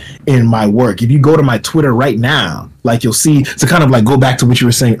see it in my work. If you go to my Twitter right now, like you'll see, to kind of like go back to what you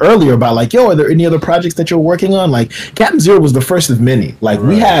were saying earlier about like, yo, are there any other projects that you're working on? Like Captain Zero was the first of many. Like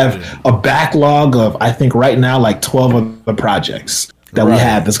we have a backlog of, I think right now, like 12 other projects that we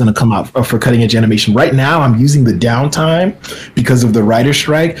have that's going to come out for Cutting Edge Animation. Right now, I'm using the downtime because of the writer's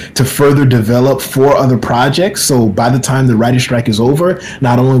strike to further develop 4 other projects. So by the time the writer's strike is over,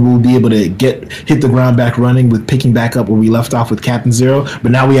 not only will we be able to hit the ground back running with picking back up where we left off with Captain Zero, but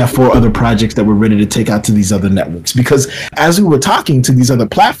now we have 4 other projects that we're ready to take out to these other networks. Because as we were talking to these other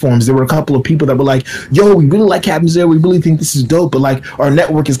platforms, there were a couple of people that were like, yo, we really like Captain Zero. We really think this is dope. But like our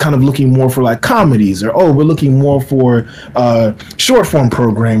network is kind of looking more for like comedies, or, oh, we're looking more for short form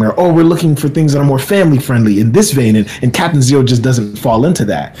programming, or, oh, we're looking for things that are more family friendly in this vein, and Captain Zero just doesn't fall into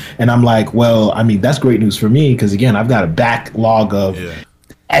that. And I'm like, well, I mean, that's great news for me, because again, I've got a backlog of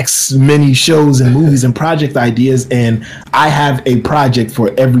X many shows and movies and project ideas, and I have a project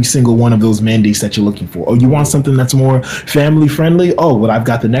for every single one of those mandates that you're looking for. Oh, you want something that's more family friendly? Oh, well, I've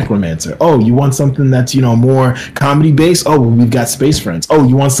got The Necromancer. Oh, you want something that's, you know, more comedy based? Oh, well, we've got Space Friends. Oh,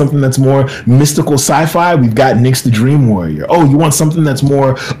 you want something that's more mystical sci-fi? We've got Nyx the Dream Warrior. Oh, you want something that's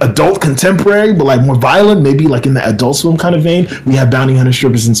more adult contemporary but like more violent, maybe like in the Adult Swim kind of vein? We have Bounty Hunter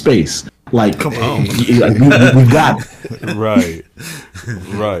Strippers in Space. Like, come on, we've got it. Right.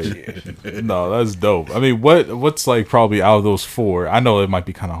 No, that's dope. I mean, what's like probably out of those 4? I know it might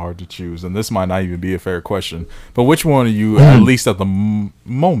be kind of hard to choose, and this might not even be a fair question. But which one are you, at least at the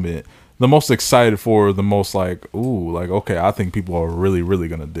moment, the most excited for? The most like, ooh, like, okay, I think people are really, really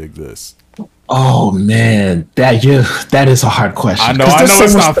gonna dig this. Oh man, that is a hard question. I know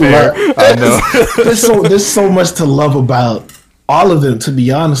it's not fair. I know. There's so much to love about all of them, to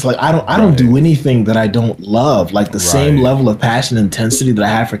be honest. Like I don't do anything that I don't love. Like the same level of passion and intensity that I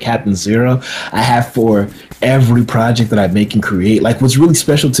have for Captain Zero, I have for every project that I make and create. Like what's really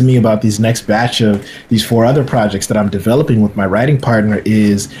special to me about these next batch of these 4 other projects that I'm developing with my writing partner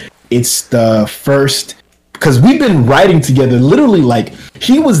is it's the first, because we've been writing together literally, like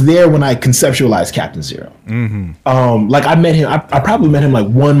he was there when I conceptualized Captain Zero. Like I met him, I probably met him like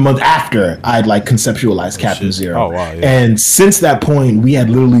 1 month after I'd like conceptualized Captain Zero. Oh wow! Yeah. And since that point, we had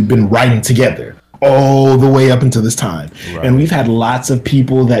literally been writing together all the way up until this time. And we've had lots of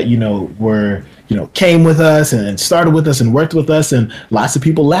people that came with us and started with us and worked with us, and lots of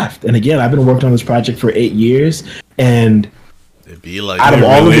people left. And again, I've been working on this project for 8 years, and out of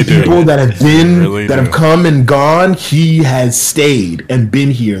all of the people that have come and gone, he has stayed and been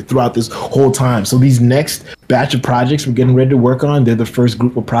here throughout this whole time. So these next batch of projects we're getting ready to work on, they're the first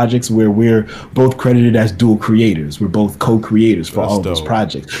group of projects where we're both credited as dual creators. We're both co-creators for all of those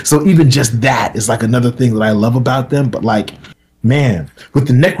projects. So even just that is like another thing that I love about them. But like, man, with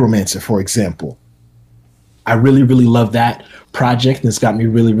The Necromancer, for example, I really, really love that project, and it's got me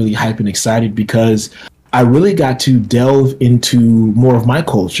really, really hyped and excited because I really got to delve into more of my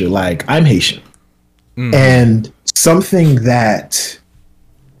culture. Like, I'm Haitian. And something that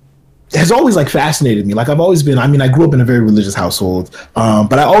has always like fascinated me. Like I've always been, I mean, I grew up in a very religious household,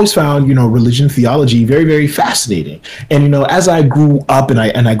 but I always found, religion, theology very, very fascinating. And, as I grew up and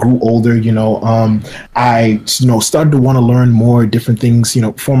I grew older, I, started to want to learn more different things,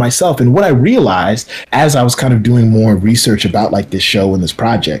 for myself. And what I realized as I was kind of doing more research about like this show and this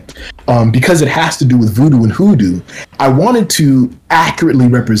project, because it has to do with voodoo and hoodoo, I wanted to accurately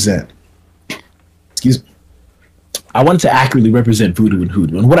represent, voodoo and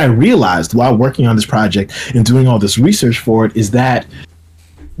hoodoo. And what I realized while working on this project and doing all this research for it is that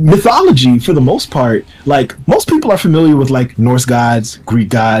mythology, for the most part, like most people are familiar with like Norse gods, Greek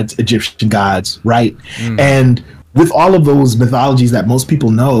gods, Egyptian gods, right? And with all of those mythologies that most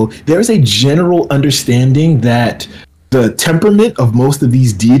people know, there's a general understanding that the temperament of most of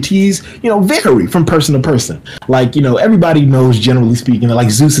these deities, vary from person to person. Like, everybody knows, generally speaking, that like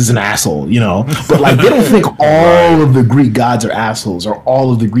Zeus is an asshole, but like they don't think all of the Greek gods are assholes or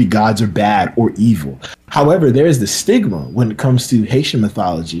all of the Greek gods are bad or evil. However, there is the stigma when it comes to Haitian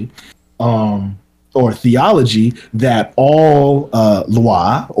mythology, or theology, that all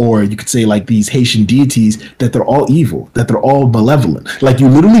Loa, or you could say like these Haitian deities, that they're all evil, that they're all malevolent. Like you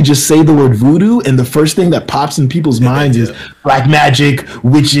literally just say the word voodoo and the first thing that pops in people's minds is black magic,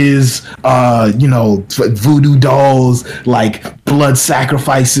 witches, voodoo dolls, like blood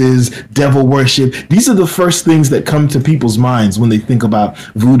sacrifices, devil worship. These are the first things that come to people's minds when they think about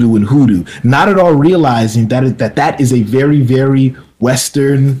voodoo and hoodoo, not at all realizing that is a very, very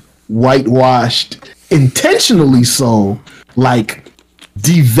Western, whitewashed, intentionally so, like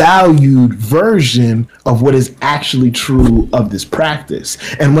devalued version of what is actually true of this practice.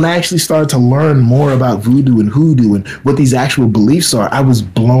 And when I actually started to learn more about voodoo and hoodoo and what these actual beliefs are, I was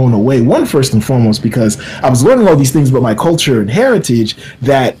blown away. One, first and foremost, because I was learning all these things about my culture and heritage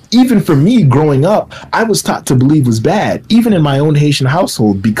that even for me growing up, I was taught to believe was bad, even in my own Haitian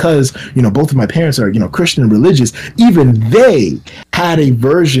household, because, you know, both of my parents are, you know, Christian and religious. Even they had a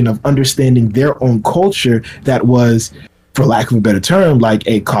version of understanding their own culture that was, for lack of a better term, like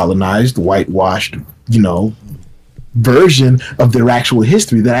a colonized, whitewashed, you know, version of their actual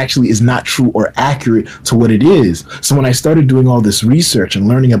history that actually is not true or accurate to what it is. So when I started doing all this research and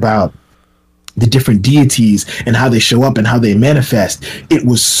learning about the different deities and how they show up and how they manifest, it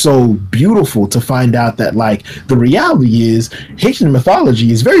was so beautiful to find out that, like, the reality is Haitian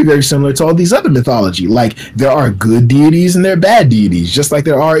mythology is very, very similar to all these other mythology. Like, there are good deities and there are bad deities, just like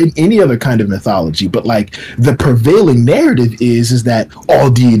there are in any other kind of mythology. But, like, the prevailing narrative is that all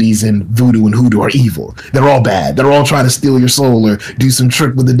deities in voodoo and hoodoo are evil. They're all bad. They're all trying to steal your soul or do some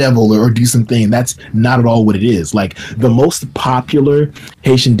trick with the devil or do something. That's not at all what it is. Like, the most popular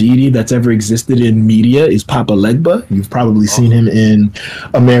Haitian deity that's ever existed in media is Papa Legba. You've probably seen him in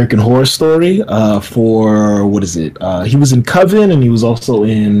American Horror Story for, what is it? He was in Coven, and he was also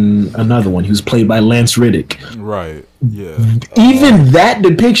in another one. He was played by Lance Riddick. Right. Yeah. Even that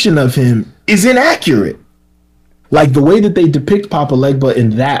depiction of him is inaccurate. Like, the way that they depict Papa Legba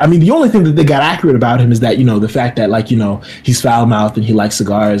in that, I mean, the only thing that they got accurate about him is that, you know, the fact that, like, you know, he's foul-mouthed and he likes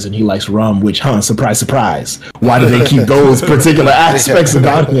cigars and he likes rum, which, surprise, surprise. Why do they keep those particular aspects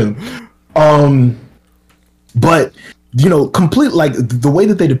about him? But, you know, complete, like, the way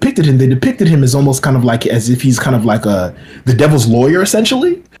that they depicted him as almost kind of like, as if he's kind of like the devil's lawyer,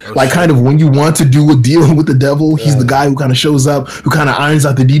 essentially. Like, kind of when you want to do a deal with the devil, he's the guy who kind of shows up, who kind of irons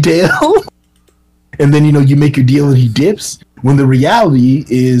out the detail. And then, you know, you make your deal and he dips, when the reality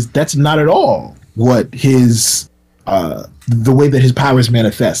is that's not at all what his, the way that his powers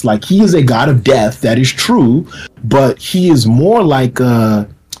manifest. Like, he is a god of death, that is true, but he is more like the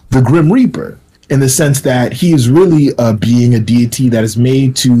Grim Reaper, in the sense that he is really being a deity that is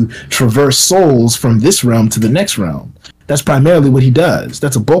made to traverse souls from this realm to the next realm. That's primarily what he does.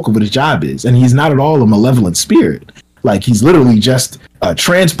 That's a bulk of what his job is. And he's not at all a malevolent spirit. Like, he's literally just a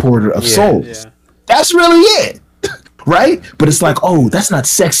transporter of souls. Yeah. That's really it, right? But it's like, oh, that's not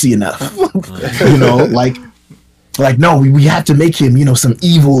sexy enough. You know, like no, we have to make him, you know, some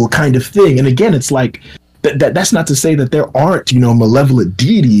evil kind of thing. And again, it's like, that's not to say that there aren't, you know, malevolent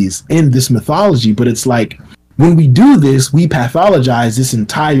deities in this mythology, but it's like, when we do this, we pathologize this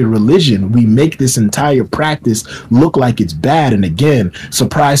entire religion. We make this entire practice look like it's bad. And again,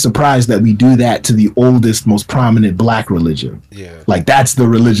 surprise, surprise, that we do that to the oldest, most prominent black religion. Yeah. Like, that's the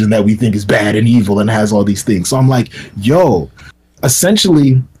religion that we think is bad and evil and has all these things. So I'm like, yo,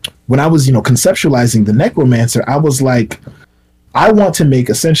 essentially, when I was, you know, conceptualizing the Necromancer, I was like, I want to make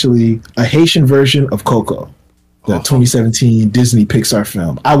essentially a Haitian version of Coco, the 2017 Disney Pixar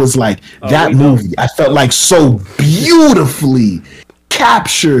film. I was like, that movie, I felt like so beautifully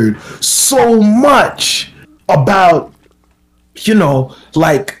captured so much about, you know,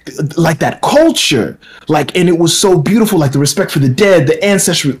 like that culture, like, and it was so beautiful, like the respect for the dead, the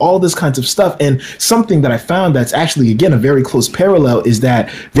ancestry, all this kinds of stuff. And something that I found that's actually, again, a very close parallel is that,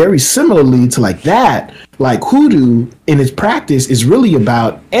 very similarly to like that, like hoodoo in its practice is really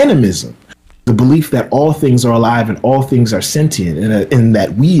about animism. The belief that all things are alive and all things are sentient, and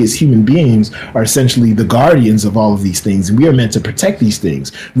that we as human beings are essentially the guardians of all of these things, and we are meant to protect these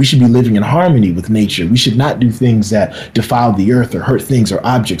things. We should be living in harmony with nature. We should not do things that defile the earth or hurt things or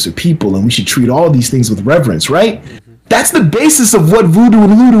objects or people, and we should treat all these things with reverence, right? That's the basis of what voodoo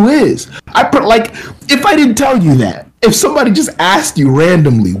and hoodoo is. If I didn't tell you that, if somebody just asked you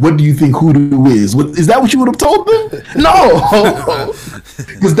randomly, what do you think hoodoo is? Is that what you would have told them? No,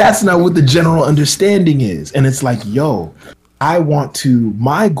 because that's not what the general understanding is. And it's like, yo,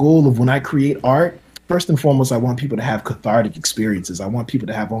 my goal of when I create art, first and foremost, I want people to have cathartic experiences. I want people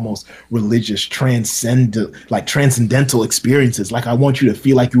to have almost religious, transcendental experiences. Like, I want you to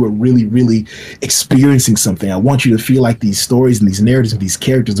feel like you are really, really experiencing something. I want you to feel like these stories and these narratives and these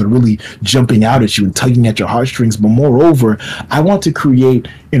characters are really jumping out at you and tugging at your heartstrings. But moreover, I want to create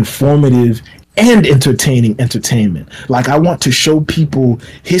informative and entertaining entertainment. Like, I want to show people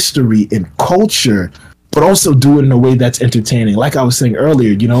history and culture but also do it in a way that's entertaining. Like I was saying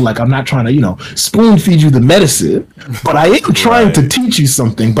earlier, you know, like I'm not trying to, you know, spoon feed you the medicine, but I am trying to teach you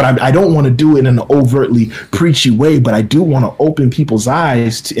something, but I don't want to do it in an overtly preachy way, but I do want to open people's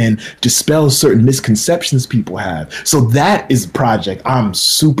eyes and dispel certain misconceptions people have. So that is a project I'm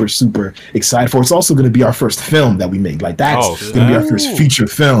super, super excited for. It's also going to be our first film that we make. Like that's going to be our first feature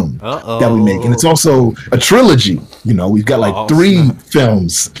film that we make. And it's also a trilogy. You know, we've got like 3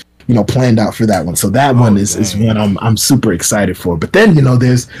 films, you know, planned out for that one. So that one is one I'm super excited for. But then, you know,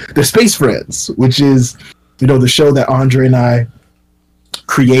 there's Space Friends, which is, you know, the show that Andre and I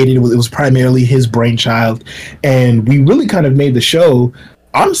created. It was primarily his brainchild, and we really kind of made the show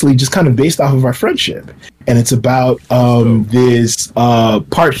honestly just kind of based off of our friendship. And it's about this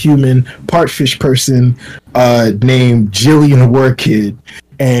part human, part fish person named Jillian Workid.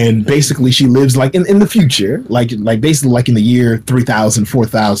 And basically she lives like in the future, like basically like in the year 3000,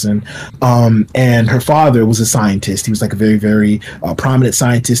 4000. And her father was a scientist. He was like a very, very prominent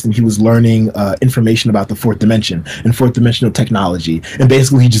scientist, and he was learning information about the fourth dimension and fourth dimensional technology. And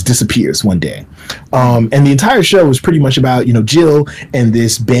basically he just disappears one day. And the entire show was pretty much about, you know, Jill and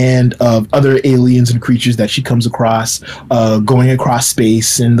this band of other aliens and creatures that she comes across, going across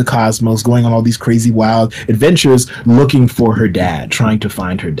space and the cosmos, going on all these crazy wild adventures, looking for her dad, trying to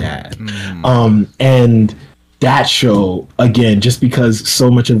find her dad. And that show, again, just because so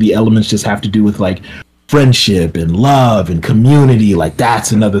much of the elements just have to do with like friendship and love and community, like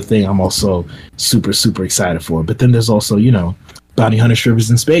that's another thing I'm also super, super excited for. But then there's also, you know, Bounty Hunter Strippers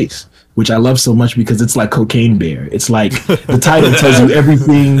in Space, which I love so much because it's like Cocaine Bear. It's like the title tells you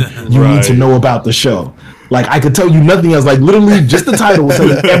everything you need to know about the show. Like I could tell you nothing else. Like literally just the title will tell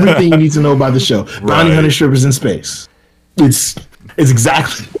you everything you need to know about the show. Bounty Hunter Strippers in Space. It's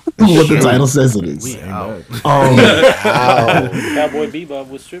exactly what the title says it is. Cowboy Bebop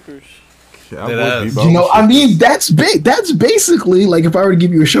with strippers. You know, I mean, that's big. That's basically like if I were to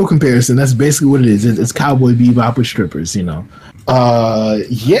give you a show comparison, that's basically what it is. It's Cowboy Bebop with strippers. You know,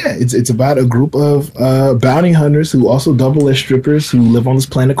 it's about a group of bounty hunters who also double as strippers who live on this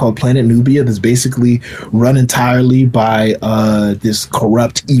planet called Planet Nubia. That's basically run entirely by this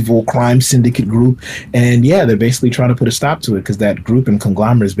corrupt, evil crime syndicate group. And yeah, they're basically trying to put a stop to it because that group and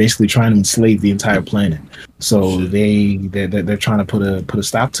conglomerate is basically trying to enslave the entire planet. So they're trying to put a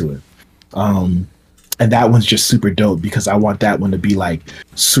stop to it. And that one's just super dope because I want that one to be like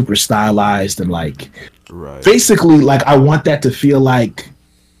super stylized and like basically like I want that to feel like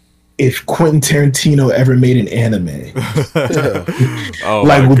if Quentin Tarantino ever made an anime.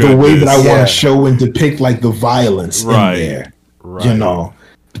 Like with the way that I want to show and depict like the violence in there. You know.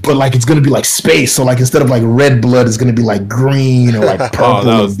 But like it's gonna be like space, so like instead of like red blood, it's gonna be like green or like purple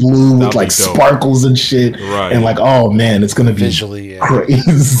or blue with like sparkles and shit. And like, oh man, it's gonna be visually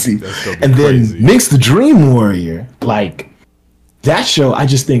crazy. And then Nyx the Dream Warrior, like that show, I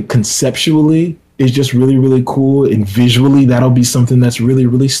just think conceptually is just really, really cool, and visually that'll be something that's really,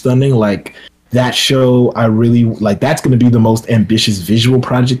 really stunning. Like that show, I really like. That's going to be the most ambitious visual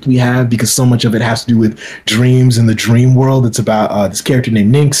project we have because so much of it has to do with dreams and the dream world. It's about this character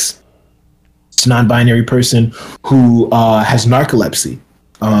named Nyx, this non-binary person who has narcolepsy,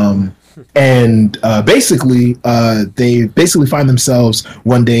 and basically they basically find themselves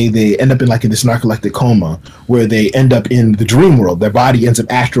one day. They end up in like in this narcoleptic coma where they end up in the dream world. Their body ends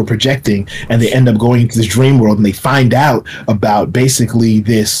up astral projecting, and they end up going into this dream world, and they find out about basically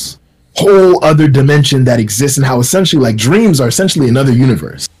this whole other dimension that exists and how essentially like dreams are essentially another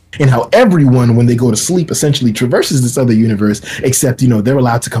universe, and how everyone when they go to sleep essentially traverses this other universe, except, you know, they're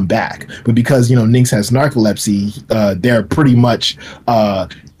allowed to come back. But because, you know, Nyx has narcolepsy, they're pretty much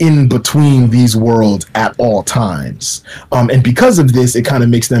in between these worlds at all times. And because of this, it kind of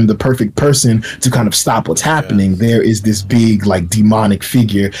makes them the perfect person to kind of stop what's happening. There is this big like demonic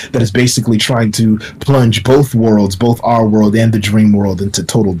figure that is basically trying to plunge both worlds, both our world and the dream world, into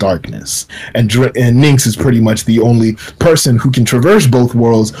total darkness. And Nyx is pretty much the only person who can traverse both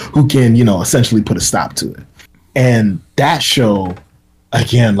worlds, who can, you know, essentially put a stop to it. And that show,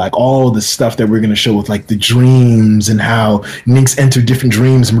 again, like all the stuff that we're going to show with like the dreams and how Nyx enter different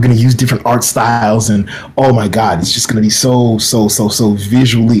dreams, and we're going to use different art styles, and oh my god, it's just going to be so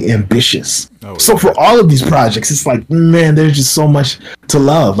visually ambitious. So for all of these projects, it's like, man, there's just so much to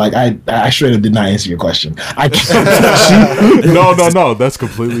love. Like I straight up did not answer your question. I can't. No, that's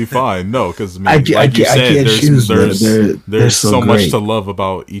completely fine. No, because like you said, there's so much to love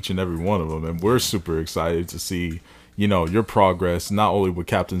about each and every one of them, and we're super excited to see, you know, your progress, not only with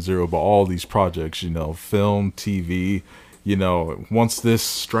Captain Zero, but all these projects, you know, film, TV, once this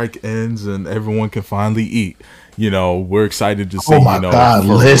strike ends and everyone can finally eat, we're excited to see. Oh my God!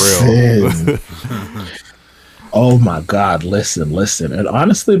 Listen. Oh my God, listen. And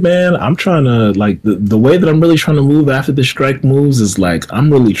honestly, man, I'm trying to, like, the way that I'm really trying to move after the strike moves is, like,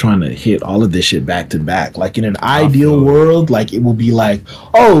 I'm really trying to hit all of this shit back to back. Like, in an ideal world, like, it will be like,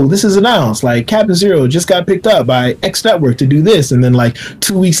 oh, this is announced. Like, Captain Zero just got picked up by X Network to do this. And then, like,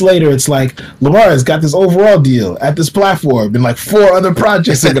 2 weeks later, it's like, Lamard has got this overall deal at this platform. And, like, 4 other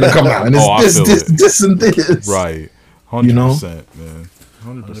projects are going to come out. And it's this, and this. Right. 100%, man.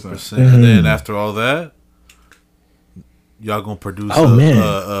 100%. And then after all that, y'all gonna produce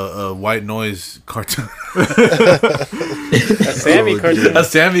a white noise cartoon. A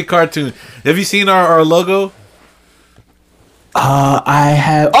Sammy cartoon. Have you seen our logo? I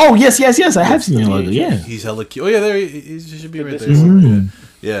have. Oh, yes. I have seen your logo. Yeah. He's hella cute. Oh, yeah, there he should be right there.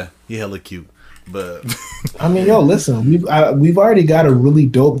 Yeah, he hella cute. But I mean, listen, we've already got a really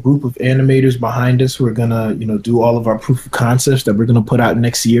dope group of animators behind us who are gonna, do all of our proof of concepts that we're gonna put out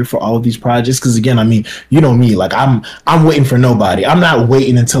next year for all of these projects. Because again, I mean, you know me, like I'm waiting for nobody. I'm not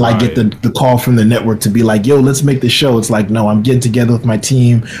waiting until I get the call from the network to be like, yo, let's make this show. It's like, no, I'm getting together with my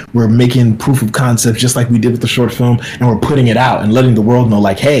team. We're making proof of concepts just like we did with the short film, and we're putting it out and letting the world know,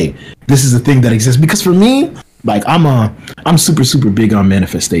 like, hey, this is a thing that exists. Because for me, like, I'm super, super big on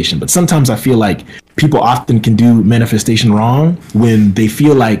manifestation, but sometimes I feel like people often can do manifestation wrong when they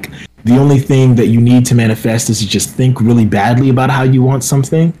feel like the only thing that you need to manifest is to just think really badly about how you want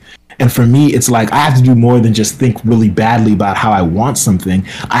something. And for me, it's like I have to do more than just think really badly about how I want something.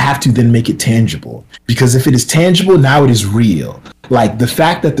 I have to then make it tangible, because if it is tangible, now it is real. Like, the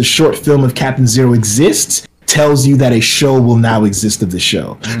fact that the short film of Captain Zero exists tells you that a show will now exist of the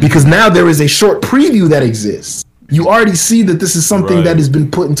show, because now there is a short preview that exists. You already see that this is something that has been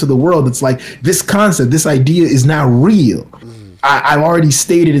put into the world. It's like, this concept, this idea is now real. I've already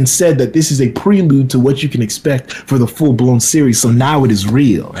stated and said that this is a prelude to what you can expect for the full-blown series. So now it is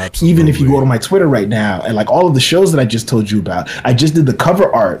real. Absolutely. Even if you go to my Twitter right now, and like all of the shows that I just told you about, I just did the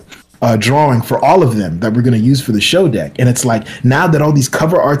cover art drawing for all of them that we're going to use for the show deck. And it's like, now that all these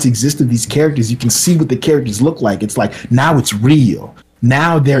cover arts exist of these characters, you can see what the characters look like. It's like, now it's real.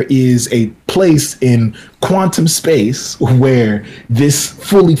 Now there is a place in quantum space where this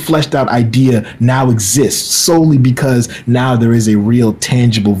fully fleshed out idea now exists, solely because now there is a real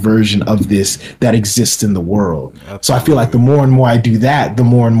tangible version of this that exists in the world. Absolutely. So I feel like the more and more I do that, the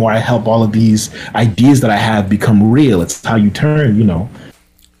more and more I help all of these ideas that I have become real. It's how you turn,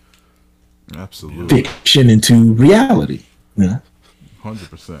 absolutely, fiction into reality.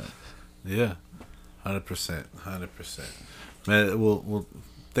 100%. Yeah, 100%. Man, well,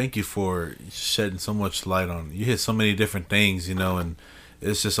 thank you for shedding so much light on. You hit so many different things, and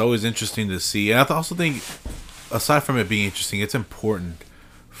it's just always interesting to see. And I also think, aside from it being interesting, it's important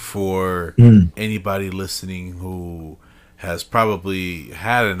for anybody listening who has probably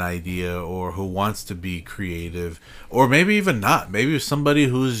had an idea or who wants to be creative, or maybe even not. Maybe it's somebody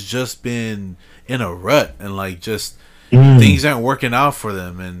who's just been in a rut and like just things aren't working out for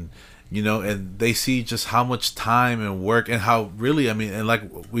them, and and they see just how much time and work and how really, I mean, and like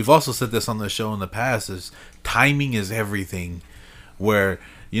we've also said this on the show in the past, is timing is everything. Where,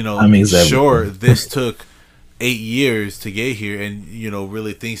 sure, this took 8 years to get here, and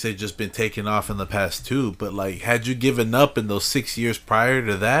really things had just been taken off in the past 2. But like, had you given up in those 6 years prior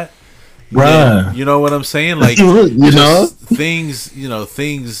to that, then, you know what I'm saying? Like,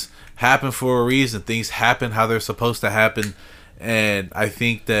 things happen for a reason. Things happen how they're supposed to happen. And I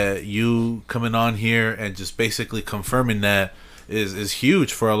think that you coming on here and just basically confirming that is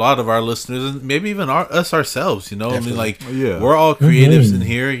huge for a lot of our listeners, and maybe even us ourselves. Definitely. I mean, like, we're all creatives in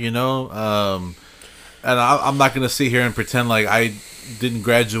here, and I'm not gonna sit here and pretend like I didn't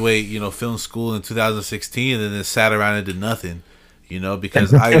graduate, film school in 2016 and then sat around and did nothing,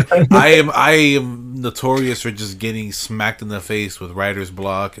 because I am notorious for just getting smacked in the face with writer's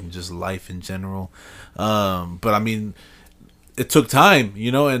block and just life in general. But I mean, it took time,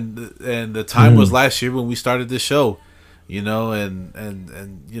 and the time was last year when we started this show, and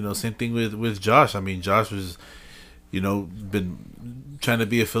same thing with Josh. I mean, Josh was, been trying to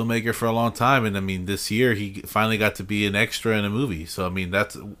be a filmmaker for a long time, and I mean, this year he finally got to be an extra in a movie. So I mean,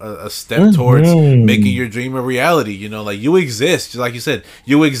 that's a step towards making your dream a reality. Like, you exist, just like you said,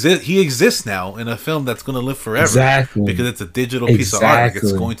 you exist. He exists now in a film that's going to live forever, because it's a digital piece of art. Like,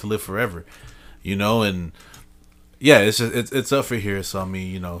 it's going to live forever, and yeah, it's just it's up for here. So I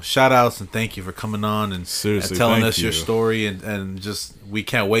mean, you know, shout outs and thank you for coming on and seriously telling us your story and just we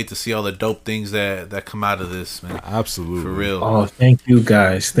can't wait to see all the dope things that come out of this, man. Absolutely, for real. Oh, thank you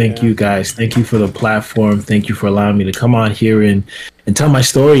guys, thank you guys, thank you for the platform, thank you for allowing me to come on here and tell my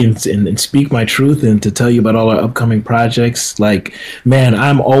story and speak my truth and to tell you about all our upcoming projects. Like, man,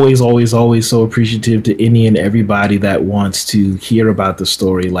 I'm always so appreciative to any and everybody that wants to hear about the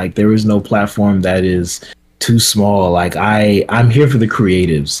story. Like, there is no platform that is too small. Like, I'm here for the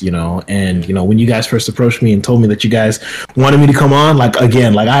creatives, you know. And you know, when you guys first approached me and told me that you guys wanted me to come on, like,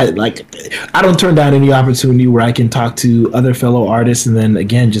 again, like I don't turn down any opportunity where I can talk to other fellow artists and then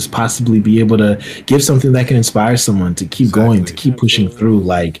again just possibly be able to give something that can inspire someone to keep going, to keep pushing through.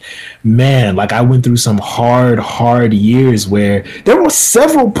 Like, man, like I went through some hard years where there were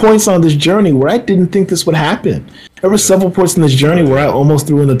several points on this journey where I didn't think this would happen. There were several points in this journey where I almost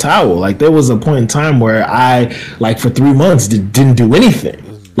threw in the towel. Like, there was a point in time where I, like, for 3 months didn't do anything.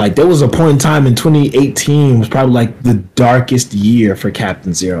 Like, there was a point in time in 2018 was probably like the darkest year for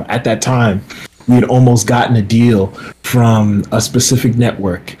Captain Zero. At that time, we had almost gotten a deal from a specific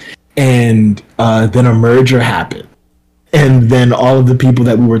network, and then a merger happened. And then all of the people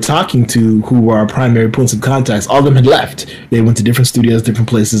that we were talking to who were our primary points of contacts, all of them had left. They went to different studios, different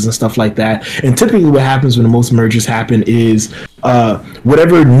places and stuff like that. And typically what happens when most mergers happen is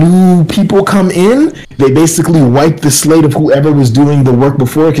whatever new people come in, they basically wipe the slate of whoever was doing the work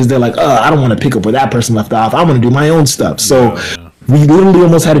before because they're like, I don't want to pick up where that person left off. I want to do my own stuff. So we literally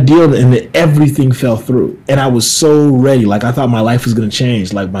almost had a deal and then everything fell through. And I was so ready. Like, I thought my life was going to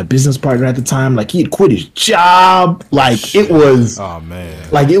change. Like, my business partner at the time, like, he had quit his job. Like, it was, oh man,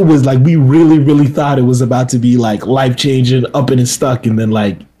 like, it was like, we really thought it was about to be like life changing, up and stuck. And then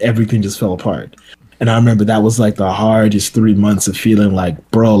like everything just fell apart. And I remember that was like the hardest 3 months of feeling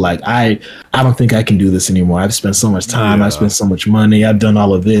like, bro, like I don't think I can do this anymore. I've spent so much time. I've spent so much money. I've done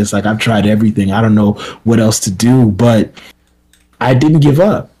all of this. Like, I've tried everything. I don't know what else to do, but I didn't give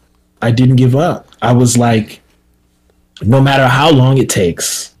up. I was like, no matter how long it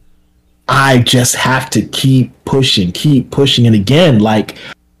takes, I just have to keep pushing. And again, like,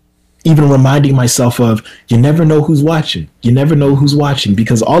 even reminding myself of, you never know who's watching.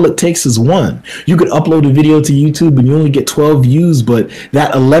 Because all it takes is one. You could upload a video to YouTube and you only get 12 views, but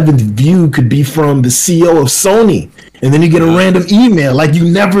that 11th view could be from the CEO of Sony. And then you get a random email. Like, you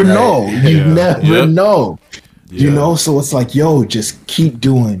never know. You never know. You know, so it's like, yo, just keep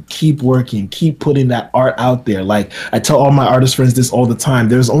doing, keep working, keep putting that art out there. Like, I tell all my artist friends this all the time.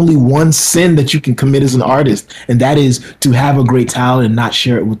 There's only one sin that you can commit as an artist, and that is to have a great talent and not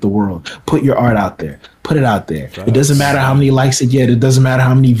share it with the world. Put your art out there. Put it out there. It doesn't matter how many likes it gets. It doesn't matter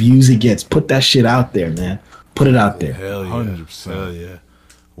how many views it gets. Put that shit out there, man. Put it out there. Hell yeah. 100%. Hell yeah.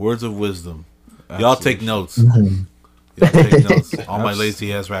 Words of wisdom. Absolutely. Y'all take notes. Y'all take notes. All my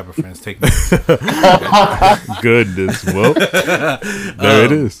lazy ass rapper friends take notes. Goodness. Well, there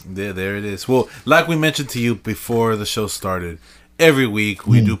it is. Yeah, there it is. Well, like we mentioned to you before the show started, every week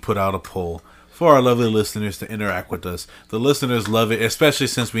we do put out a poll for our lovely listeners to interact with us. The listeners love it, especially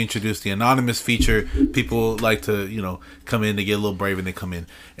since we introduced the anonymous feature. People like to, you know, come in, they get a little brave and they come in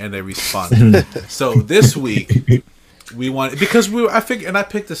and they respond. So this week we want, because I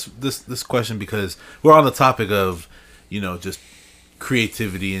picked this question because we're on the topic of, you know, just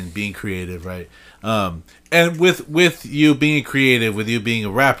creativity and being creative, right? And with you being creative, with you being a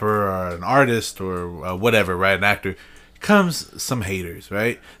rapper or an artist or whatever, right, an actor, comes some haters,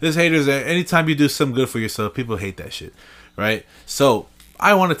 right? There's haters that anytime you do something good for yourself, people hate that shit, right? So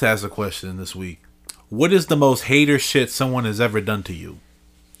I wanted to ask a question this week. What is the most hater shit someone has ever done to you?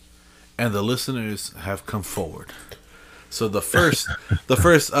 And the listeners have come forward. So the first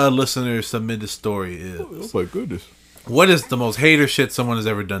listener submitted story is, oh my goodness, what is the most hater shit someone has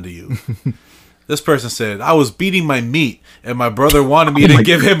ever done to you? This person said, I was beating my meat and my brother wanted me to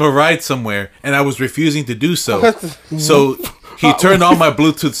give him a ride somewhere and I was refusing to do so. So he turned on my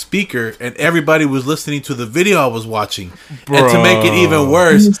Bluetooth speaker and everybody was listening to the video I was watching. Bro. And to make it even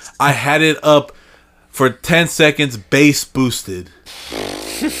worse, I had it up for 10 seconds bass boosted.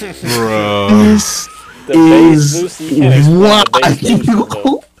 Bro. This is why this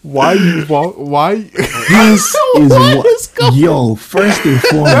is what, yo, first and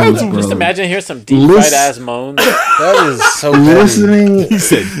foremost, bro. Just imagine here's some deep fried ass moans. That is so listening. He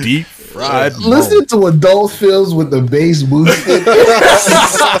said deep fried. Listening to adult films with the bass boosted. For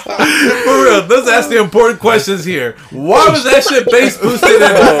real, let's ask the important questions here. Why was that shit bass boosted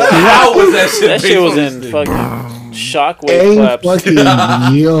and how was that shit? That shit was in fucking shockwave claps. Fucking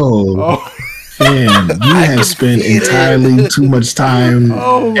yo. Oh. Fam, you have spent entirely too much time,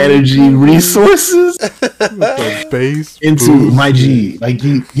 energy, resources into my G. Like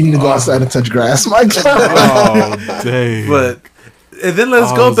you need to go outside and touch grass, my God. Oh, dang. But and then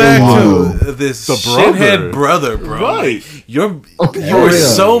let's go back to this shithead brother, bro. Right. You were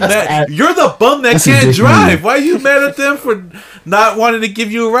so mad. You're the bum that can't drive. Why are you mad at them for not wanting to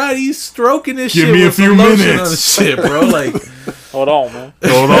give you a ride? He's stroking his shit. Give me a few minutes, shit, bro. Like, hold on, man.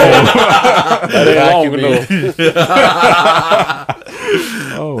 Hold on. That ain't long enough.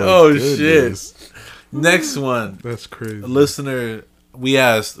 Oh shit. Next one. That's crazy. A listener, we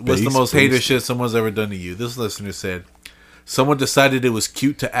asked, what's the most hater shit someone's ever done to you? This listener said, someone decided it was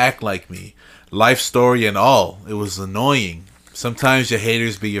cute to act like me. Life story and all. It was annoying. Sometimes your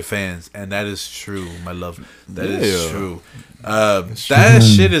haters be your fans. And that is true, my love. That is true. That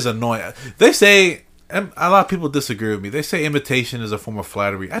shit is annoying. They say, and a lot of people disagree with me. They say imitation is a form of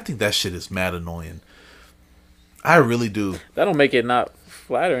flattery. I think that shit is mad annoying. I really do. That don't make it not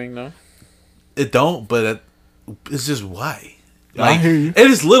flattering, though. It don't, but it's just why. Like, I hear you. It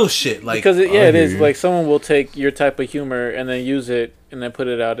is little shit. Like, because it is like someone will take your type of humor and then use it and then put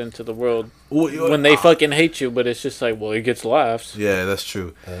it out into the world when they fucking hate you. But it's just like, well, it gets laughs. Yeah, that's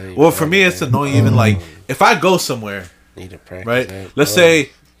true. Well, for me, it's annoying. Even like if I go somewhere, right? Let's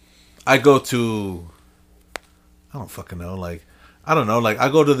say I go to, I don't fucking know. Like, I don't know. Like, I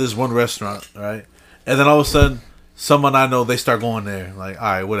go to this one restaurant, right? And then all of a sudden, someone I know, they start going there. Like, all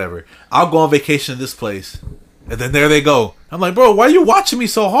right, whatever. I'll go on vacation to this place. And then there they go. I'm like, bro, why are you watching me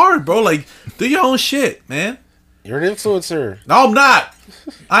so hard, bro? Like, do your own shit, man. You're an influencer. No, I'm not.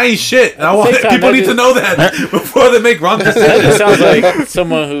 I ain't shit. I want people need to know that before they make wrong decisions. That sounds like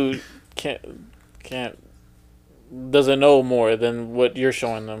someone who doesn't know more than what you're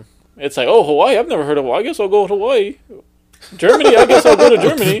showing them. It's like, oh, Hawaii. I've never heard of Hawaii. I guess I'll go to Hawaii. Germany, I guess I'll go to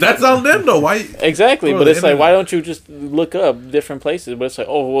Germany. That's on them though. Why? Exactly, but it's like, why don't you just look up different places? But it's like,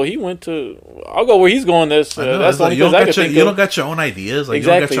 oh, well, he went to. I'll go where he's going. That's the only place I could think of. You don't got your own ideas. Like,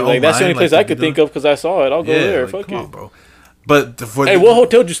 exactly, you don't got your like own that's the only place I could think of because I saw it. I'll go there. Like, fuck come it, on, bro. But hey, what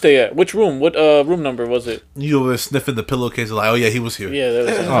hotel did you stay at? Which room? What room number was it? You were sniffing the pillowcase, like, oh yeah, he was here. Yeah,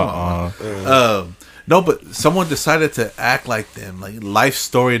 that was. No, but someone decided to act like them, like life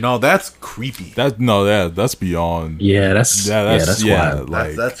story and all. That's creepy. That's beyond. Yeah, that's wild.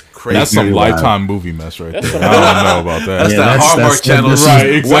 Like, that's crazy. That's some Lifetime movie mess right there. I don't know about that. That's that Hallmark Channel,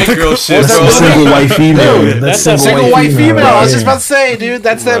 right? White girl shit. That's single white female. That's that single white female. I was just about to say, dude,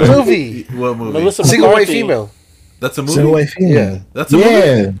 that's that movie. What movie? Melissa Single white female. That's a movie. Single white female. Yeah, that's a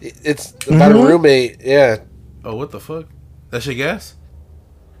movie. It's about a roommate. Yeah. Oh, what the fuck? That's your gas?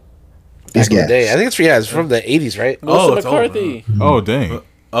 Back in the day. I think it's from the 80s, right? Melissa McCarthy. Oh, dang.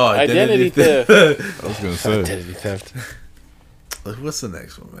 Oh, Identity theft. I was gonna say Identity theft. What's the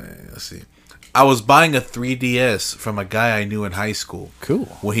next one, man? Let's see. I was buying a 3DS from a guy I knew in high school. Cool.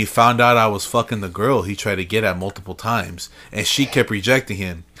 When he found out I was fucking the girl he tried to get at multiple times, and she kept rejecting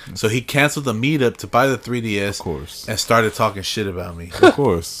him. So he canceled the meetup to buy the 3DS, of course, and started talking shit about me. Of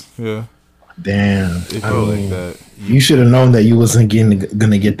course, yeah. Damn, it felt like that. You should have known that you wasn't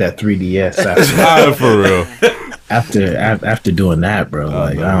gonna get that 3DS after. For real. After doing that, bro.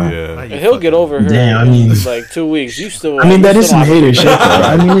 Like, he'll get over her. Damn, I mean, in like 2 weeks. You still. I mean, that is some hater shit, though.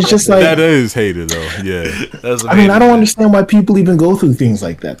 I mean, it's just like that is hater, though. Yeah. I mean, I don't understand why people even go through things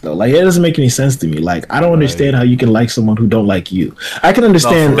like that, though. Like, it doesn't make any sense to me. Like, I don't understand how you can like someone who don't like you. I can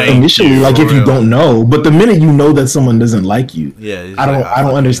understand initially, like, if you don't know, but the minute you know that someone doesn't like you, I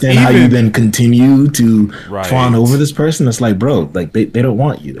don't understand how you then continue to fawn over this person. It's like, bro, like they don't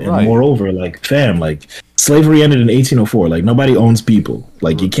want you, and moreover, like, fam, like. Slavery ended in 1804. Like, nobody owns people.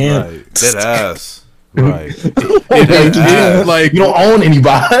 Like, you can't. Dead ass. Right. Like, you don't own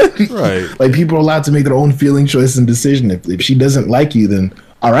anybody. Right. Like, people are allowed to make their own feeling, choice, and decision. If she doesn't like you, then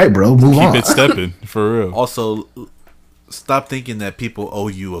all right, bro, move on. Keep it stepping, for real. Also, stop thinking that people owe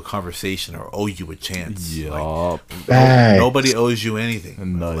you a conversation or owe you a chance. Yeah. Like, nobody owes you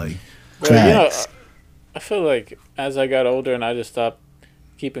anything. Like, I feel like as I got older and I just stopped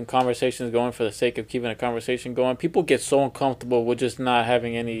keeping conversations going for the sake of keeping a conversation going, people get so uncomfortable with just not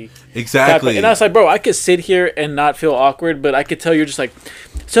having any and I was like, bro, I could sit here and not feel awkward, but I could tell you're just like,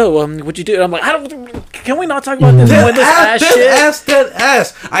 so what'd you do? And I'm like, can we not talk about this ass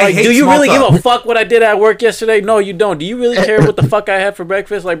I hate do you really give a fuck what I did at work yesterday? No, you don't. Do you really care what the fuck I had for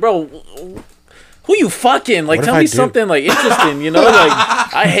breakfast? Like, bro, who you fucking? Like, tell me something like interesting, you know? Like,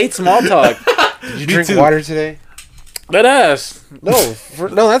 I hate small talk. Did you drink water today? That ass. No,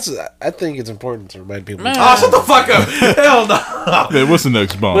 I think it's important to remind people. Oh, shut the fuck up! Hell no. Man, what's the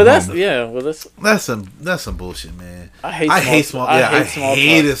next bomb? But that's that's some bullshit, man. I hate small. I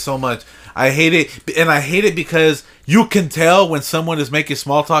hate it so much. I hate it, and I hate it because you can tell when someone is making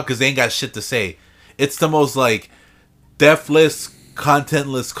small talk because they ain't got shit to say. It's the most like depthless,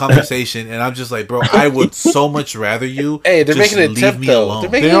 contentless conversation, and I'm just like, bro, I would so much rather you. Hey, they're making an attempt though.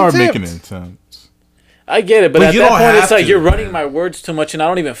 They are making an attempt. I get it, but at that point, it's like you're running my words too much, and I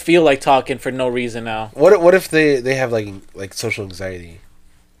don't even feel like talking for no reason now. What if they have like social anxiety?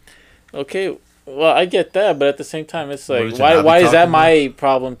 Okay, well, I get that, but at the same time, it's like why is that my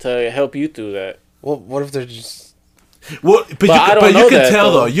problem to help you through that? Well, what if they're just well, but you can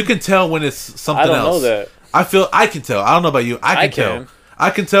tell though. You can tell when it's something else. I don't know that. I can tell. I don't know about you. I can tell. I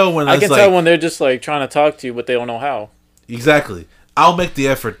can tell when tell when they're just like trying to talk to you, but they don't know how. Exactly. I'll make the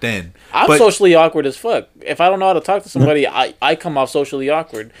effort then. I'm socially awkward as fuck. If I don't know how to talk to somebody, I come off socially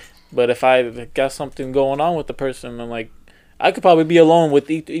awkward. But if I got something going on with the person, then like I could probably be alone with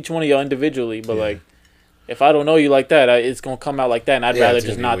each one of y'all individually. But like if I don't know you like that, it's gonna come out like that, and I'd rather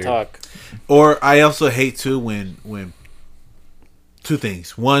just not talk. Or I also hate too when two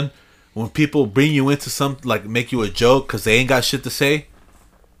things. One, when people bring you into something like make you a joke because they ain't got shit to say.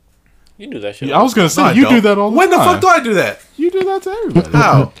 You do that shit. Yeah, I was gonna say you do that all the time. When the fuck do I do that? You do that to everybody.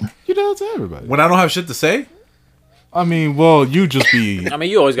 How? You do that to everybody. When I don't have shit to say? I mean, well, you just be. I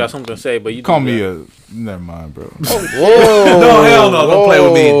mean, you always got something to say, but you call me a. Never mind, bro. Whoa! No, hell no! Don't play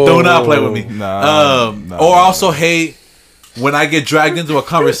with me. Do not play with me. Nah. Or also hate when I get dragged into a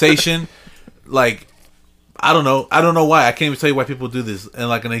conversation. Like, I don't know why. I can't even tell you why people do this. And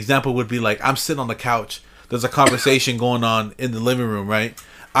like an example would be like, I'm sitting on the couch. There's a conversation going on in the living room, right?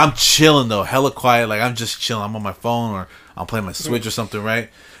 I'm chilling though, hella quiet. Like I'm just chilling. I'm on my phone or I'm playing my Switch or something, right?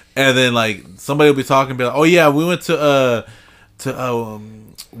 And then like somebody will be talking, be like, "Oh yeah, we went to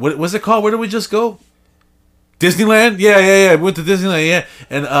what was it called? Where did we just go? Disneyland? Yeah. We went to Disneyland, yeah.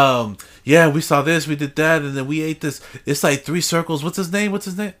 And yeah, we saw this, we did that, and then we ate this. It's like 3 circles. What's his name?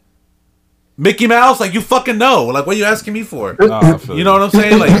 Mickey Mouse? Like you fucking know. Like what are you asking me for? You know what I'm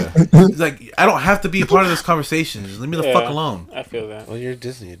saying? Like I don't have to be a part of this conversation. Just leave me the fuck alone. I feel that. Well, you're a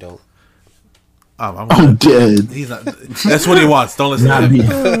Disney adult. I'm dead. He's not. That's what he wants. Don't listen not to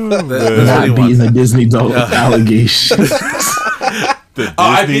him. Not being a Disney adult allegation.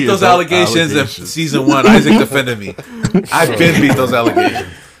 I beat those allegations in season 1. Isaac defended me. I've been beat those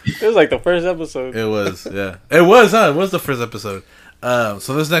allegations. It was like the first episode. It was, yeah. It was, huh? It was the first episode.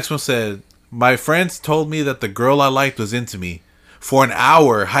 So this next one said, my friends told me that the girl I liked was into me. For an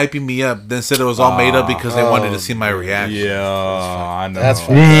hour, hyping me up, then said it was all made up because they wanted to see my reaction. Yeah, I know. That's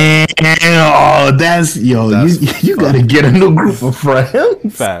fine. You gotta get a new group of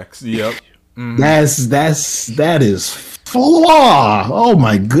friends. Facts. Yep. That is flaw. Oh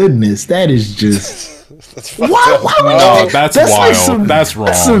my goodness, that is just. That's why that's wild. That's wrong.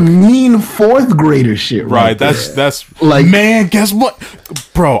 That's some mean 4th grader shit, right? That's like, man. Guess what,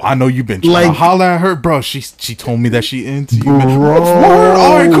 bro? I know you've been trying to holler at her, bro. She told me that she into you, bro.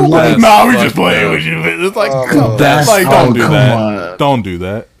 All right, cool. Nah, we just playing with you. It's like, don't do that. Don't do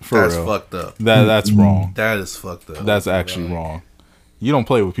that. That's fucked up. That's wrong. That is fucked up. That's actually wrong. You don't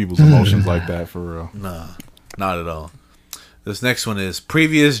play with people's emotions like that, for real. Nah, not at all. This next one is,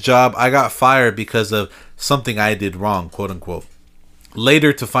 previous job, I got fired because of something I did wrong, quote unquote.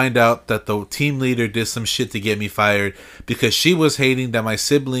 Later to find out that the team leader did some shit to get me fired because she was hating that my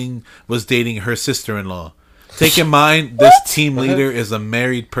sibling was dating her sister-in-law. Take in mind, this team leader is a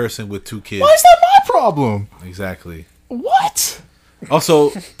married person with 2 kids. Why is that my problem? Exactly. What?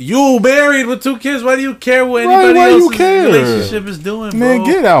 Also, you married with 2 kids. Why do you care what anybody else's relationship is doing, bro? Man,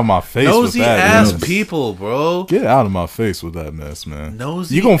 get out of my face Nosy with that ass mess. people, bro. Get out of my face with that mess, man.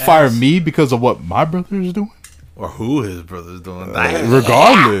 Nosy you gonna fire me because of what my brother is doing? Or who his brother's doing?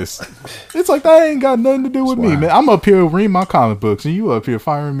 Regardless. It's like that ain't got nothing to do with me, man. I'm up here reading my comic books, and you up here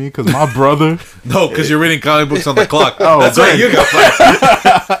firing me because my brother. No, because you're reading comic books on the clock. That's right. You got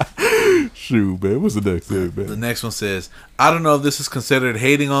fired. Shoot, man. What's the next thing, man? The next one says, I don't know if this is considered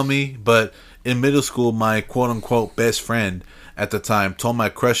hating on me, but in middle school, my quote-unquote best friend at the time told my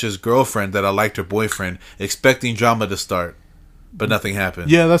crush's girlfriend that I liked her boyfriend, expecting drama to start. But nothing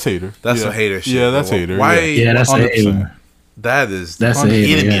happened. Yeah, that's hater. That's some hater shit. Yeah, that's hater. Why? Yeah, that's 100%. Hater. That's a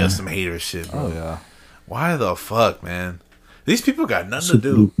enemy of some hater shit, bro. Oh, yeah. Why the fuck, man? These people got nothing to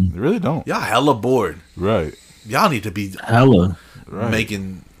do. They really don't. Y'all hella bored. Right. Y'all need to be hella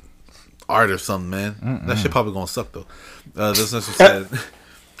making art or something, man. That shit probably gonna suck, though. This next one said,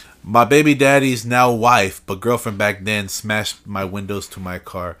 my baby daddy's now wife, but girlfriend back then, smashed my windows to my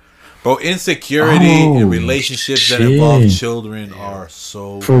car. Bro, insecurity in relationships that involve children are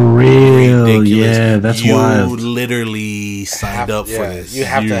so for real. Ridiculous. Yeah, that's why you literally signed up for this. You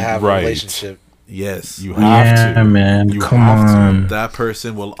have to have a relationship. Yes, you have to, man. You Come on. That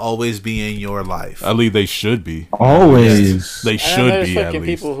person will always be in your life. At least they should be. Always, they should be. There's fucking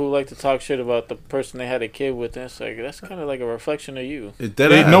people who like to talk shit about the person they had a kid with. And it's like that's kind of like a reflection of you.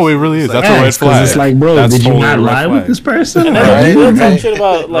 No, it really is. That's a red flag. It's like, bro, did you not lie with this person? Talk shit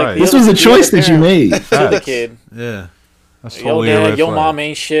about like this was a choice that you made to the kid. Yeah. That's totally yo, dad, your mom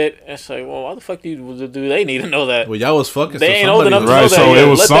ain't shit. It's like, well, why the fuck do they need to know that? Well, y'all was fucking. They ain't old enough to know that. So it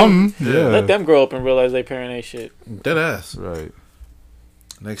was something. Let them grow up and realize they parent ain't shit. Dead ass. Right.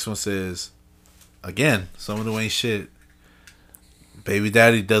 Next one says, again, someone who ain't shit. Baby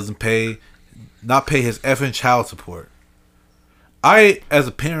daddy doesn't not pay his effing child support. I, as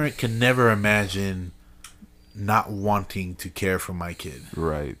a parent, can never imagine not wanting to care for my kid.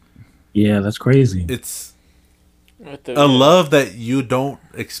 Right. Yeah, that's crazy. It's a love that you don't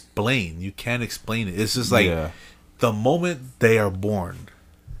explain. You can't explain it. It's just like the moment they are born,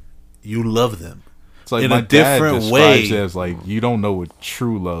 you love them. It's like in my a different way. It as like you don't know what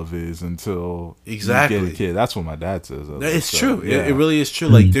true love is until you get a kid. That's what my dad says. It's true. Yeah. It really is true.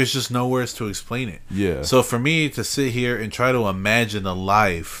 Like there's just no words to explain it. Yeah. So for me to sit here and try to imagine a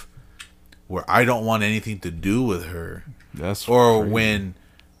life where I don't want anything to do with her, when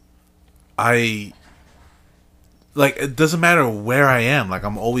like it doesn't matter where I am. Like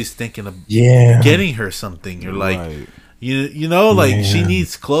I'm always thinking of getting her something. You're like, you know, like she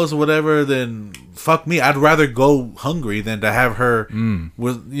needs clothes or whatever. Then fuck me. I'd rather go hungry than to have her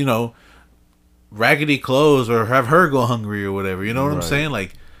with raggedy clothes or have her go hungry or whatever. You know what I'm saying?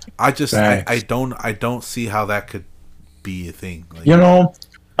 Like I just I don't see how that could be a thing. Like,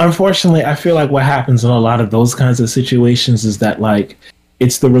 unfortunately, I feel like what happens in a lot of those kinds of situations is that like.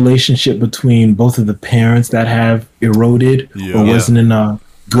 It's the relationship between both of the parents that have eroded or wasn't in a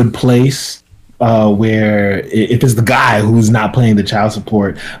good place. Where if it's the guy who's not paying the child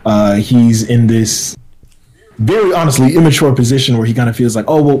support, he's in this very honestly immature position where he kind of feels like,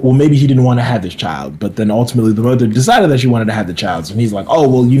 oh, well, maybe he didn't want to have this child, but then ultimately the mother decided that she wanted to have the child, and he's like, oh,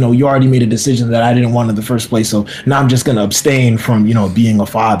 well, you already made a decision that I didn't want in the first place, so now I'm just going to abstain from being a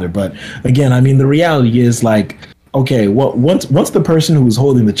father. But again, I mean, the reality is like. Okay, well, once the person who's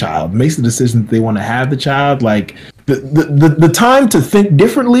holding the child makes the decision that they want to have the child, like the time to think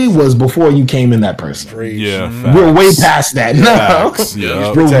differently was before you came in that person. Yeah, we're way past that now.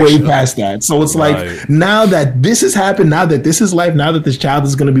 We're way past that. So it's like now that this has happened, now that this is life, now that this child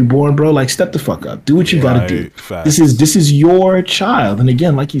is going to be born, bro, like step the fuck up. Do what you got to do. Facts. This is your child, and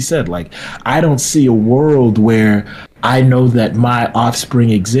again, like you said, like I don't see a world where I know that my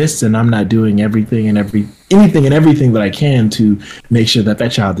offspring exists, and I'm not doing anything and everything that I can to make sure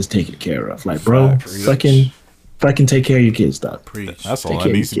that child is taken care of. Like, bro, fucking take care of your kids, dog. Preach. That's all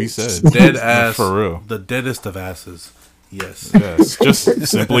that needs to be said. Dead ass, for real. The deadest of asses. Yes. Yes. Just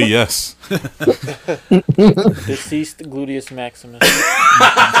simply yes. Deceased gluteus maximus.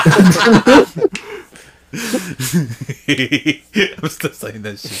 I'm still saying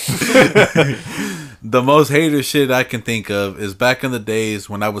that shit. The most hater shit I can think of is back in the days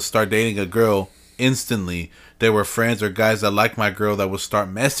when I would start dating a girl, instantly there were friends or guys that liked my girl that would start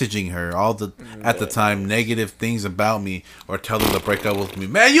messaging her at the time negative things about me or tell her to break up with me.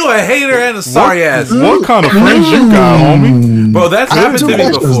 Man, you a hater and a sorry ass. What kind of friends you got, homie? Bro, that's happened to me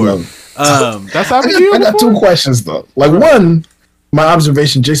before. That's happened to you. I got two questions though. Like one, my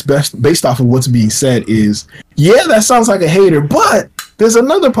observation just based off of what's being said is, that sounds like a hater, but there's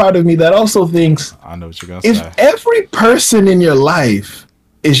another part of me that also thinks, I know what you're gonna say. If every person in your life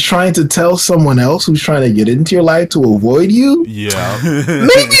is trying to tell someone else who's trying to get into your life to avoid you,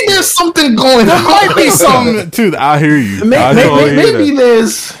 maybe there's something going on. There might be something too. I hear you.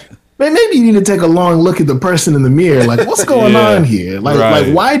 Maybe you need to take a long look at the person in the mirror. Like, what's going on here?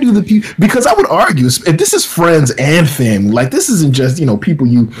 Like, why do the people? Because I would argue, if this is friends and family, like this isn't just people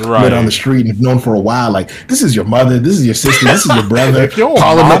you met on the street and have known for a while. Like, this is your mother, this is your sister, this is your brother.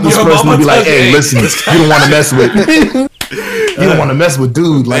 Calling up this person and be like, "Hey, listen, you don't want to mess with." You don't want to mess with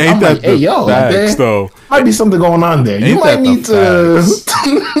dude. Like, I'm like, hey, yo, facts, there might be something going on there. You might need to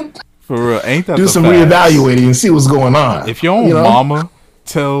for real. Ain't that do some reevaluating and see what's going on. If your own mama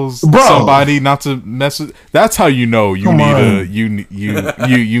tells somebody not to mess with, that's how you know you need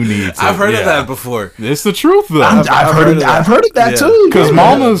to. I've heard of that before. It's the truth though. I've heard of that too. Because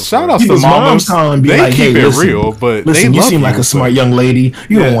mamas, shout out to mamas, they like, keep it real. But listen, you seem like a smart young lady.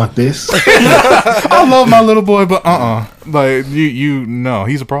 You don't want this. I love my little boy, but like you know,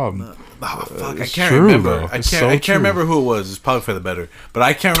 he's a problem. Oh fuck! I can't remember. I can't remember who it was. It's probably for the better, but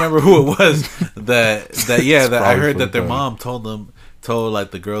I can't remember who it was. that I heard that their mom told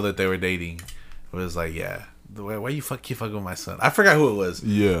like the girl that they were dating was like, yeah, why you keep fucking with my son? I forgot who it was.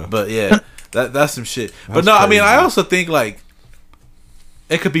 Yeah, but yeah, that's some shit. But no, crazy. I mean, I also think like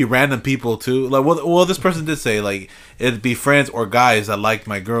it could be random people too. Like, well, this person did say like it'd be friends or guys that liked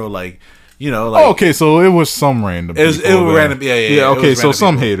my girl, like. You know, like, okay, so it was some random. It was random, yeah. Okay, so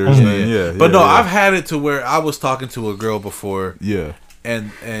some haters, then, yeah. But no, I've had it to where I was talking to a girl before, yeah,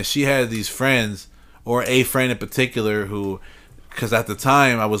 and she had these friends, or a friend in particular, who, because at the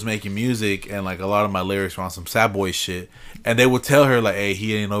time I was making music and like a lot of my lyrics were on some sad boy shit, and they would tell her like, "Hey,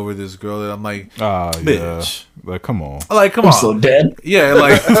 he ain't over this girl." And I'm like, bitch, yeah. Like, come on, I'm so dead. Yeah,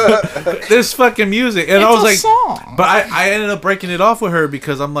 like this fucking music, and I was like, song. But I ended up breaking it off with her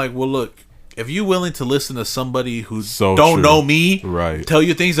because I'm like, well, look. If you're willing to listen to somebody who don't know me, right, tell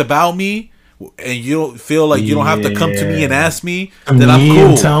you things about me, and you don't feel like you don't have to come to me and ask me, then I'm cool.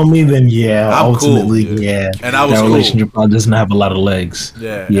 And tell me, then I'm ultimately, cool. Yeah. And I was that cool. relationship probably doesn't have a lot of legs.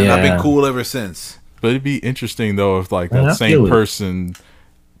 Yeah, and I've been cool ever since. But it'd be interesting though if like that same person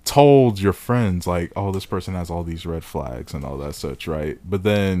told your friends like, oh, this person has all these red flags and all that such, right? But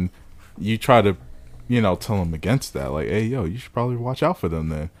then you try to, tell them against that, like, hey, yo, you should probably watch out for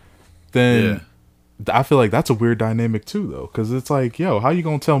them then I feel like that's a weird dynamic too, though, because it's like, yo, how you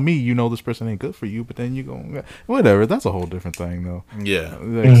gonna tell me this person ain't good for you, but then you gonna whatever? That's a whole different thing, though. Yeah.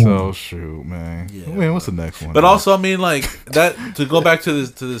 Like, so shoot, man. Yeah, man, what's the next one? But also, I mean, like that to go back to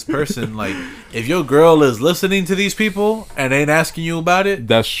this person, like if your girl is listening to these people and ain't asking you about it,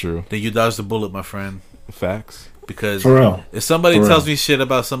 that's true. Then you dodged the bullet, my friend. Facts. Because if somebody tells me shit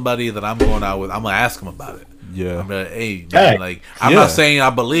about somebody that I'm going out with, I'm gonna ask them about it. Yeah. I'm like, hey, man, like I'm not saying I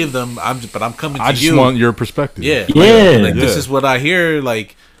believe them. But I'm coming to you. I just want your perspective. Yeah. Like this is what I hear.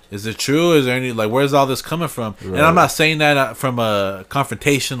 Like, is it true? Is there any where's all this coming from? Right. And I'm not saying that from a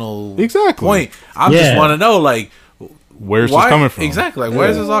confrontational point. I just want to know like where's this coming from? Exactly. Like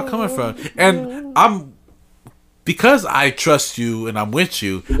where's this all coming from? And because I trust you and I'm with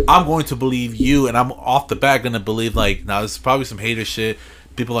you, I'm going to believe you, and I'm off the bat going to believe like, now this is probably some hater shit.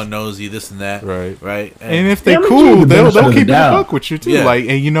 People are nosy, this and that, right. And if they're cool, they'll keep it a buck with you too. Yeah. Like,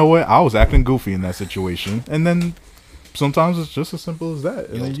 and you know what? I was acting goofy in that situation, and then sometimes it's just as simple as that.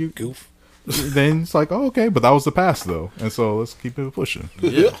 And then you goof. Then it's like, oh, okay, but that was the past though, and so let's keep it pushing.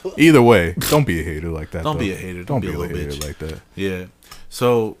 Yeah. Either way, don't be a hater like that. Don't be a hater. Don't be a hater bitch. Like that. Yeah.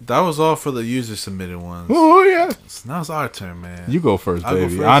 So that was all for the user submitted ones. Oh yeah. So now it's our turn, man. You go first,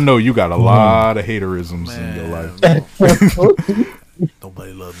 baby. I know you got a lot of haterisms in your life.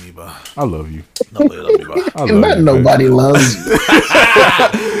 Nobody loves me, bro. I love you. Nobody loves me, bro. Nobody loves you.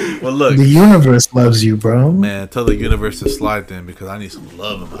 Well, look. The universe loves you, bro. Man, tell the universe to slide then because I need some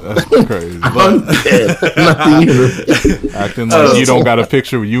love in my life. That's crazy. Acting like you don't got a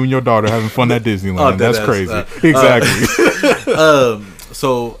picture with you and your daughter having fun at Disneyland. That's crazy. Exactly.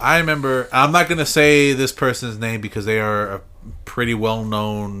 So I remember, I'm not going to say this person's name because they are a pretty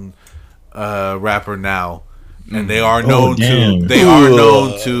well-known rapper now. And they are known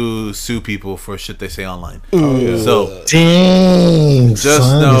to sue people for shit they say online. So dang,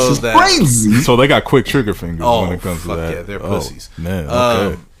 just know that crazy. So they got quick trigger fingers when it comes to that. Yeah, they're pussies. Man,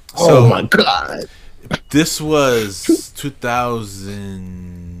 okay. Oh my god. This was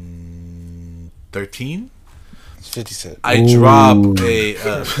 2013. 50 Cent. I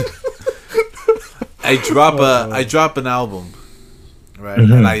drop an album. Right,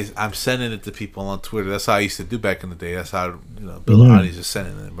 and I'm sending it to people on Twitter. That's how I used to do back in the day. That's how Bill Ahdy's just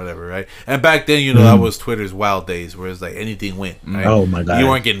sending it, whatever, right? And back then, that was Twitter's wild days, where it's like anything went. Right? Oh my god, you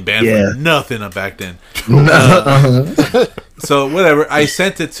weren't getting banned for nothing back then. So whatever, I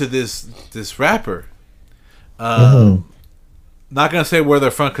sent it to this rapper. Not gonna say where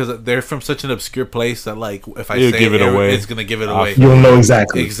they're from because they're from such an obscure place that like if I say give it away, it's gonna give it away. You'll know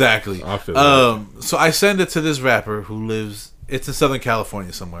exactly. I feel so I send it to this rapper who lives. It's in Southern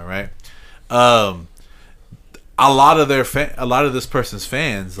California somewhere, right? A lot of this person's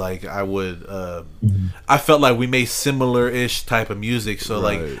fans, like I would, I felt like we made similar-ish type of music. So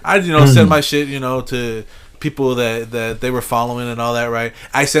like I, send my shit, to people that they were following and all that, right?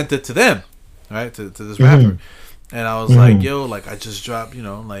 I sent it to them, right? To this rapper, and I was like, yo, like I just dropped,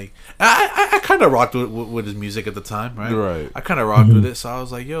 like I kind of rocked with his music at the time, right? Right. I kind of rocked with it, so I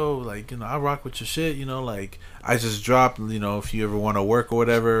was like, yo, like I rock with your shit, like. I just dropped, if you ever want to work or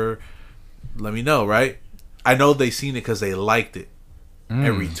whatever, let me know, right? I know they seen it because they liked it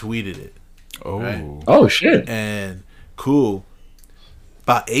and retweeted it. Oh. Right? Oh, shit. And cool.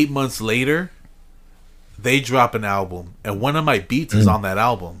 About 8 months later, they drop an album, and one of my beats is on that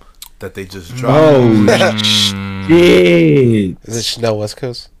album. that they just dropped. Oh shit! Is it Chanel West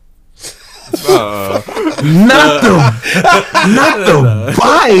Coast? Not the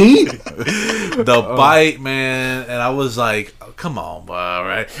bite. The bite, man. And I was like, oh, come on, bro,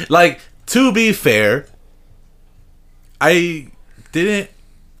 right? Like, to be fair, I didn't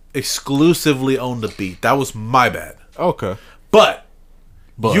exclusively own the beat. That was my bad. Okay. But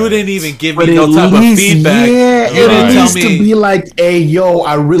you didn't even give me no type least, of feedback. Yeah, You didn't tell me to be like, hey, yo,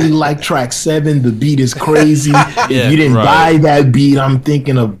 I really like track 7. The beat is crazy. If you didn't buy that beat, I'm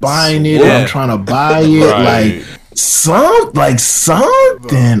thinking of buying it. I'm trying to buy it. Like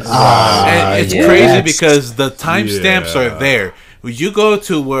something. And it's crazy because the timestamps are there. When you go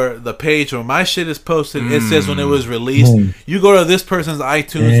to where the page where my shit is posted, it says when it was released. You go to this person's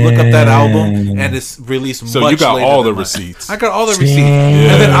iTunes, look up that album, and it's released so much you got later all than the receipts. I got all the receipts.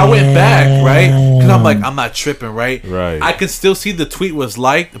 And then I went back, right? Because I'm like, I'm not tripping, right? I can still see the tweet was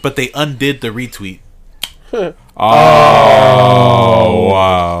liked, but they undid the retweet. Oh,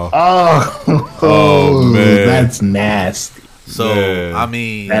 wow. Oh, man. That's nasty. So I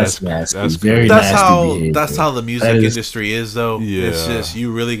mean, that's nasty. That's very nasty. Behavior. That's how the music industry is, though. Yeah. It's just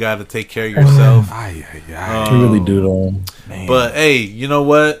you really got to take care of yourself. You really do, though. Man. But hey, you know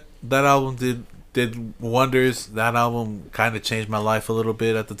what? That album did wonders. That album kind of changed my life a little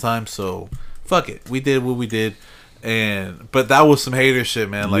bit at the time. So fuck it, we did what we did. But that was some hater shit,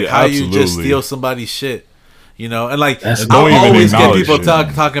 man. Like how you just steal somebody's shit. You know, and like I always get people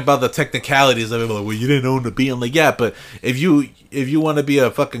talking about the technicalities of it. Like, well, you didn't own the beat. I'm like, yeah, but if you want to be a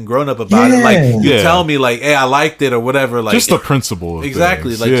fucking grown up about it, like you tell me, like, hey, I liked it or whatever. Like just the principle.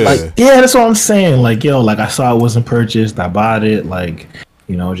 Exactly. Like, that's what I'm saying. Like, yo, like I saw it wasn't purchased. I bought it. Like,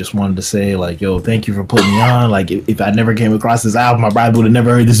 you know, just wanted to say, like, yo, thank you for putting me on. Like, if I never came across this album, I probably would have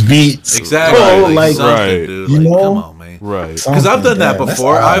never heard this beat. Exactly. So, dude. You know, come on, man. Right. Because I've done that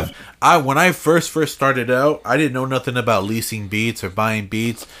before. When I first started out, I didn't know nothing about leasing beats or buying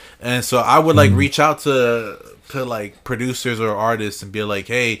beats, and so I would like reach out to like producers or artists and be like,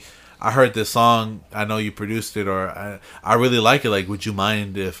 "Hey, I heard this song. I know you produced it, or I really like it. Like, would you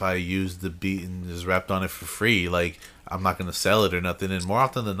mind if I used the beat and just rapped on it for free? Like, I'm not gonna sell it or nothing." And more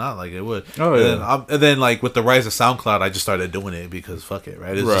often than not, like it would. Oh yeah. And then like with the rise of SoundCloud, I just started doing it because fuck it,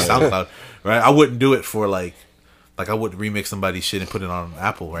 right? It's just SoundCloud, right? I wouldn't do it for like I wouldn't remix somebody's shit and put it on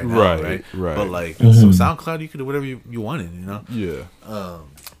Apple right now, right? But like so SoundCloud, you could do whatever you wanted, you know? Yeah.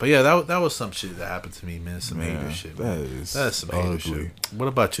 But yeah, that was some shit that happened to me, man. Some hater shit. Man. That's some hater shit. What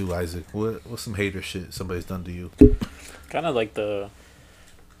about you, Isaac? What's some hater shit somebody's done to you? Kind of like the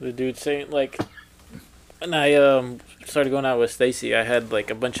dude saying like, when I started going out with Stacy, I had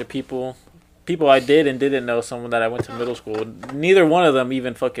like a bunch of people I did and didn't know, someone that I went to middle school. Neither one of them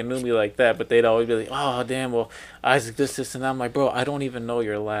even fucking knew me like that, but they'd always be like, oh, damn, well, Isaac, this, and that. I'm like, bro, I don't even know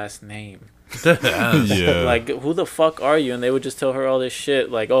your last name. Yeah. Like, who the fuck are you? And they would just tell her all this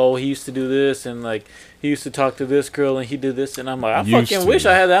shit, like, oh, he used to do this, and like, he used to talk to this girl, and he did this, and I'm like, I fucking wish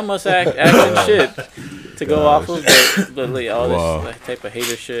I had that much action shit to go off of, but like, all this like, type of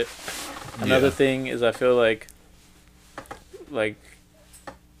hater shit. Another thing is, I feel like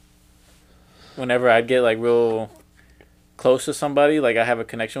whenever I'd get like real close to somebody, like I have a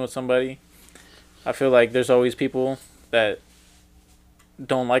connection with somebody, I feel like there's always people that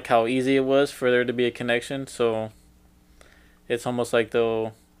don't like how easy it was for there to be a connection. So it's almost like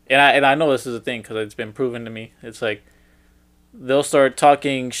they'll, and I know this is a thing because it's been proven to me. It's like they'll start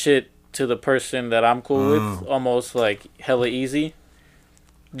talking shit to the person that I'm cool with, almost like hella easy,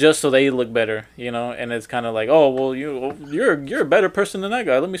 just so they look better, you know. And it's kind of like, oh, well, you're a better person than that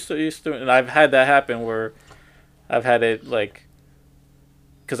guy. Let me and I've had that happen where I've had it like,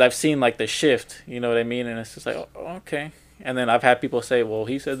 because I've seen like the shift, you know what I mean? And it's just like, oh, okay. And then I've had people say, well,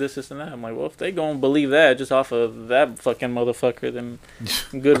 he said this, and that. I'm like, well, if they gonna believe that just off of that fucking motherfucker, then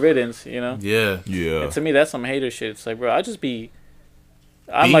good riddance, you know? Yeah. And to me, that's some hater shit. It's like, bro,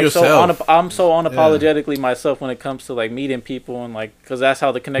 I'm like yourself. I'm so unapologetically myself when it comes to like meeting people, and like, because that's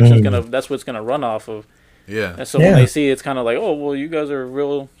how the connection's that's what's gonna run off of. Yeah. And so when they see it's kind of like, oh, well, you guys are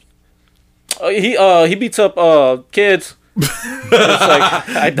real. He beats up kids. It's like,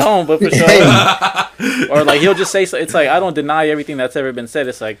 I don't, but for sure. Or like he'll just say, it's like, I don't deny everything that's ever been said.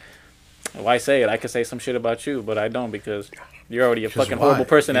 It's like, why say it? I could say some shit about you, but I don't, because you're already a fucking horrible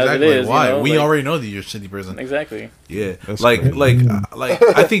person as it is. Why? You know? We already know that you're a shitty person. Exactly. Yeah. Like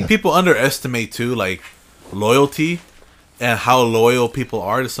I think people underestimate too, like loyalty and how loyal people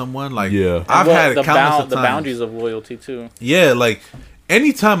are to someone. Like, I've had countless times. The boundaries of loyalty too. Yeah, like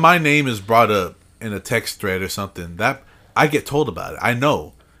anytime my name is brought up in a text thread or something, that I get told about it. I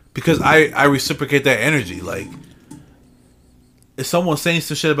know, because I reciprocate that energy. Like, if someone's saying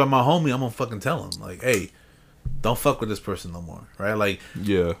some shit about my homie, I'm gonna fucking tell him like, hey, don't fuck with this person no more, right? Like,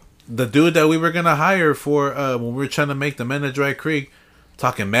 yeah, the dude that we were gonna hire for when we were trying to make the Men of Dry Creek,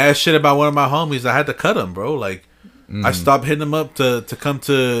 talking mad shit about one of my homies, I had to cut him, bro. Like, I stopped hitting him up to come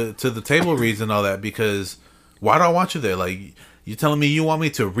to the table reads and all that, because why do I want you there? Like, you telling me you want me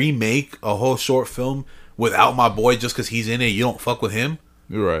to remake a whole short film without my boy just because he's in it? You don't fuck with him?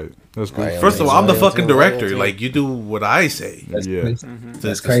 You're right. That's good. First of all, I'm the fucking director. Like, you do what I say.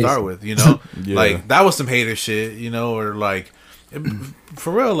 To start with, you know? Like, that was some hater shit, you know? Or like,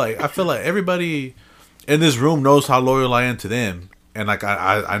 for real, like, I feel like everybody in this room knows how loyal I am to them. And like,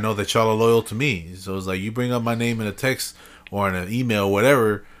 I know that y'all are loyal to me. So it's like, you bring up my name in a text or in an email or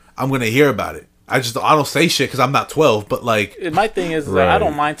whatever, I'm going to hear about it. I don't say shit because I'm not 12, but like... My thing is, like, I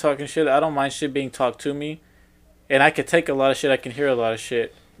don't mind talking shit. I don't mind shit being talked to me. And I can take a lot of shit. I can hear a lot of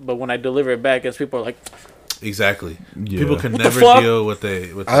shit. But when I deliver it back, people are like... Exactly. Yeah. People can never deal with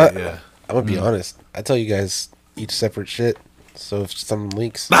that. I'm going to be honest. I tell you guys each separate shit. So if something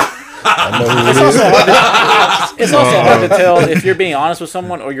leaks... I know it's also hard to tell if you're being honest with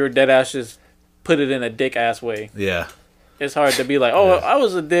someone or you're dead ass just put it in a dick ass way. Yeah. It's hard to be like, oh, I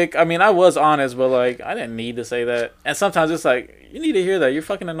was a dick. I mean, I was honest, but like, I didn't need to say that. And sometimes it's like, you need to hear that. You're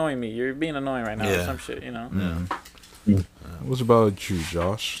fucking annoying me. You're being annoying right now or some shit, you know? Yeah. What's about you,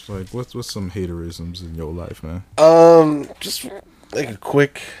 Josh? Like, what's some haterisms in your life, man? Just like a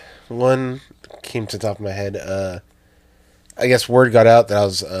quick one came to the top of my head. I guess word got out that I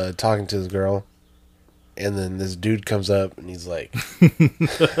was talking to this girl, and then this dude comes up and he's like,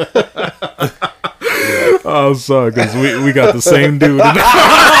 "Oh, sorry, because we got the same dude."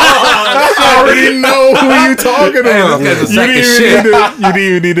 I already know who you talking about. You didn't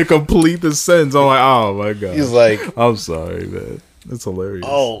even need to complete the sentence. I'm like, oh my god. He's like, I'm sorry, man. That's hilarious.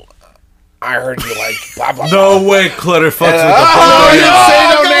 Oh, I heard you like blah blah. No way, Clutter fucks with the I didn't say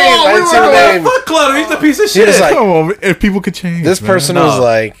no name. I didn't say no name. Fuck Clutter, he's a piece of shit. Like, come on, if people could change. This person was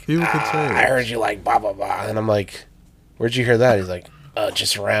like, people could change. I heard you like blah blah blah, and I'm like, where'd you hear that? He's like,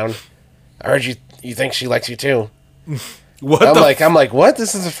 just around. I heard you think she likes you too. What? I'm like, what?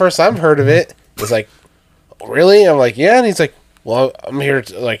 This is the first I've heard of it. He's like, really? I'm like, yeah. And he's like, well, I'm here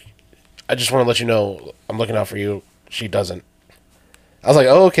to like, I just want to let you know I'm looking out for you. She doesn't. I was like,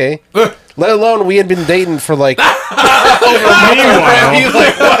 oh, okay. Let alone we had been dating for like over a month. He's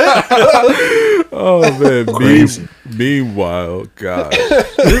like, what? Oh man, meanwhile, God,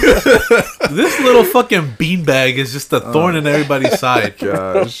 this little fucking beanbag is just a thorn in everybody's side.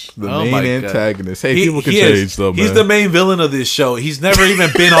 Gosh, the main antagonist. Hey, people can change though, man. He's the main villain of this show. He's never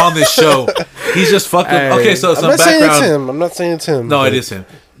even been on this show. He's just fucking. Hey, okay, so some background. Saying it's him. I'm not saying it's him. No, it is him.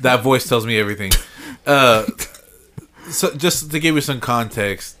 That voice tells me everything. So just to give you some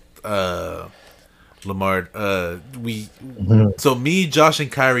context, Lamard, so me, Josh,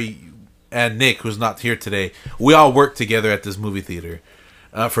 and Kyrie, and Nick, who's not here today, we all worked together at this movie theater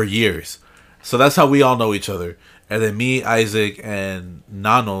for years. So that's how we all know each other. And then me, Isaac, and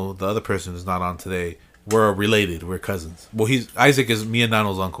Nano, the other person who's not on today, we're related. We're cousins. Well, Isaac is me and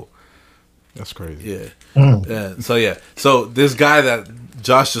Nano's uncle. That's crazy. Yeah. So this guy that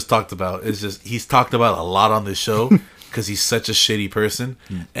Josh just talked about he's talked about a lot on this show. Because he's such a shitty person,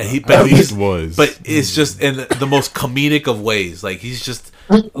 and but it's just in the most comedic of ways. Like he's just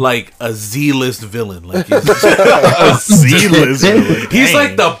like a Z-list villain. Like he's just a Z-list villain. He's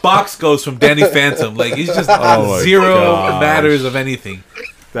like the box ghost from Danny Phantom. Like he's just zero matters of anything.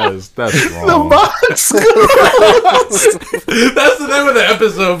 That's wrong. The box. That's the name of the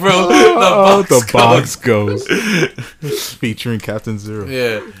episode, bro. The box ghost featuring Captain Zero.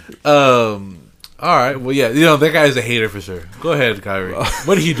 Yeah. All right. Well, yeah. You know that guy's a hater for sure. Go ahead, Kyrie.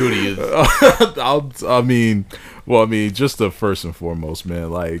 What did he do to you? I mean, just the first and foremost,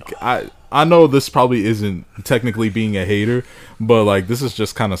 man. Like I know this probably isn't technically being a hater, but like this is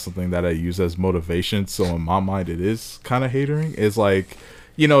just kind of something that I use as motivation. So in my mind, it is kind of hatering. It's like,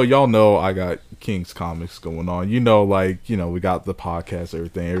 you know, y'all know I got King's Comics going on. You know, like, you know, we got the podcast,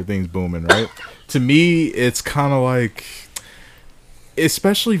 everything's booming, right? To me, it's kind of like,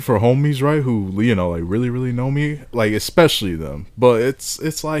 especially for homies, right, who, you know, like really, really know me, like especially them. But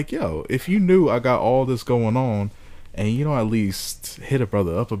it's like, yo, if you knew I got all this going on, and you know, at least hit a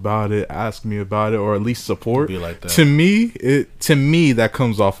brother up about it, ask me about it, or at least support. Be like that. To me, that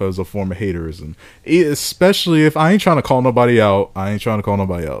comes off as a form of haterism. Especially if I ain't trying to call nobody out,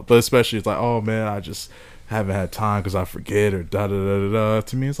 but especially it's like, oh man, I just haven't had time because I forget or da da da da da.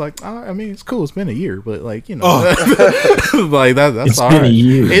 To me, it's like, I mean, it's cool. It's been a year, but like, you know, like that's all right.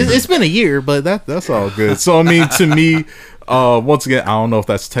 It's been a year, but that's all good. So I mean, to me, once again, I don't know if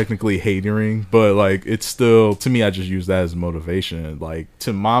that's technically hatering, but like, it's still, to me, I just use that as motivation. Like,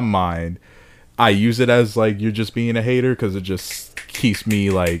 to my mind, I use it as like, you're just being a hater because it just keeps me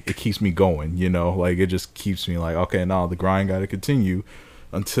like, it keeps me going, you know, like it just keeps me like, okay, now the grind got to continue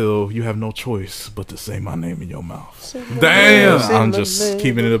until you have no choice but to say my name in your mouth. Damn, I'm just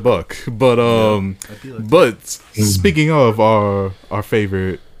keeping it a buck. But but speaking of our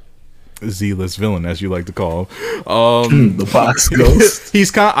favorite Z-list villain, as you like to call him, the box ghost.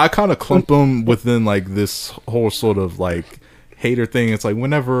 I kind of clump him within like this whole sort of like hater thing. It's like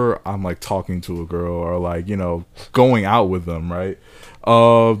whenever I'm like talking to a girl or like, you know, going out with them, right?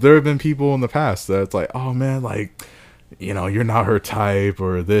 There have been people in the past that's like, oh man, like, you know, you're not her type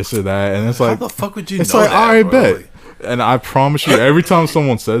or this or that, and it's like, how the fuck would you it's know like, that, I bro? bet. And I promise you, every time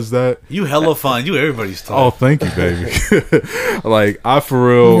someone says that, you hella fine. You everybody's type. Oh, thank you, baby. Like, I for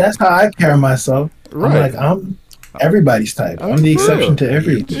real. That's how I carry myself. Right. I'm everybody's type. I'm the exception to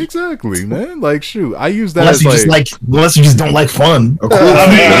every. Exactly, man. Like, shoot, I use that unless as you unless you just don't like fun. Or cool. I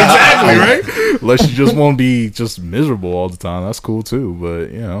mean, exactly, right? Unless you just want to be just miserable all the time, that's cool too.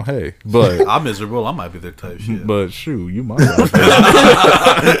 But you know, hey, but I'm miserable. I might be their type. Shit. But shoot, you might.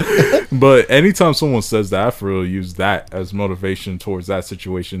 But anytime someone says that, I for real use that as motivation towards that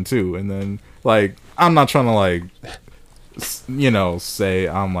situation too. And then, like, I'm not trying to like, you know, say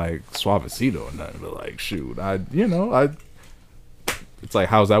I'm like suavecito or nothing, but like, shoot, it's like,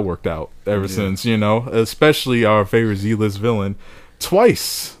 how's that worked out ever since, you know, especially our favorite Z-list villain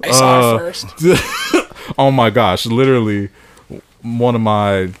twice. I saw it first. Oh my gosh, literally one of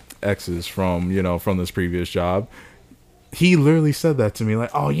my exes from this previous job, he literally said that to me,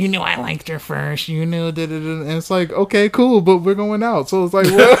 like, oh, you knew I liked her first, you knew, and it's like, okay, cool, but we're going out, so it's like,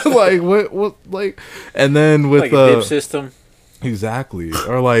 what, like, what, like, and then with like a dip system, exactly,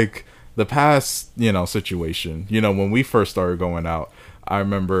 or like the past, you know, situation, you know, when we first started going out, I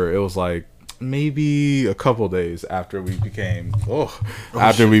remember it was like maybe a couple days after we became official, right?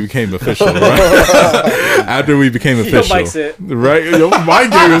 After we became official, right? My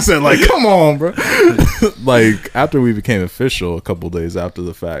gamer said, like, come on, bro. Like, after we became official, a couple days after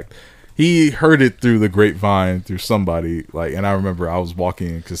the fact, he heard it through the grapevine through somebody, like, and I remember I was walking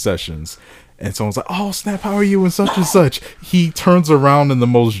in concessions and someone's like, oh snap, how are you, and such and such. He turns around in the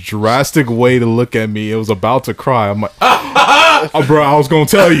most drastic way to look at me. It was about to cry. I'm like, oh, bro, I was gonna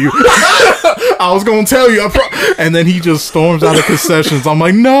tell you. And then he just storms out of concessions. I'm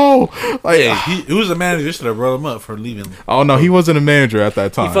like, no. Like, yeah, he was a manager. Should have brought him up for leaving. Oh no, he wasn't a manager at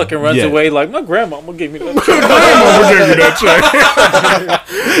that time. He fucking runs away like, my grandmama gave me that check.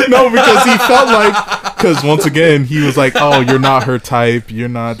 No, because he felt like, because once again he was like, oh, you're not her type, you're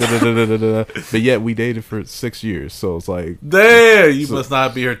not da, da, da, da, da, da. But yet we dated for 6 years, so it's like, there, you must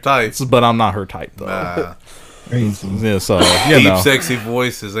not be her type. But I'm not her type though. Nah. Yeah, so deep, sexy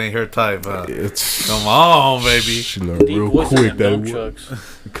voices ain't her type. Huh? Come on, baby. She learned real quick that.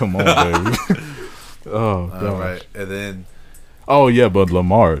 Come on, baby. Oh, God. All right, and then. Oh yeah, but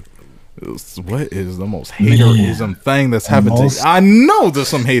Lamard. What is the most haterism thing that's happened to you? I know there's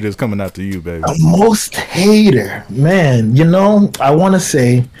some haters coming after you, baby. Most hater, man. You know, I want to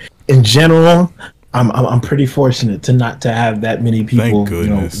say, in general, I'm pretty fortunate to not to have that many people, you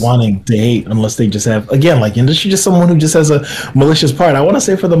know, wanting to hate, unless they just have, again, like, industry, just someone who just has a malicious part. I want to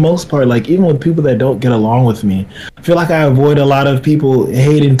say, for the most part, like, even with people that don't get along with me, I feel like I avoid a lot of people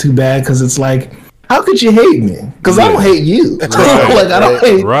hating too bad, because it's like, how could you hate me? Because I don't hate you. Like, I don't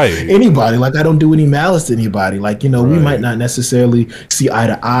hate anybody. Like, I don't do any malice to anybody. Like, you know, we might not necessarily see eye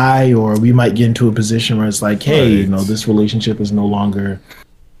to eye, or we might get into a position where it's like, hey, you know, this relationship is no longer,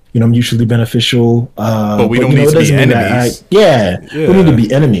 you know, mutually beneficial. But we don't need to be enemies. We need to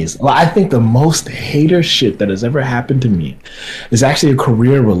be enemies. Well, I think the most hater shit that has ever happened to me is actually a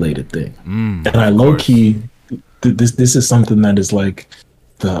career-related thing. And I low-key, this is something that is like,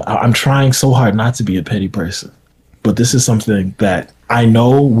 I'm trying so hard not to be a petty person. But this is something that I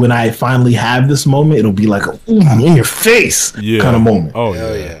know when I finally have this moment, it'll be like a in your face kind of moment. Oh,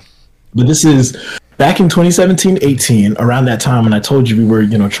 yeah. But this is back in 2017-18, around that time when I told you we were,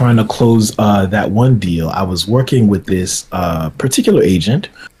 you know, trying to close that one deal. I was working with this particular agent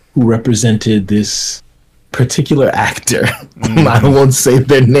who represented this particular actor. I won't say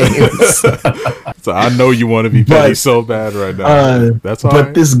their names. So I know you want to be petty so bad right now. That's all right.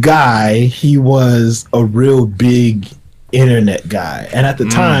 But this guy, he was a real big internet guy. And at the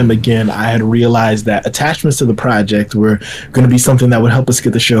time, again, I had realized that attachments to the project were going to be something that would help us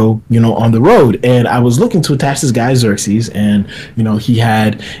get the show, on the road. And I was looking to attach this guy Xerxes, and he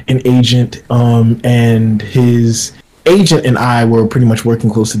had an agent, and his agent and I were pretty much working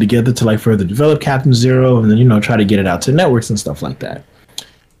closely together to further develop Captain Zero, and then try to get it out to networks and stuff like that.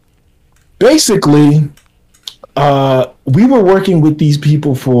 Basically, we were working with these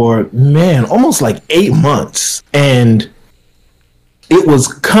people for almost 8 months, and it was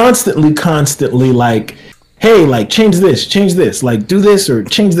constantly hey, change this, do this, or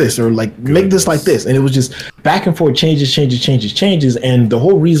change this, or make this like this. And it was just back and forth, changes. And the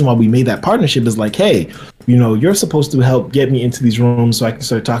whole reason why we made that partnership is hey, you're supposed to help get me into these rooms so I can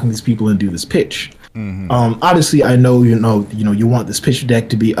start talking to these people and do this pitch. Obviously, I know you want this pitch deck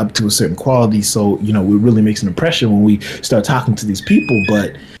to be up to a certain quality, so it really makes an impression when we start talking to these people.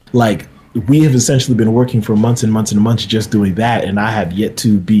 But we have essentially been working for months and months and months just doing that, and I have yet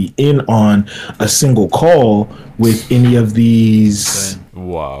to be in on a single call with any of these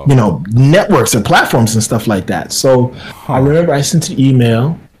networks and platforms and stuff like that. So I remember I sent an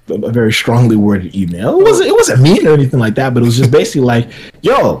email, a very strongly worded email. It wasn't mean or anything like that, but it was just basically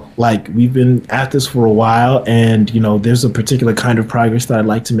we've been at this for a while, and there's a particular kind of progress that I'd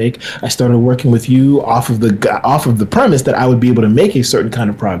like to make. I started working with you off of the premise that I would be able to make a certain kind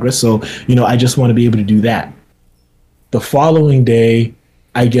of progress. So I just want to be able to do that. The following day,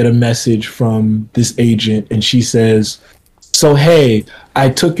 I get a message from this agent, and she says, "So hey, I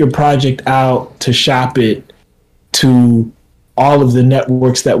took your project out to shop it to all of the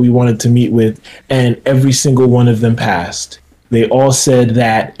networks that we wanted to meet with, and every single one of them passed. They all said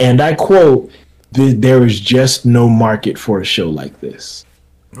that," and I quote, "there is just no market for a show like this."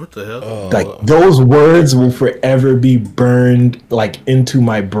 What the hell? Those words will forever be burned into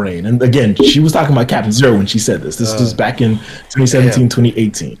my brain. And again, she was talking about Captain Zero when she said this. This was back in 2017,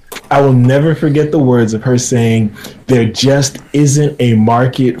 2018. I will never forget the words of her saying, "There just isn't a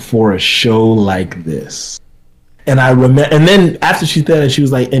market for a show like this." And I remember, and then after she said that, she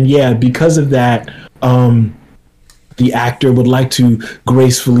was like, "And yeah, because of that, the actor would like to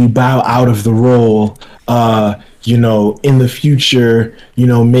gracefully bow out of the role. In the future,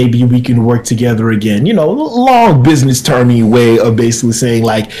 maybe we can work together again." Long business termy way of basically saying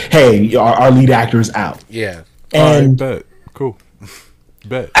 "Hey, our lead actor is out." Yeah. And bet. Cool.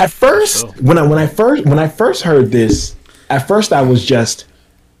 Bet. At first, when I first heard this, at first I was just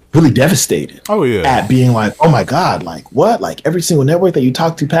really devastated. Oh yeah. At being "Oh my God, what? Every single network that you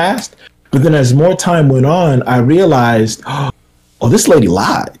talked to passed." But then as more time went on, I realized, oh, this lady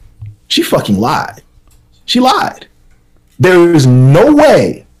lied. She fucking lied. She lied. There is no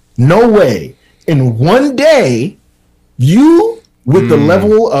way in one day you, with the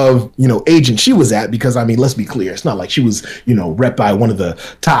level of, agent she was at, because let's be clear, it's not like she was, rep by one of the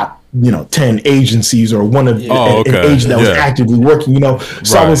top, 10 agencies or one of an agent that was actively working,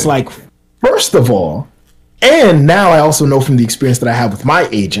 So right. I was like, first of all, and now I also know from the experience that I have with my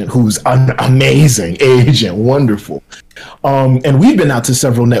agent, who's an amazing agent, wonderful. And we've been out to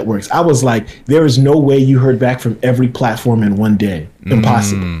several networks. I was like, there is no way you heard back from every platform in one day.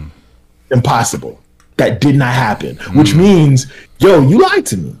 Impossible. That did not happen. Which means, you lied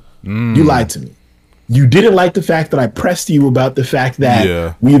to me. You lied to me. You didn't like the fact that I pressed you about the fact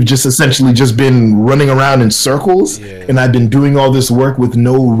that we've just essentially just been running around in circles, and I've been doing all this work with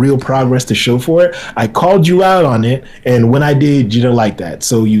no real progress to show for it. I called you out on it, and when I did, you didn't like that.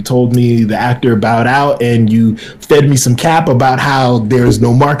 So you told me the actor bowed out, and you fed me some cap about how there's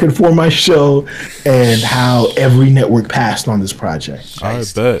no market for my show and how every network passed on this project. I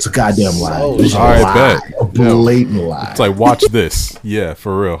bet. It's a goddamn lie. A blatant lie. It's watch this. Yeah,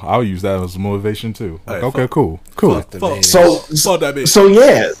 for real. I'll use that as motivation too. Okay, cool. So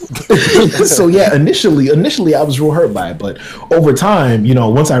yeah. Initially I was real hurt by it, but over time,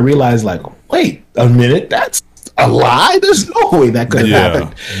 once I realized, wait a minute, that's a lie. There's no way that could have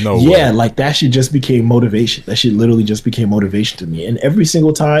happened. No way. That shit just became motivation. That shit literally just became motivation to me. And every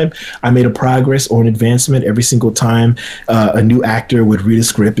single time I made a progress or an advancement, every single time a new actor would read a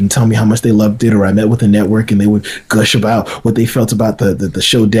script and tell me how much they loved it, or I met with a network and they would gush about what they felt about the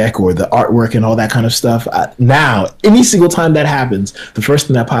show deck or the artwork and all that kind of stuff. Now, any single time that happens, the first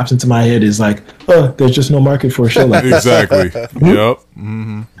thing that pops into my head is there's just no market for a show like this. Exactly. Yep.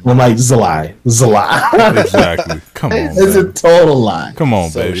 Mm-hmm. I'm like, it's a lie. It's a lie. Exactly. Come on. It's a total lie. Come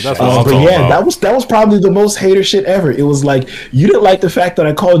on, baby. That's what I'm but talking about. that was probably the most hater shit ever. It was like, you didn't like the fact that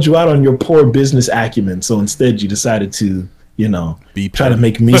I called you out on your poor business acumen, so instead you decided to, try to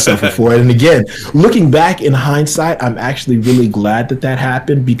make me suffer for it. And again, looking back in hindsight, I'm actually really glad that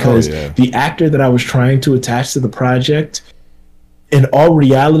happened, because the actor that I was trying to attach to the project, in all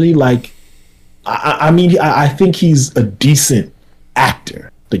reality, like, I think he's a decent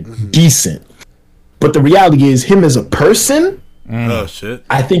actor, like decent. But the reality is, him as a person, oh shit!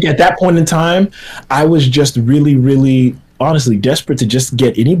 I think at that point in time, I was just really, really, honestly desperate to just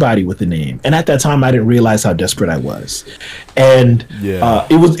get anybody with a name. And at that time, I didn't realize how desperate I was. And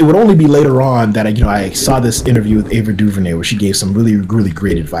it would only be later on that I saw this interview with Ava DuVernay where she gave some really, really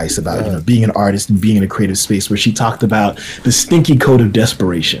great advice about being an artist and being in a creative space, where she talked about the stinky code of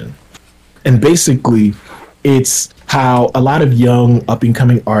desperation. And basically, it's how a lot of young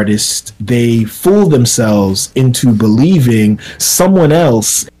up-and-coming artists, they fool themselves into believing someone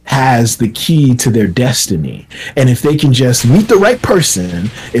else has the key to their destiny. And if they can just meet the right person,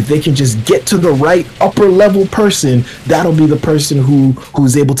 if they can just get to the right upper level person, that'll be the person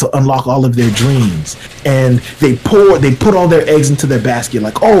who's able to unlock all of their dreams. And they put all their eggs into their basket,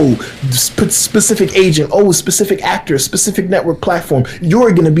 like, oh, specific agent, oh, specific actor, specific network platform,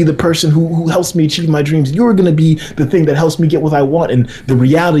 you're going to be the person who helps me achieve my dreams. You're going to be the thing that helps me get what I want. And the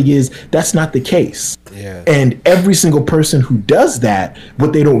reality is that's not the case. Yeah. And every single person who does that,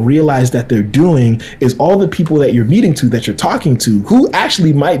 what they don't realize that they're doing is all the people that you're meeting to, that you're talking to, who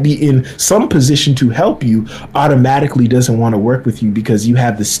actually might be in some position to help you, automatically doesn't want to work with you because you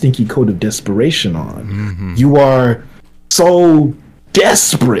have the stinky coat of desperation on. Mm-hmm. You are so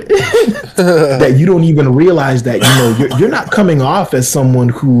desperate that you don't even realize that you're not coming off as someone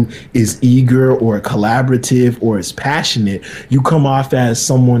who is eager or collaborative or is passionate. You come off as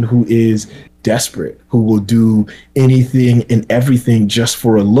someone who is desperate, who will do anything and everything just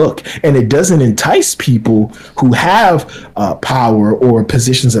for a look. And it doesn't entice people who have power or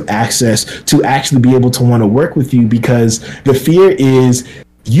positions of access to actually be able to want to work with you, because the fear is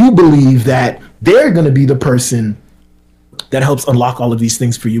you believe that they're going to be the person that helps unlock all of these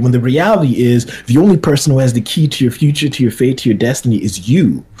things for you, when the reality is the only person who has the key to your future, to your fate, to your destiny is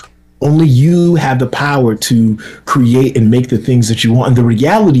you. Only you have the power to create and make the things that you want. And the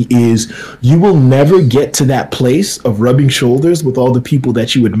reality is you will never get to that place of rubbing shoulders with all the people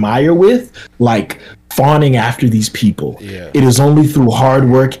that you admire with, like fawning after these people. Yeah. It is only through hard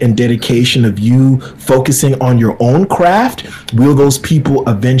work and dedication of you focusing on your own craft will those people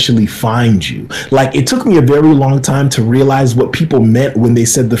eventually find you. Like, it took me a very long time to realize what people meant when they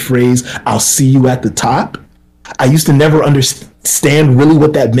said the phrase, "I'll see you at the top." I used to never understand really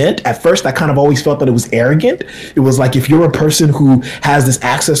what that meant. At first, I kind of always felt that it was arrogant. It was like, if you're a person who has this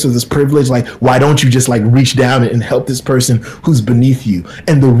access or this privilege, like, why don't you just like reach down and help this person who's beneath you?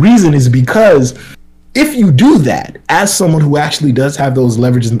 And the reason is because if you do that, as someone who actually does have those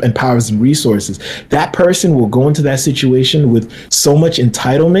leverages and powers and resources, that person will go into that situation with so much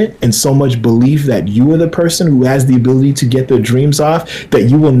entitlement and so much belief that you are the person who has the ability to get their dreams off, that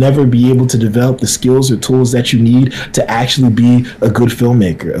you will never be able to develop the skills or tools that you need to actually be a good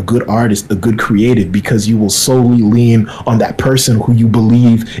filmmaker, a good artist, a good creative, because you will solely lean on that person who you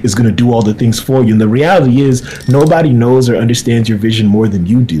believe is going to do all the things for you. And the reality is nobody knows or understands your vision more than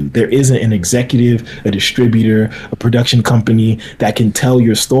you do. There isn't an executive, a distributor, a production company that can tell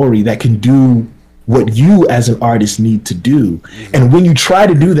your story, that can do what you as an artist need to do. And when you try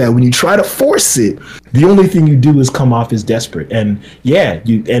to do that, when you try to force it, the only thing you do is come off as desperate. And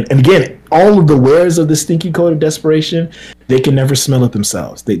and again, all of the wearers of the stinky coat of desperation, they can never smell it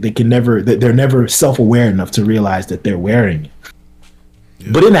themselves. They're never self-aware enough to realize that they're wearing it.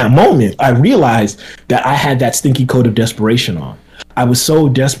 Yeah. But in that moment, I realized that I had that stinky coat of desperation on. I was so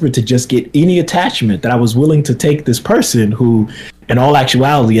desperate to just get any attachment that I was willing to take this person who, in all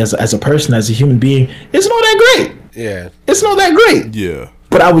actuality, as a person, as a human being, it's not that great. Yeah. It's not that great. Yeah.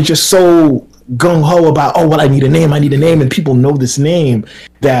 But I was just so gung-ho about, I need a name, and people know this name,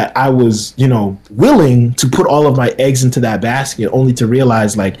 that I was, willing to put all of my eggs into that basket, only to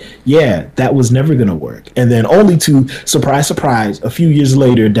realize, that was never going to work. And then only to, surprise, a few years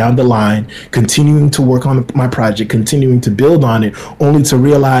later down the line, continuing to work on my project, continuing to build on it, only to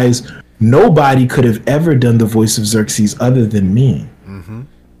realize nobody could have ever done the voice of Xerxes other than me.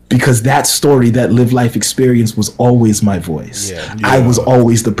 Because that story, that live life experience was always my voice. Yeah. I was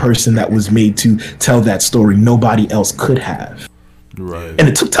always the person that was made to tell that story. Nobody else could have. Right. And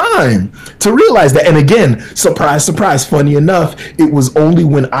it took time to realize that. And again, surprise, funny enough, it was only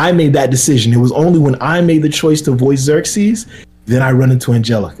when I made that decision, it was only when I made the choice to voice Xerxes, then I run into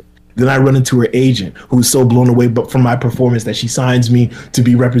Angelica. Then I run into her agent, who's so blown away from my performance that she signs me to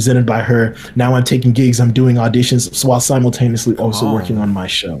be represented by her. Now I'm taking gigs, I'm doing auditions, while simultaneously also working on my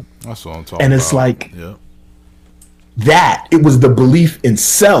show. That's what I'm talking about. And it's like, that. It was the belief in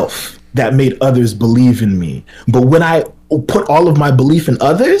self that made others believe in me. But when I put all of my belief in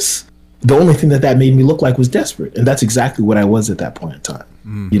others, the only thing that made me look like was desperate. And that's exactly what I was at that point in time.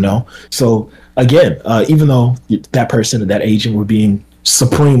 You know? So again, even though that person or that agent were being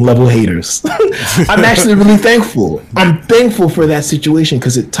supreme level haters, I'm actually really thankful. I'm thankful for that situation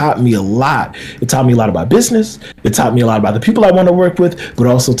because it taught me a lot. It taught me a lot about business. It taught me a lot about the people I want to work with, but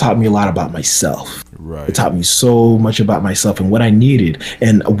also taught me a lot about myself. Right. It taught me so much about myself and what I needed.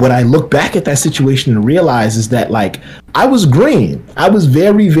 And when I look back at that situation and realize is that, like, I was green. I was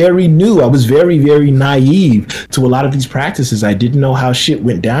very, very new. I was very, very naive to a lot of these practices. I didn't know how shit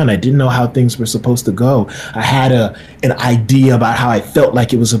went down. I didn't know how things were supposed to go. I had an idea about how I felt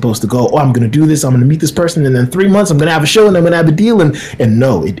like it was supposed to go. Oh, I'm going to do this. I'm going to meet this person. And then 3 months, I'm going to have a show and I'm going to have a deal. And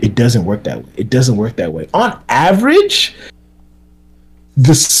no, it doesn't work that way. It doesn't work that way. On average,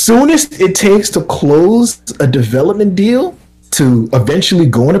 the soonest it takes to close a development deal to eventually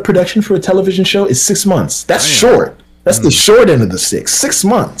go into production for a television show is 6 months. That's short. That's the short end of the 6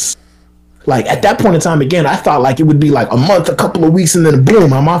 months. Like, at that point in time, again, I thought like it would be like a month, a couple of weeks, and then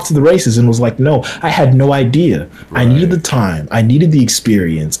boom, I'm off to the races. And was like, no, I had no idea. Right. I needed the time. I needed the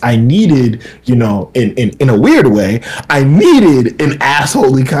experience. I needed, you know, in a weird way, I needed an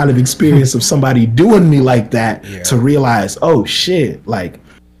assholey kind of experience of somebody doing me like that to realize, oh shit, like,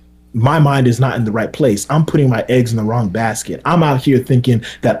 my mind is not in the right place. I'm putting my eggs in the wrong basket. I'm out here thinking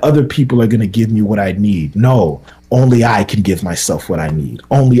that other people are going to give me what I need. No, only I can give myself what I need.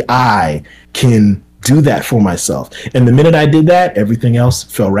 Only I can do that for myself. And the minute I did that, everything else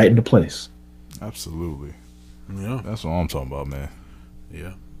fell right into place. Absolutely. Yeah. That's what I'm talking about, man.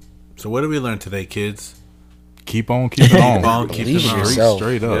 Yeah. So what did we learn today, kids? Keep on keeping on. Keep on keeping on.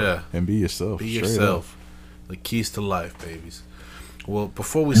 Straight up. Yeah. And be yourself. Be yourself. The keys to life, babies. Well,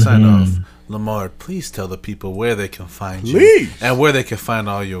 before we sign off, Lamard, please tell the people where they can find you and where they can find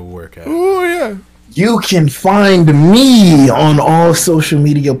all your work at. Oh, yeah. You can find me on all social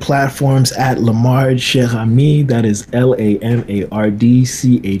media platforms at Lamard Cher-Aimé. That is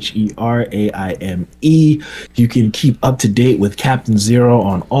LAMARDCHERAIME. You can keep up to date with Captain Zero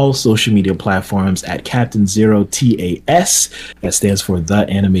on all social media platforms at Captain Zero TAS. That stands for The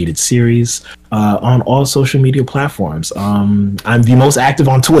Animated Series. On all social media platforms. I'm the most active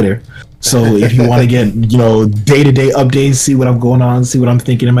on Twitter. So if you want to get, you know, day-to-day updates, see what I'm going on, see what I'm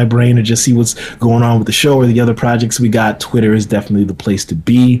thinking in my brain, or just see what's going on with the show or the other projects we got, Twitter is definitely the place to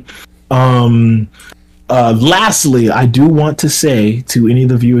be. Lastly, I do want to say to any of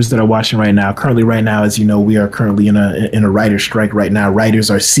the viewers that are watching right now, as you know, we are currently in a writer's strike right now. Writers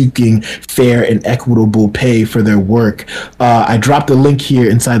are seeking fair and equitable pay for their work. I dropped a link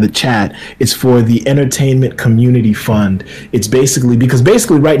here inside the chat. It's for the Entertainment Community Fund. It's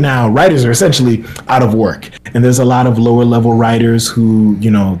basically right now, writers are essentially out of work. And there's a lot of lower level writers who,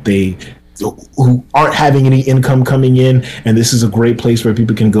 you know, who aren't having any income coming in, and this is a great place where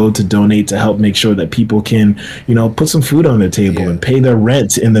people can go to donate to help make sure that people can, you know, put some food on their table and pay their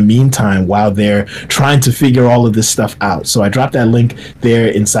rent in the meantime while they're trying to figure all of this stuff out. So I dropped that link there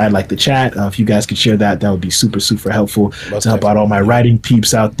inside like the chat. If you guys could share that would be super helpful to help out all my writing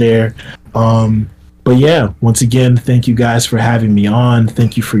peeps out there. But yeah, once again, thank you guys for having me on.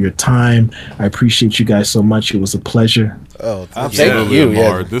 Thank you for your time. I appreciate you guys so much. It was a pleasure. Oh, thank you.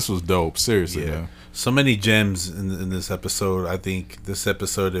 Lamar. This was dope. Seriously, man. So many gems in this episode. I think this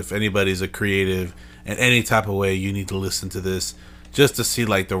episode, if anybody's a creative in any type of way, you need to listen to this just to see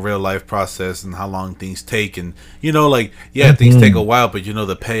like the real life process and how long things take. And, you know, like, things take a while, but you know,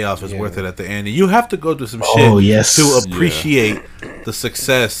 the payoff is worth it at the end. And you have to go through some shit to appreciate the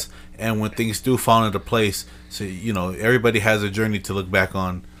success. And when things do fall into place, so, you know, everybody has a journey to look back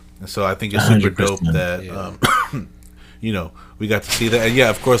on. And so I think it's super dope that, you know, we got to see that. And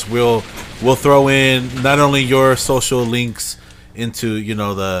of course, we'll throw in not only your social links into, you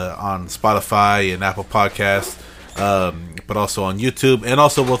know, on Spotify and Apple Podcasts, but also on YouTube. And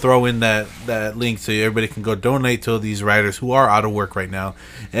also we'll throw in that link so everybody can go donate to these writers who are out of work right now.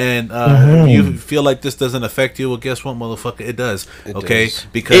 And if you feel like this doesn't affect you, well, guess what, motherfucker? It does. It does.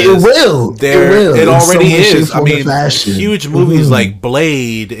 Because it will. It already is. I mean, huge movies like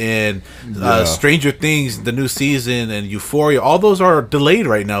Blade and Stranger Things, the new season, and Euphoria, all those are delayed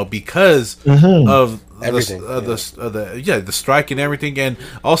right now because of everything. The strike and everything. And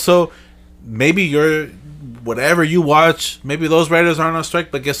also, maybe whatever you watch, maybe those writers aren't on strike,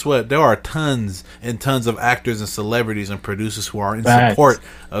 but guess what? There are tons and tons of actors and celebrities and producers who are in support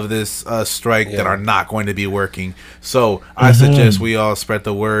of this strike that are not going to be working. So I suggest we all spread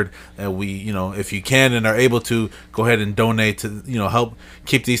the word, and we, you know, if you can and are able to, go ahead and donate to, you know, help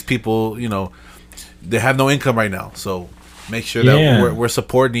keep these people, you know, they have no income right now, so make sure that we're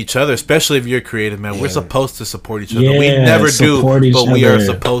supporting each other, especially if you're creative, man. We're supposed to support each other. We never do, but we are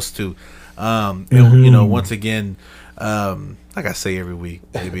supposed to. And, you know, once again, like I say every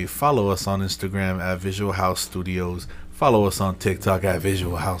week, baby, follow us on Instagram at Visual House Studios. Follow us on TikTok at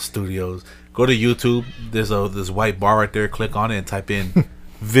Visual House Studios. Go to YouTube. There's this white bar right there. Click on it and type in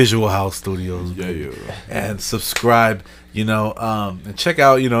Visual House Studios. And subscribe, you know, and check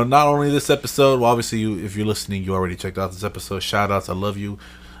out, you know, not only this episode. Well, obviously, if you're listening, you already checked out this episode. Shout outs. I love you.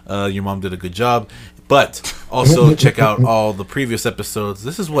 Your mom did a good job. But also check out all the previous episodes.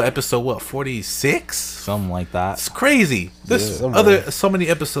 This is episode 46? Something like that. It's crazy. There's so many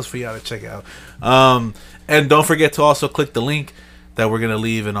episodes for y'all to check out. And don't forget to also click the link that we're gonna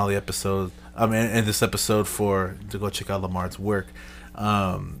leave in all the episodes. In this episode to go check out Lamard's work.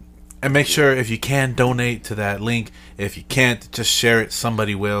 And make sure, if you can, donate to that link. If you can't, just share it.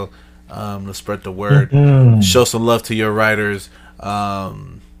 Somebody will. Let's spread the word. Show some love to your writers.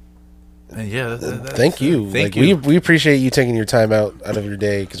 And yeah, thank you. We appreciate you taking your time out of your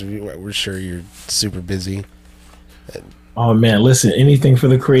day, because we're sure you're super busy. Oh man, listen, anything for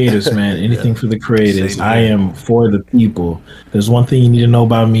the creators, man. Anything for the creators. I am for the people. There's one thing you need to know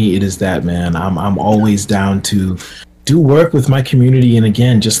about me. It is that, man, I'm always down to do work with my community, and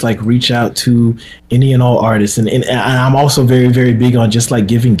again, just like reach out to any and all artists. And I'm also very, very big on just like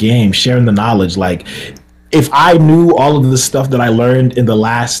giving game, sharing the knowledge. Like, if I knew all of the stuff that I learned in the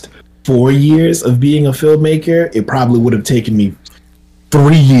last 4 years of being a filmmaker, it probably would have taken me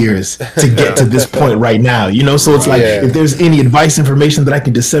 3 years to get to this point right now, you know. So it's like, if there's any advice, information that I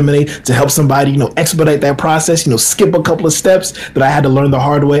can disseminate to help somebody, you know, expedite that process, you know, skip a couple of steps that I had to learn the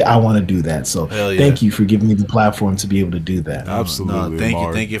hard way, I want to do that. So thank you for giving me the platform to be able to do that. Absolutely.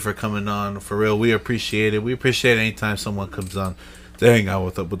 Thank you for coming on. For real, we appreciate it. We appreciate it anytime someone comes on to hang out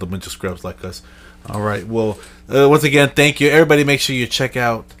with a bunch of scrubs like us. All right, well, once again, thank you, everybody. Make sure you check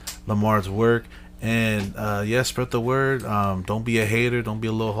out Lamar's work, and spread the word. Don't be a hater, don't be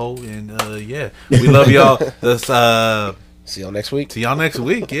a little hoe, and we love y'all. See y'all next week.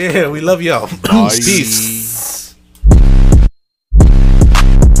 Yeah, we love y'all. Peace.